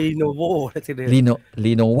อะไรวะ ลีโนโวทีเดียว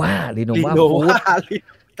ลีโนวา ลี ฟู้ โน ด วา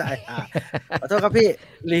ตายขอโทษครับพี่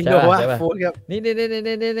ลีโนวา ใช่ป่ะ ฟู้ดครับ นี่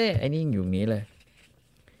ไอ้นี่อยู่นี้เลย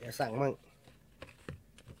เดี๋ยวสั่งมั่ง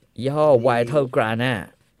ยี่ห้อ Vital Grana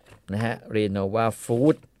นะฮะ Renova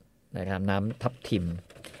Food นะครับน้ำทับทิม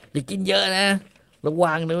อย่ากินเยอะนะระ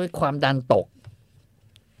วังด้วยความดันตก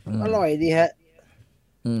อร่อยดีฮะ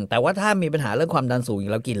แต่ว่าถ้ามีปัญหาเรื่องความดันสูงอ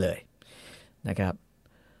ยู่แล้วกินเลยนะครับ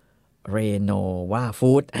Renova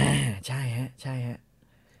Food ใช่ฮะ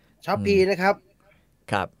ช้อปปี้นะครับ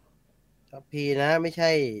ครับ ช้อปปี้นะไม่ใช่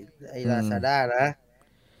ไอ้ Lazada นะ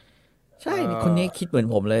ใช่คนนี้คิดเหมือน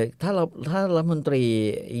ผมเลย ถ้ารัฐมนตรี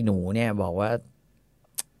ไอ้หนูเนี่ยบอกว่า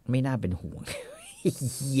ไม่น่าเป็นห่วง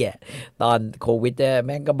เฮียตอนโควิดแ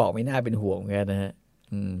ม่งก็บอกไม่น่าเป็นห่วงกันนะฮะ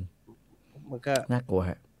มันก็น่ากลัว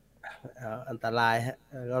ฮะอันตรายฮะ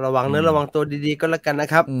เราระวังเนื้อระวังตัวดีๆก็แล้วกันนะ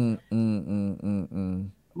ครับ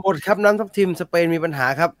หมดครับน้ำทับทิมสเปนมีปัญหา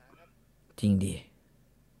ครับจริงดิ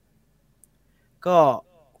ก็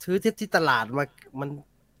ซื้อที่ตลาดมามัน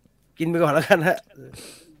กินไปก่อนแล้วกันฮะ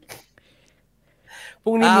พ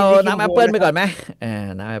รุ่งนี้มีน้ำแอปเปิลไปก่อนไหม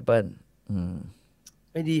น้ำแอปเปิล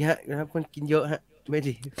ไม่ดีฮะนะครับคนกินเยอะฮะไม่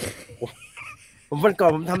ดีผมวันก่อ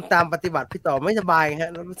นผมทำตามปฏิบัติพี่ต่อไม่สบายฮะ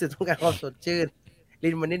แล้วรู้สึกต้องการความสดชื่น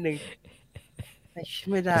ลิ้นมันนิดนึง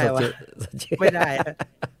ไม่ได้วะไม่ได้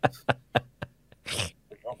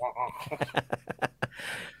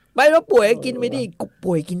ไม่ว่าป่วยกินไม่ดี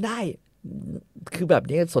ป่วยกินได้คือแบบ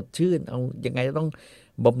นี้สดชื่นเอายังไงต้อง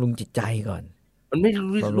บำรุงจิตใจก่อนมันไม่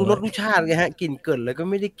รู้รสชาติไงฮะกินเกินเลยก็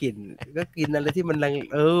ไม่ได้กินก็กินอะไรที่มันแรงเ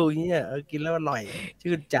นี่ยกินแล้วอร่อย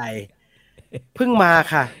ชื่นใจเพิ่งมา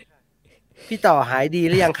ค่ะพี่ต่อหายดี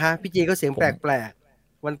หรือยังคะพี่จีก็เสียงแปลก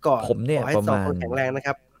ๆวันก่อนผมเนี่ยประมาณแข็งแรงนะค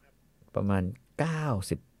รับประมาณ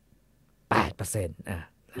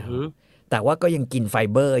 98% แต่ว่าก็ยังกินไฟ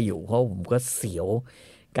เบอร์อยู่เพราะผมก็เสียว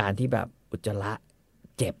การที่แบบอุจจาระ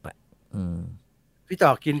เจ็บพี่ต่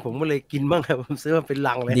อกินผมก็เลยกินบ้างครับผมซื้อมาเป็น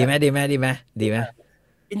ลังเลยดีไหม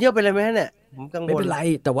กินเยอะไปเลยไหมเนี่ยผมกังวลไม่เป็นไร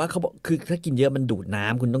แต่ว่าเขาบอกคือถ้ากินเยอะมันดูดน้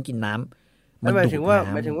ำคุณต้องกินน้ำหมายถึง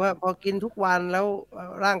ว่าพอกินทุกวันแล้ว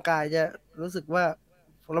ร่างกายจะรู้สึกว่า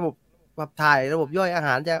ระบบขับถ่ายระบบย่อยอาห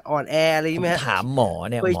ารจะอ่อนแออะไรไหมฮะถามหมอ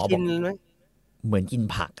เนี่ยหมอบอกเหมือนกิน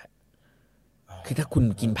ผักคือถ้าคุณ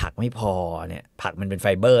กินผักไม่พอเนี่ยผักมันเป็นไฟ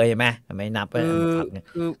เบอร์ใช่ไหมไม่นับผักเนี่ย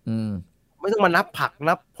ไม่ต้องมานับผัก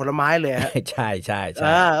นับผลไม้เลยฮะใช่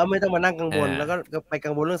ก็ไม่ต้องมานั่งกังวลแล้วก็ไปกั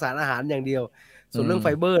งวลเรื่องสารอาหารอย่างเดียวส่วนเรื่องไฟ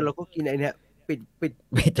เบอร์เราก็กินไอ้นี่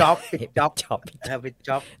ปิดจ็อบเ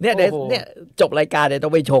นี่ยจบรายการเนี่ยต้อ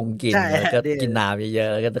งไปชงกินแล้วก็กินน้ำเยอะ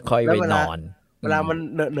ๆแล้วก็ค่อยไปนอนเวลามัน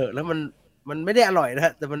เหนอะแล้วมันไม่ได้อร่อยนะฮ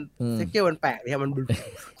ะแต่มันเท็กเจอร์มันแปลกเนี่ยมันวุ้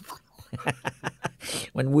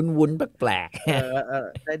นแปลก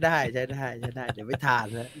ใช้ได้เดี๋ยวไปทาน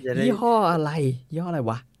นะยี่ห้ออะไร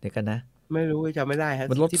วะเดี๋ยวกันนะไม่รู้จำไม่ได้ฮะ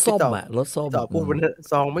มันรสส้มต่อพูดมัน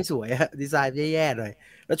ซองไม่สวยฮะดีไซน์แย่ๆหน่อย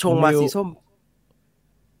แล้วชงมาสีส้ม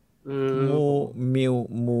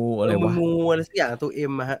มูอะไรวะมูอะไรสักอย่างตัวเอ็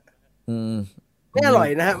มฮะไม่อร่อย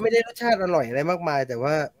นะฮะไม่ได้รสชาติอร่อยอะไรมากมายแต่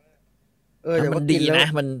ว่าแต่มันดีนะ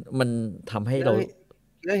มันทำให้เรา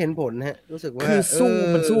แล้วเห็นผลฮะรู้สึกว่าคือ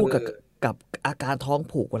มันสู้กับอาการท้อง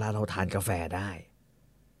ผูกเวลาเราทานกาแฟได้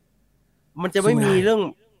มันจะไม่มีเรื่อง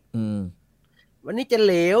วันนี้จะเ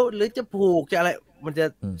หลวหรือจะผูกจะอะไรมันจะ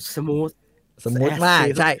สมูทมาก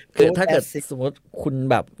ใช่คือถ้าเกิดสมมติคุณ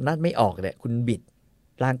แบบนั่นไม่ออกเนี่ยคุณบิด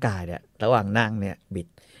ร่างกายเนี่ยระหว่างนั่งเนี่ยบิด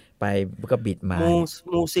ไปก็บิดมา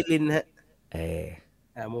มูซิลินฮะ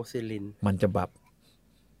มูซิลินมันจะแบบ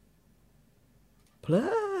เพล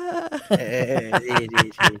ดี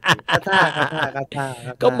คาถา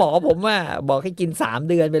ก็หมอผมว่าบอกให้กิน3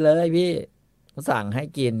 เดือนไปเลยพี่สั่งให้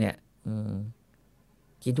กินเนี่ย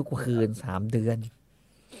กินทุกคืน3 เดือน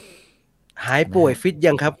หายป่วยฟิต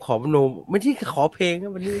ยังครับขอโนไม่ใช่ขอเพลงน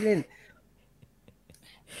ะวันนี้เล่น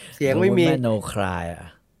เสียงไม่มี No Cry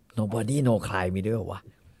Nobody No Cry มีด้วยวะ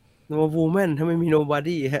No Woman ถ้าไม่มี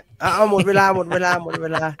Nobody ฮะเอาหมดเวลา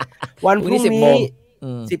วันพรุ่งนี้10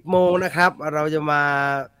 โมงนะครับเราจะมา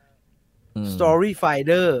Story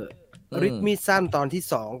Finder ริทมิสั้นตอนที่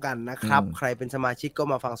2กันนะครับใครเป็นสมาชิกก็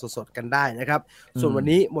มาฟังสดๆกันได้นะครับส่วนวัน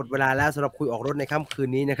นี้หมดเวลาแล้วสำหรับคุยออกรถในค่ำคืน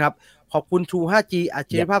นี้นะครับขอบคุณ True 5G อัจ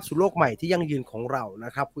ฉริยภาพสู่โลกใหม่ที่ยั่งยืนของเราน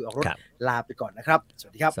ะครับคุยออกรถลาไปก่อนนะครับส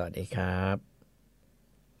วัสดีครับสวัสดีครับ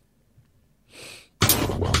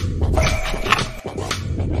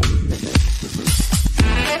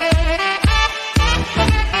We'll be right back.